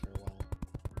 they last for a while.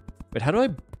 Wait, how do I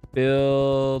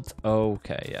build?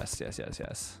 Okay, yes.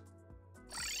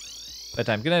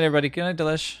 Bedtime. Good night, everybody. Good night,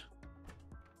 Delish.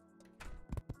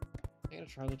 I gotta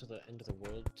travel to the end of the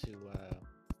world to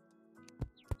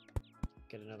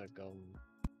get another golem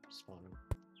spawner.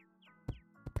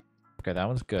 Okay, that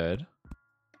one's good.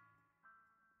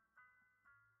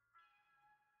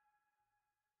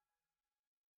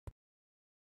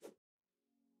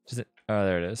 Does it? Oh,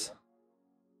 there it is.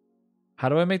 How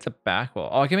do I make the back wall?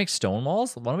 Oh, I can make stone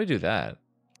walls? Why don't we do that?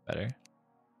 Better.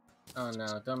 Oh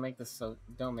no! Don't make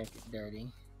Don't make it dirty.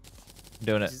 I'm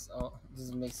doing it.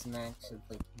 Just mix and match of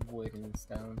like wood and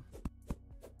stone.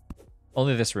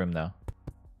 Only this room, though.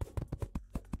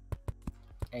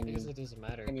 And Because it doesn't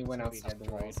matter. you went it's gonna outside be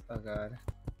the walls. Oh god.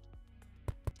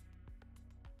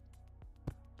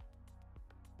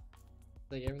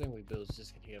 Like everything we build is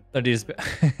just gonna get. Oh, geez.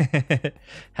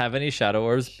 Have any shadow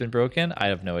orbs been broken? I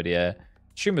have no idea.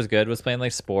 Stream was good. Was playing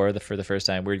like Spore for the first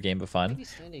time. Weird game, but fun.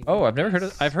 Oh, I've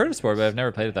heard of Spore, but I've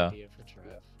never played it though.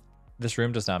 This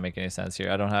room does not make any sense here.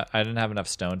 I didn't have enough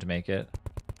stone to make it.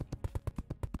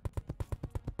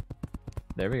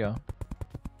 There we go.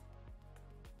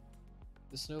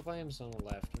 The snow biome's on the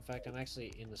left. In fact, I'm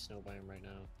actually in the snow biome right now.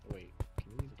 Oh, wait,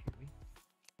 can you even hear me?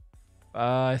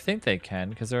 I think they can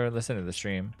because they're listening to the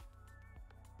stream.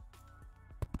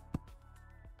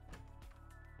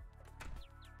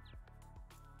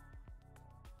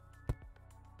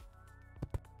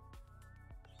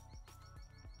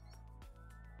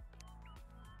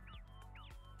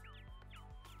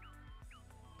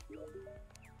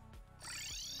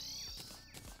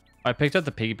 I picked up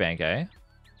the piggy bank, eh?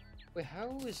 Wait,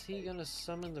 how is he gonna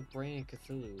summon the Brain of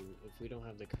Cthulhu if we don't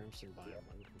have the Crimson biome?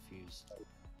 I'm confused.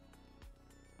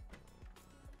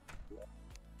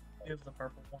 You have the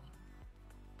purple one.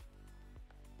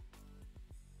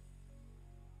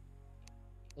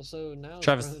 Also, now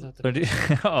Travis, rather than don't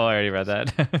you- oh, I already read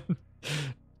that.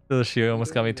 The shoe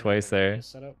almost got me twice there.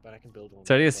 Setup, but I can build one.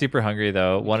 Sorry to get super hungry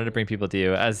though. Wanted to bring people to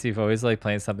you as you've always like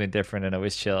playing something different and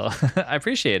always chill. I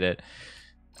appreciate it.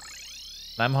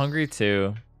 I'm hungry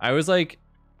too. I always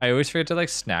forget to like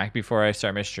snack before I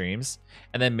start my streams,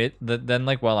 and then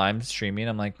like while I'm streaming,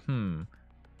 I'm like,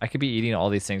 I could be eating all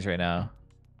these things right now,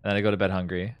 and then I go to bed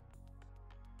hungry.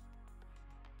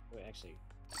 Wait, actually,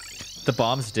 The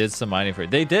bombs did some mining for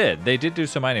They did do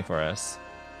some mining for us.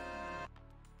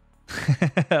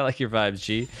 I like your vibes,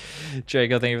 G.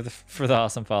 Draco, thank you for the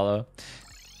awesome follow.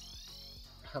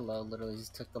 Hello, literally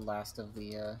just took the last of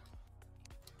the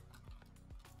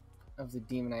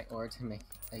demonite ore to make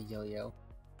a yo-yo.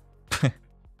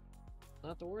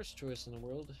 not the worst choice in the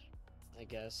world, I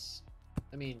guess.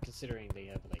 I mean, considering they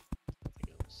have like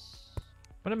nothing else. I'm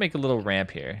gonna make a little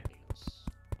ramp here. Nothing else.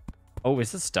 Oh,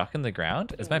 is it stuck in the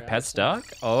ground? Is No, my we're pet outside. stuck?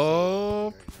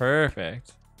 Oh,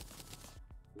 perfect.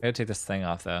 I gotta take this thing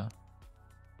off though.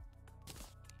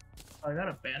 I got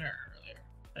a banner earlier.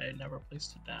 I never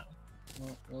placed it down.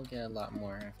 We'll get a lot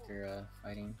more after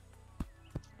fighting.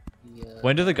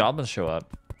 When do the goblins show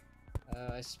up?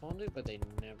 I spawned it, but they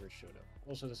never showed up.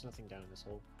 Also, there's nothing down in this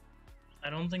hole. I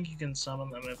don't think you can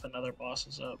summon them if another boss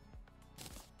is up.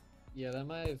 Yeah, that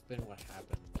might have been what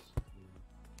happened.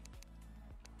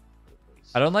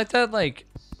 I don't like that like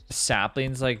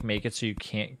saplings like make it so you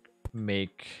can't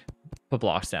put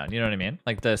blocks down. You know what I mean?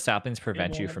 Like the saplings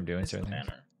prevent you from doing certain things.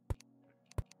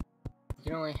 You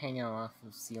can only hang out off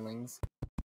of ceilings.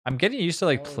 I'm getting used to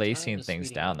like Oh, placing time is things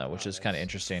speeding down up. though, which Wow, is kind of that's-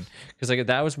 interesting because like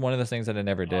that was one of the things that I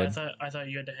never Oh, I did. thought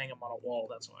you had to hang them on a wall.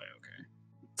 That's why.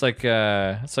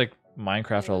 Okay. It's like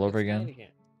Minecraft all over again,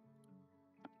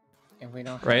 And we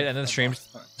don't right? have And then a streams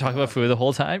boss fight. talk about food the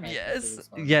whole time. Right, Yes, food is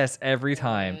fun. yes, every And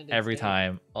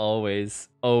time, it's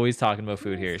always talking about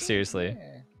food here. Seriously.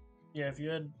 Yeah. Yeah, if you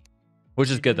had. Which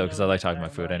is You good didn't though, because I know like that talking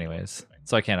about I food know anyways. everything.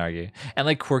 So I can't argue. And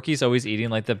like Quirky's always eating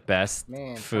like the best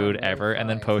Man, food time really ever and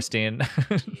then flies. posting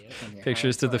Yeah,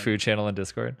 pictures to the fun. food channel in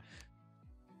Discord.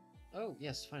 Oh,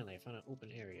 yes, finally, I found an open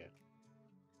area.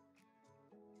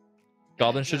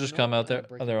 Goblins should Yeah, just no, come out I'm there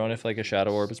breaking on their own all if like a the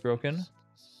shadow orb rules. is broken.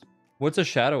 What's a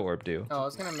shadow orb do? Oh, I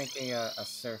was gonna make a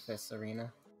surface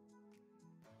arena.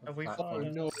 Have we Platform. Oh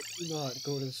fallen? no, do not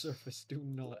go to the surface, do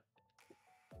not.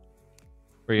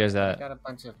 Where you guys I at? got a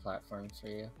bunch of platforms for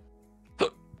you.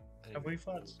 Have we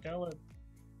fought skeleton?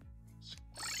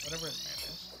 Whatever his name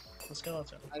is. The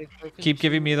skeleton. I've broken Keep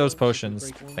giving me two those orbs, if you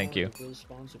potions. break one Thank orb, you. it will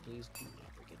spawn, so please do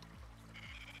not break it.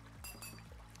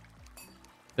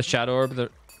 The shadow orb,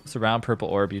 it's a round purple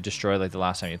orb you destroyed like the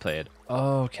last time you played.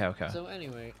 Oh, okay. So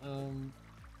anyway,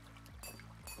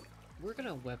 we're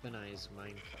gonna weaponize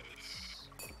minecarts.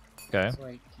 Okay. So,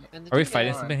 like, And the Are we thing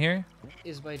fighting on. something here?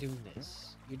 is by doing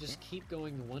this, you just keep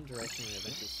going in one direction and it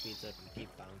eventually speeds up and you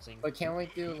keep bouncing. but can't we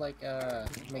do like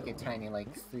make it tiny,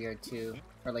 like 3 or 2,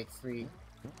 or like 3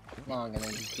 long, and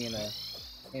then just be in a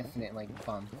infinite like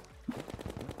bump?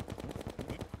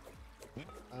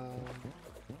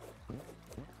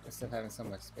 Instead of having so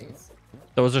much space.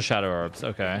 Those are shadow orbs.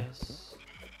 Okay. Yes.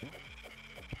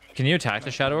 Can you attack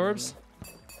the shadow orbs?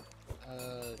 No.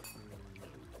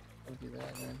 We'll do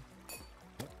that then.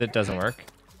 That doesn't work.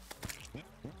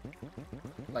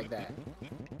 Like that.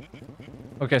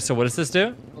 Okay, so what does this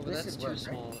do? Oh, but This that's should too work, right?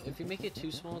 small. If you make it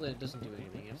too small, then it doesn't do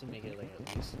anything. You have to make it like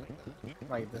at least like that.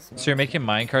 Like this one. So you're making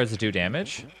minecarts do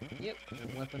damage? Yep, I'm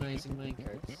weaponizing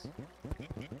minecarts.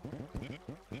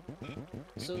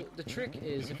 So the trick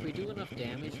is, if we do enough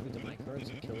damage with the minecarts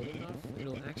and kill it enough,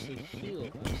 it'll actually heal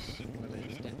us when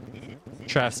it's down.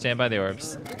 Trav, stand by the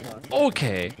orbs. Good luck.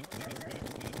 Okay.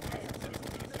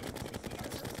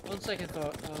 On second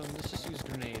thought, let's just use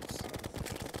grenades.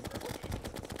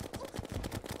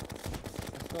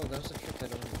 I forgot that was a trick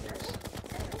that only works.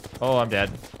 Oh, I'm dead.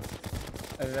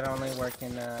 Does it only work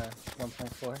in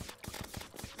 1.4?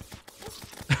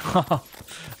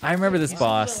 I remember this This is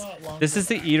boss. a lot longer This is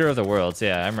the than Eater of the Worlds.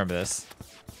 Yeah, I remember this.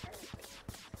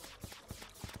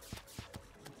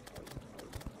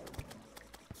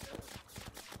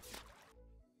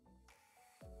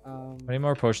 How many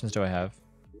more potions do I have?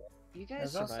 You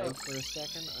guys There's survived also- for a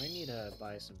second. I need to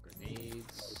buy some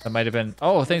grenades. That might have been.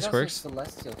 Oh, thanks, There's also Quirks.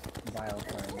 Celestial vial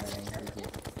farm that I need to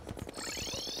get.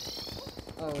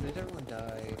 Oh, did everyone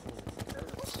die?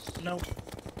 Nope.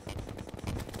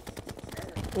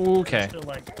 Okay. There's still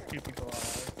like 2 people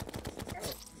alive.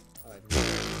 Oh,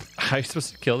 I How are you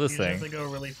supposed to kill this You just have thing? to go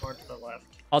really far to the left.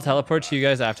 I'll teleport to you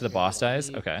guys after the boss dies.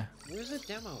 Okay. Where's the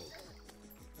demo?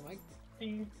 Am I...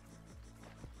 Ding.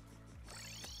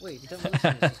 Wait, the demo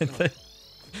is just gone.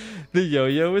 The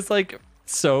yo-yo is like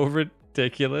so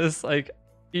ridiculous. Like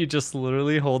you just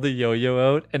literally hold the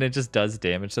yo-yo out and it just does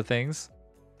damage to things.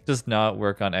 Does not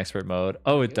work on expert mode.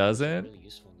 Oh, it Yo-yos are doesn't? really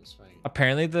useful in this fight.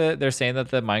 Apparently they're saying that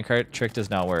the minecart trick does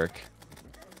not work.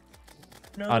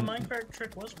 No, On- the minecart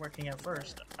trick was working at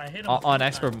first. I hit him On one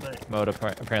expert time, but mode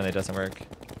apparently it doesn't work.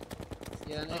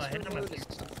 Yeah, in Oh, I hit expert him a mode, few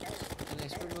it's, times. in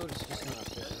expert mode, it's just not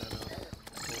efficient enough.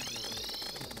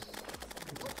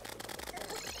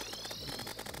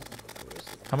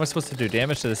 How am I supposed to do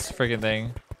damage to this friggin'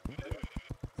 thing?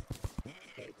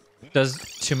 Does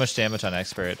too much damage on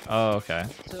expert. Oh, okay.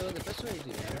 So the best way to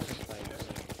do that is by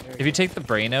using... If you take the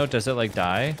brain out, does it like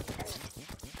die?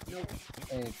 Nope.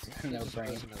 It's It no just brain.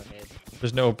 goes another head.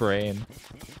 There's no brain.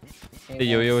 It The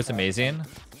yo-yo won't is stop. amazing.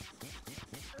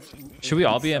 Should we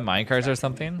all be in minecarts or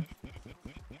something?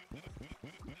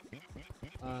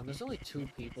 There's only 2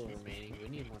 people remaining. We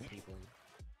need more people.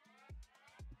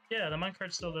 yeah, the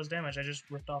minecart still does damage. I just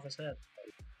ripped off his head.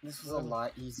 This was a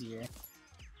lot easier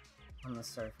on the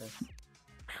surface.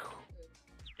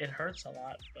 It hurts a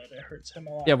lot, but it hurts him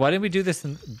a lot. Yeah, why didn't we do this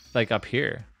in, like up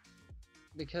here?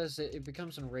 Because it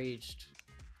becomes enraged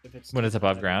if it's When it's taken out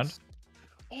above of ground? its-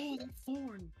 Oh, that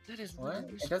thorn! That is What? really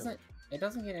It useful. doesn't. It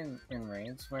doesn't get in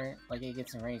range where like it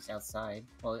gets enraged outside.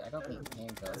 Well, I don't think it can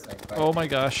go outside. But Oh my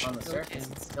gosh. on the No, it surface,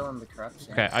 can. it's still in the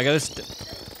corruption. Okay, I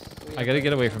gotta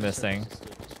get away from this thing.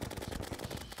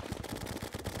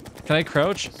 Can I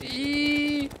crouch?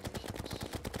 Eee.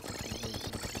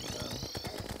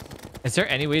 Is there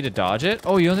any way to dodge it?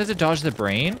 Oh, you don't have to dodge the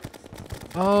brain?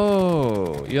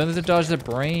 Oh, you don't have to dodge the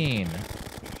brain.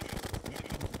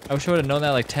 I wish I would have known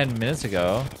that like 10 minutes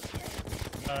ago.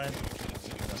 Uh,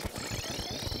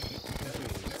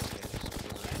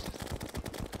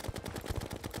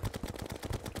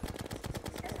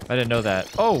 I didn't know that.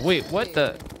 Oh, wait, what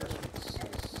the?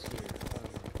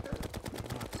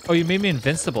 Oh, you made me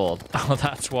invincible. Oh,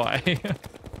 that's why.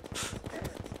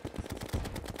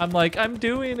 I'm like, I'm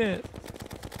doing it.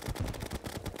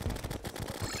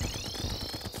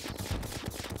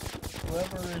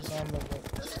 whoever is on the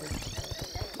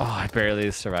left. Oh, I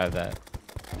barely survived that.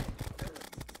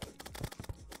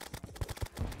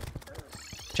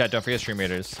 Chat, don't forget stream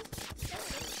readers.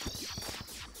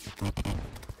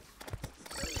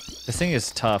 This thing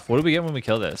is tough. What do we get when we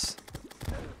kill this?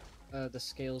 The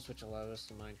scales which allow us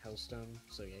to mine hellstone.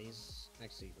 So yeah, he's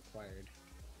actually required.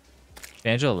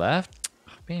 Banjo left?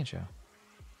 Oh, Banjo.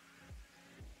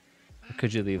 How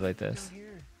could you leave like this? Down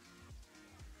here.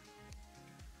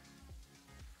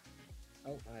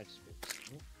 Oh, I just.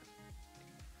 Oh.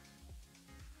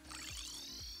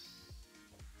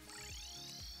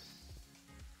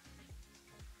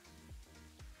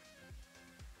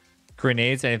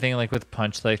 Grenades, anything like with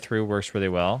punch like through works really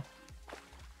well.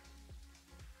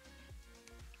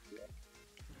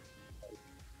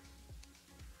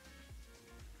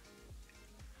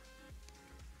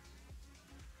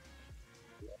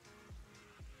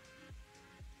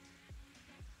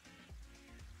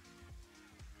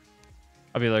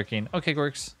 I'll be lurking. Okay,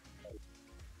 works.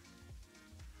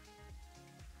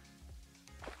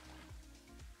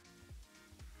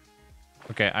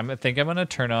 Okay, I think I'm gonna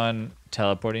turn on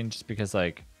teleporting just because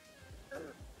like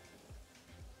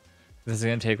this is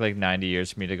gonna take like 90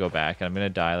 years for me to go back, and I'm gonna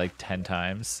die like 10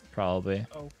 times probably.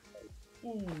 Oh.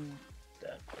 Ooh,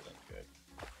 that wasn't good.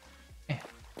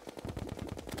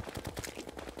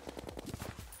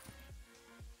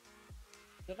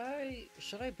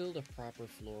 Should I build a proper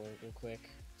floor real quick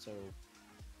so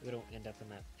we don't end up in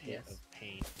that pit Yes. of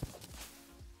pain?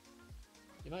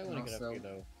 You might want to get up Also, here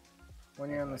though. When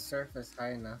you're on the surface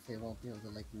high enough, it won't be able to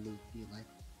like loop you like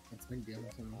it's been doing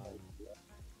to me.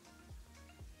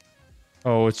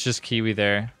 Oh, it's just Kiwi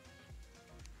there.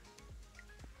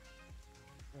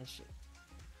 Oh shit.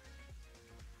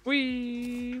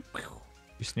 Whee!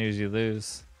 You snooze, you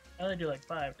lose. I only do like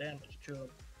 5 damage to him,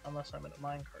 unless I'm in a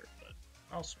minecart, but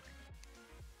I'll swing.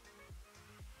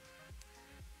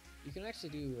 You can actually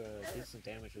do decent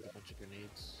damage with a bunch of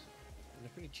grenades. And they're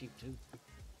pretty cheap too.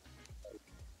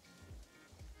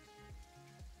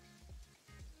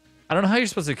 I don't know how you're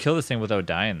supposed to kill this thing without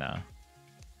dying though.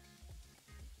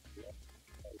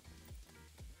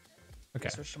 Okay.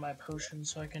 Switch to my potion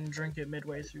so I can drink it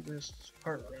midway through this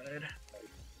cart ride.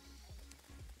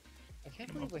 I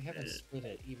can't believe we haven't split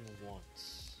it even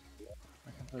once.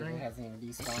 My computer hasn't even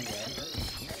despawned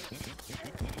yet.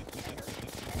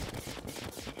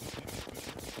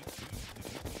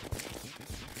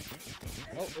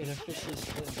 Oh, it officially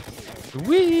split.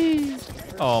 Whee!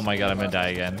 Oh my god, I'm gonna die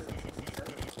again.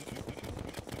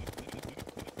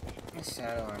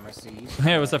 Shadow armor, so you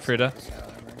Hey, what's up, Frida? Shadow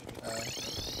armor.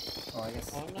 Well, I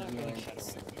guess Oh, I'm not you getting and- shadow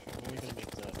armor. I'm only gonna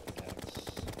make the pickaxe.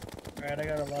 Alright, I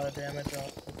got a lot of damage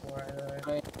off before I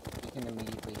die. you can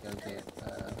immediately go get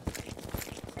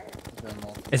the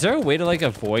multi. Is there a way to like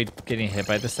avoid getting hit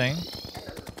by this thing? Not,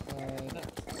 I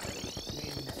mean,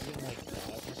 you can like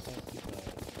dodge and stuff,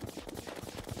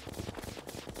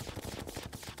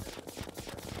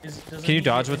 but Can you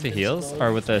dodge with the heals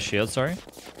or with the shield? Sorry.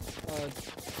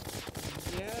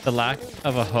 yeah. The lack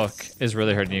of a hook is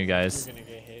really hurting you guys. You're gonna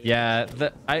get hit. Yeah,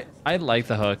 I like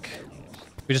the hook.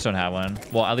 We just don't have one.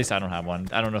 Well, at least I don't have one.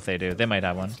 I don't know if they do. They might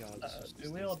have one. God, this is do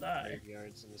just we all these die?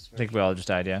 graveyards in this I think we all just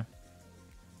died. Yeah.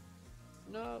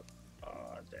 No.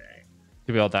 Oh, dang.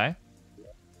 Did we all die?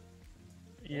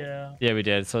 Yeah. Yeah, we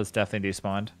did. So it's definitely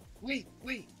despawned. Wait.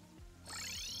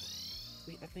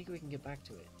 I think we can get back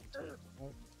to it.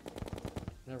 Oh.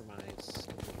 Never mind. It's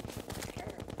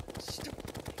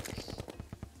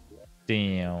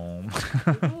Damn.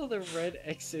 Look at all the red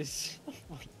X's. Oh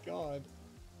my god.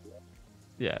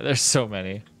 Yeah, there's so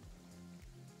many.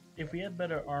 If we had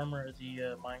better armor,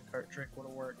 the minecart trick would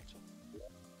have worked.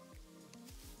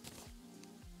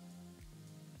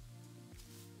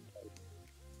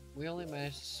 We only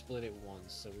managed to split it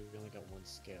once, so we only got one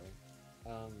scale.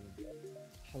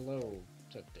 Hello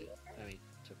took it.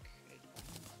 Took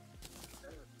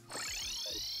it.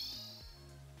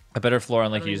 A better floor and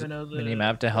I like don't use even know the- mini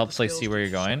map to what help the like skills see where do.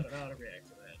 you're going. Shut it out, react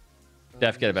to that.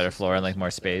 Def get a better floor and like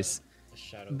more space. A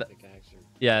shadow The- pickaxe or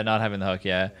Yeah, not having the hook.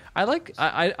 Yeah, I like.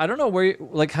 I don't know where.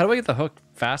 Like, how do I get the hook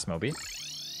fast, Moby?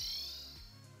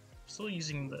 Still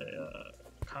using the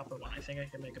copper one. I think I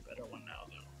can make a better one now,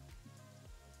 though.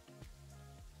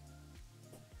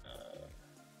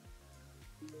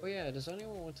 Oh yeah, does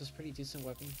anyone want this pretty decent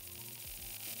weapon?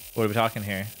 What are we talking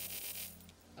here?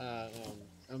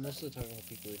 I'm mostly talking about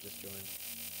people who just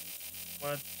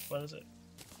joined. What is it?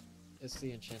 It's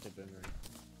the enchanted boomerang.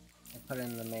 I put it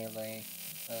in the melee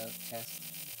chest.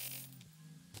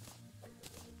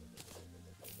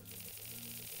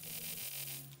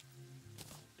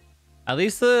 At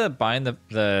least the buying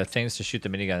the things to shoot the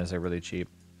miniguns are really cheap.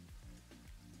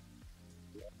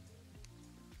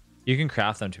 You can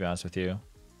craft them, to be honest with you.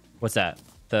 What's that?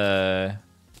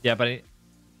 Yeah, but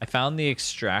I found the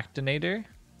extractinator.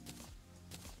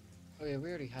 Oh yeah, we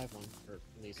already have one, or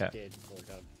at least Okay. did before it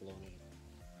got blown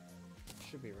up.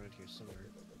 Should be around here somewhere.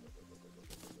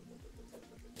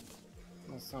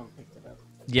 Oh, someone picked it up.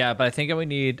 Yeah, but I think we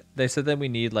need. They said that we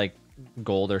need like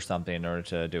gold or something in order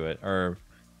to do it. Or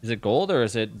is it gold or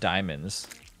is it diamonds?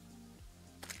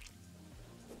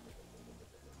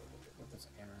 What was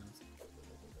Aaron's?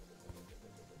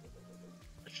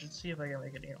 I should see if I can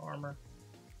make any armor.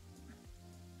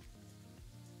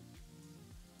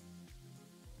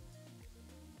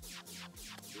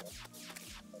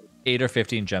 $8 or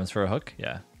 15 gems for a hook.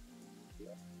 Yeah.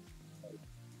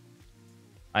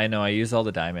 I know. I used all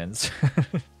the diamonds.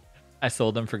 I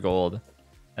sold them for gold,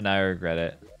 and now I regret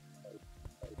it.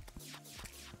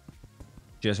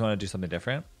 Do you guys want to do something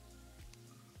different?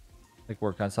 Like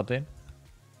work on something?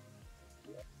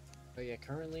 But yeah,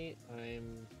 currently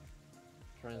I'm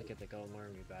trying to get the Golem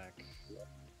Army back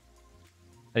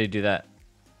How do you do that?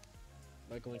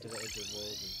 by going to the edge of the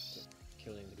world and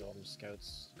killing the Golem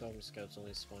Scouts. Golem Scouts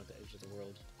only spawn at the edge of the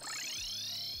world.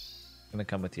 I'm gonna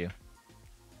come with you.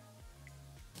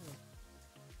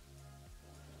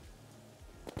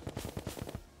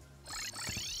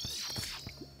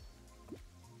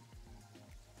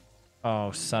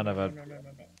 Oh, son of a... No.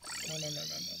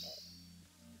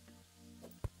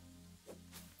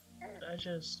 I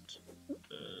just. I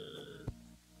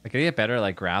gotta get better at,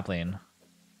 like, grappling. I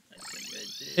think I did.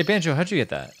 Hey, Banjo, how'd you get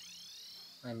that?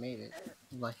 I made it.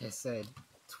 Like I said,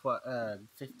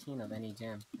 15 of any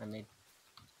gem. I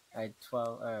had 15,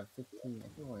 I think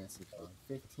I want to say 12.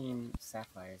 15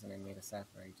 sapphires, and I made a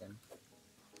sapphire gem.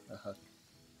 A hook.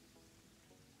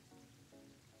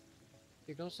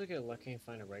 You can also get lucky and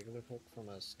find a regular hook from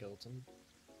a skeleton.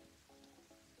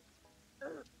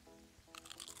 But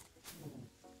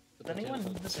Does the anyone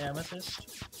temple- need this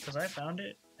amethyst? Because I found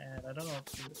it, and I don't know what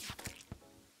to do with it.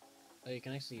 Oh, you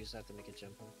can actually use that to make a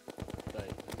gem hook. But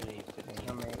you're gonna need 15.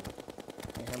 How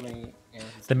many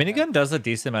amethysts The do you have? minigun does a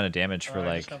decent amount of damage for, I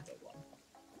like... just have the one.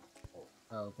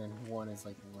 Oh, then one is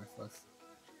like worthless.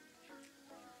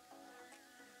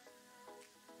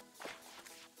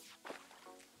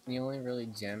 The only really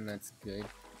gem that's good,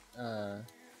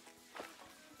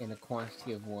 in a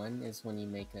quantity of one is when you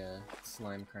make a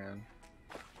slime crown,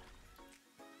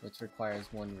 which requires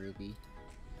 1 ruby.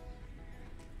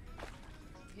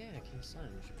 Yeah, King Slime,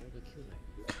 we should probably kill that.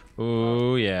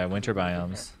 Ooh, yeah, winter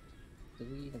biomes. Do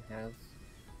we even have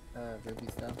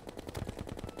rubies though?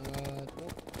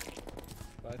 Nope.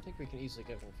 But I think we can easily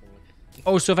get one from it.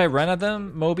 Oh, so if I run at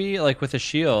them, Moby, like with a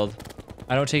shield,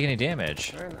 I don't take any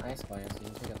damage. We're in the ice biome, so you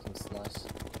can pick up some slush.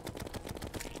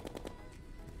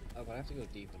 Oh, but I have to go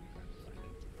deep underground to find it.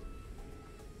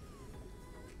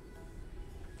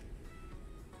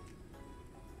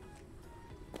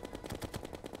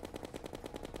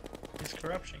 These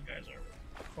corruption guys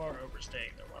are far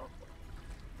overstaying their welcome.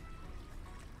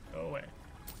 Go away.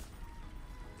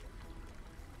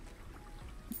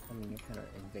 I mean, you're kind of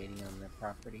invading on their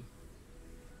property.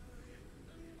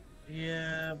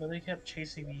 Yeah, but they kept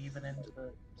chasing me even into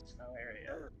the snow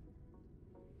area.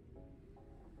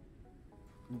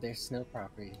 Their snow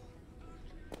property.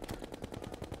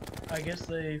 I guess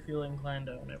they feel inclined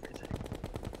to own everything.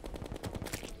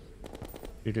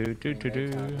 Do do do do And their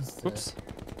do. job is to- Oops.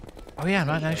 Oh yeah, I'm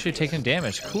not actually taking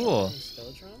damage. Cool.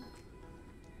 Skeletron?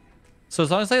 So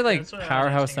as long as I like That's what I was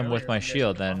powerhouse asking them with earlier, my if you guys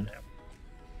shield, could calm then down.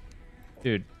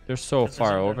 dude, they're so This far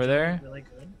isn't over really there. Really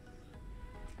good.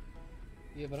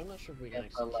 Yeah, but I'm not sure if we Yeah, can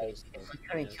but actually like, kill if we Skeletron.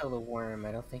 couldn't yet. kill the worm,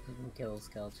 I don't think we can kill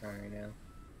Skeletron right now.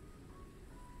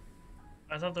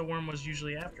 I thought the worm was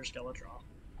usually after Skeletron.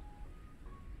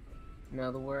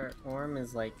 No, the worm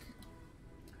is like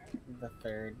the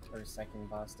 3rd or 2nd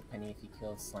boss, depending if you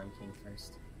kill Slime King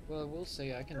first. Well, I will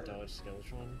say I can dodge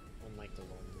Skeletron, unlike the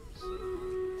lone.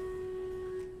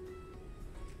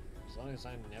 As long as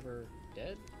I'm never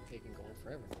dead, they can go on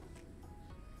forever.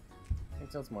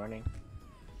 Until it's morning.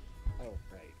 Oh,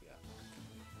 right, yeah.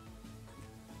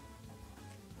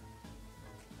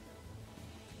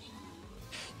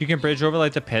 You can bridge over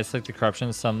like the pits, like the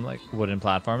corruption, some like wooden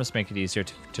platforms, make it easier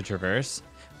to traverse.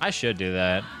 I should do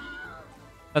that.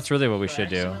 That's really what we But I should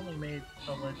do. accidentally made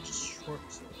the ledge short,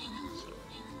 so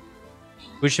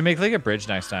We should make like a bridge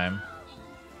next time.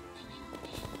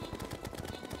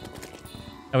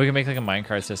 And we can make like a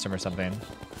minecart system or something.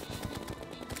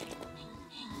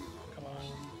 come on.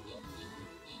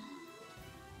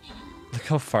 Look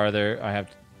how farther I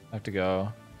have to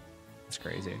go. It's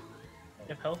crazy.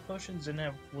 If health potions didn't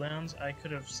have cooldowns, I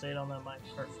could have stayed on that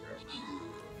minecart forever.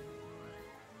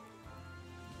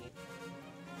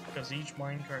 Because each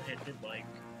minecart hit did like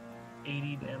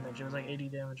 80 damage. It was like 80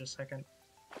 damage a second.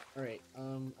 Alright,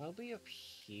 I'll be up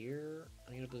here.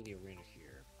 I'm gonna build the arena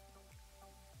here.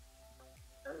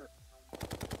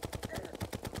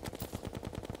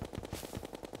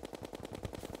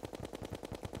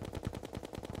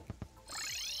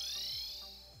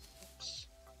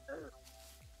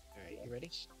 Alright, you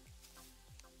ready?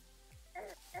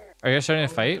 Are you guys starting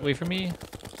to fight? Wait for me.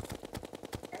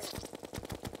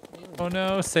 Oh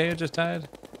no, Saya just died.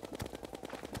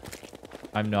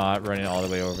 I'm not running all the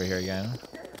way over here again.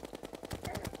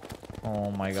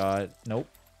 Oh my god. Nope.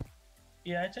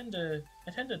 Yeah, I tend to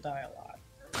die a lot.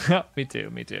 Me too,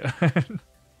 me too.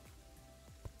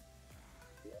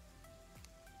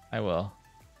 I will.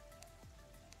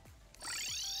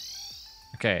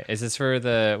 Okay, is this for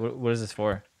the... What is this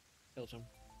for? Skeleton.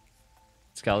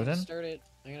 Skeleton?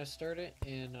 I'm gonna start it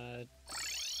in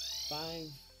 5,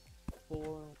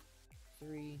 4,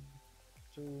 3,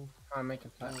 2, I'm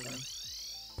making platform.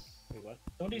 wait, what?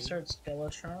 Don't he 3? start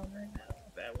Skeletron right now?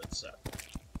 That would suck.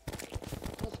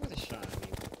 Well, it's worth a shot.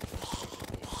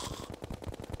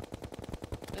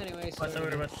 I mean, anyway, so I thought we were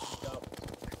in about to go.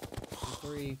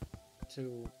 3,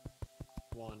 2,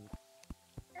 1.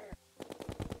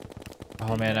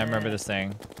 Oh man, I remember this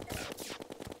thing.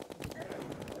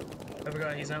 I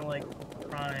forgot he's not like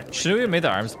prime. Should've we made the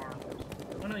arms?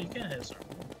 Oh no, you can't hit his arm.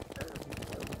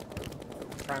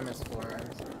 Prime is 4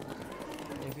 arms.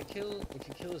 If you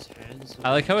kill his hands.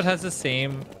 I like how it has the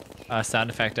same sound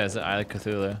effect as I Like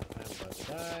Cthulhu. I'm about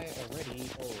to die already.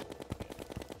 Oh.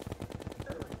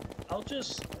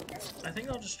 I think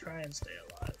I'll just try and stay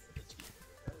alive.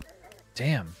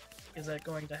 Damn. Is that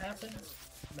going to happen?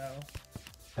 No.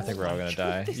 I think we're all gonna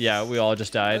die. Yeah, we all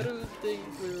just died. I don't think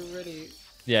we're ready.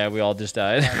 Yeah, we all just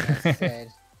died. Like I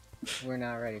said, we're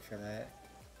not ready for that.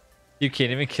 You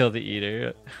can't even kill the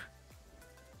eater.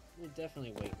 We'll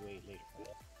definitely wait later for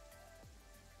that.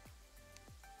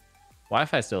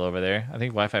 Wi-Fi's still over there. I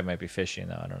think Wi-Fi might be fishing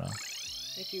though. I don't know.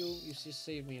 Thank you. You just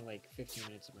saved me like 15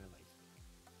 minutes of my life.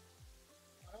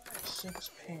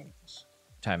 6 pings.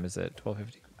 What time is it?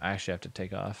 12:50. I actually have to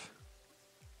take off.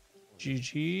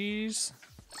 GG's.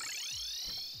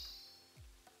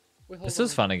 Wait, hold This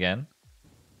was on. fun again.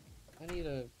 I need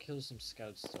to kill some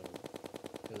scouts though,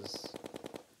 because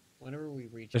whenever we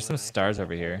reach, There's some stars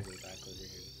over here. Back over here.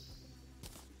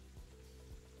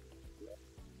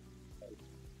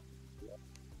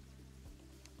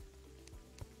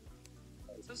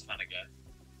 This is fun again.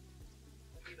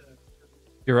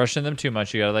 You're rushing them too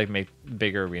much. You gotta like make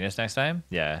bigger arenas next time.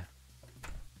 Yeah.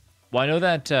 Well, I know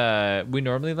that we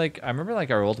normally like. I remember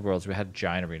like our old worlds. We had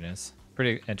giant arenas.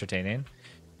 Pretty entertaining.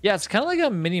 Yeah, it's kind of like a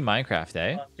mini Minecraft,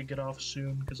 eh? I'll have to get off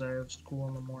soon because I have school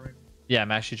in the morning. Yeah,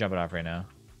 I'm actually jumping off right now.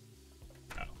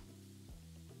 Oh.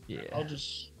 Yeah. I'll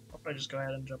probably just go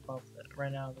ahead and jump off that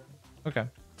right now. Then. Okay.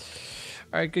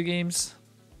 All right. Good games.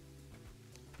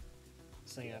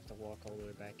 This thing I have to walk all the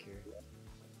way back here.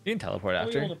 You can teleport I'll be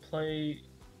after. able to play.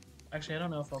 Actually, I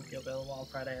don't know if I'll be available on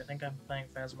Friday. I think I'm playing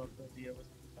Phasmophobia with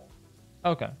people,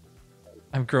 Okay.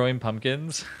 I'm growing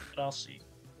pumpkins. but I'll see.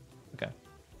 Okay.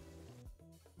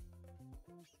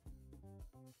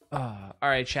 All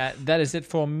right, chat. That is it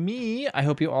for me. I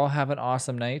hope you all have an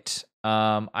awesome night.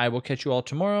 I will catch you all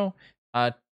tomorrow.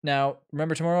 Now,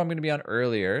 remember, tomorrow I'm going to be on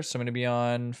earlier. So I'm going to be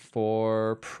on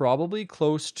for probably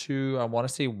close to, I want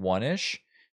to say 1-ish.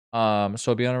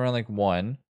 So I'll be on around like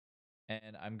 1.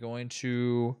 And I'm going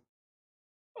to,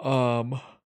 I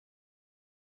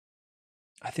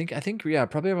think, yeah,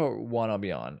 probably about 1 I'll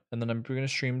be on. And then I'm going to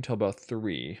stream till about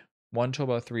 3. 1 till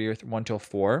about 3 or 1 till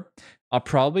 4. I'll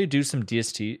probably do some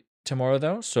DST tomorrow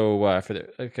though. So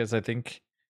because I think,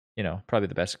 probably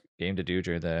the best game to do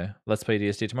during the Let's Play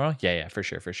DST tomorrow. Yeah, for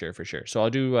sure. So I'll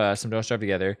do some Don't Starve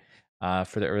together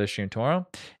for the early stream tomorrow.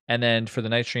 And then for the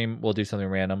night stream, we'll do something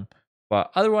random.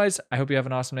 But otherwise, I hope you have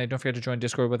an awesome night. Don't forget to join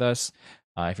Discord with us.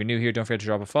 If you're new here, don't forget to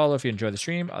drop a follow if you enjoy the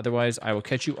stream. Otherwise, I will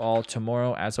catch you all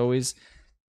tomorrow. As always,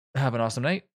 have an awesome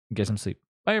night. Get some sleep.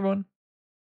 Bye, everyone.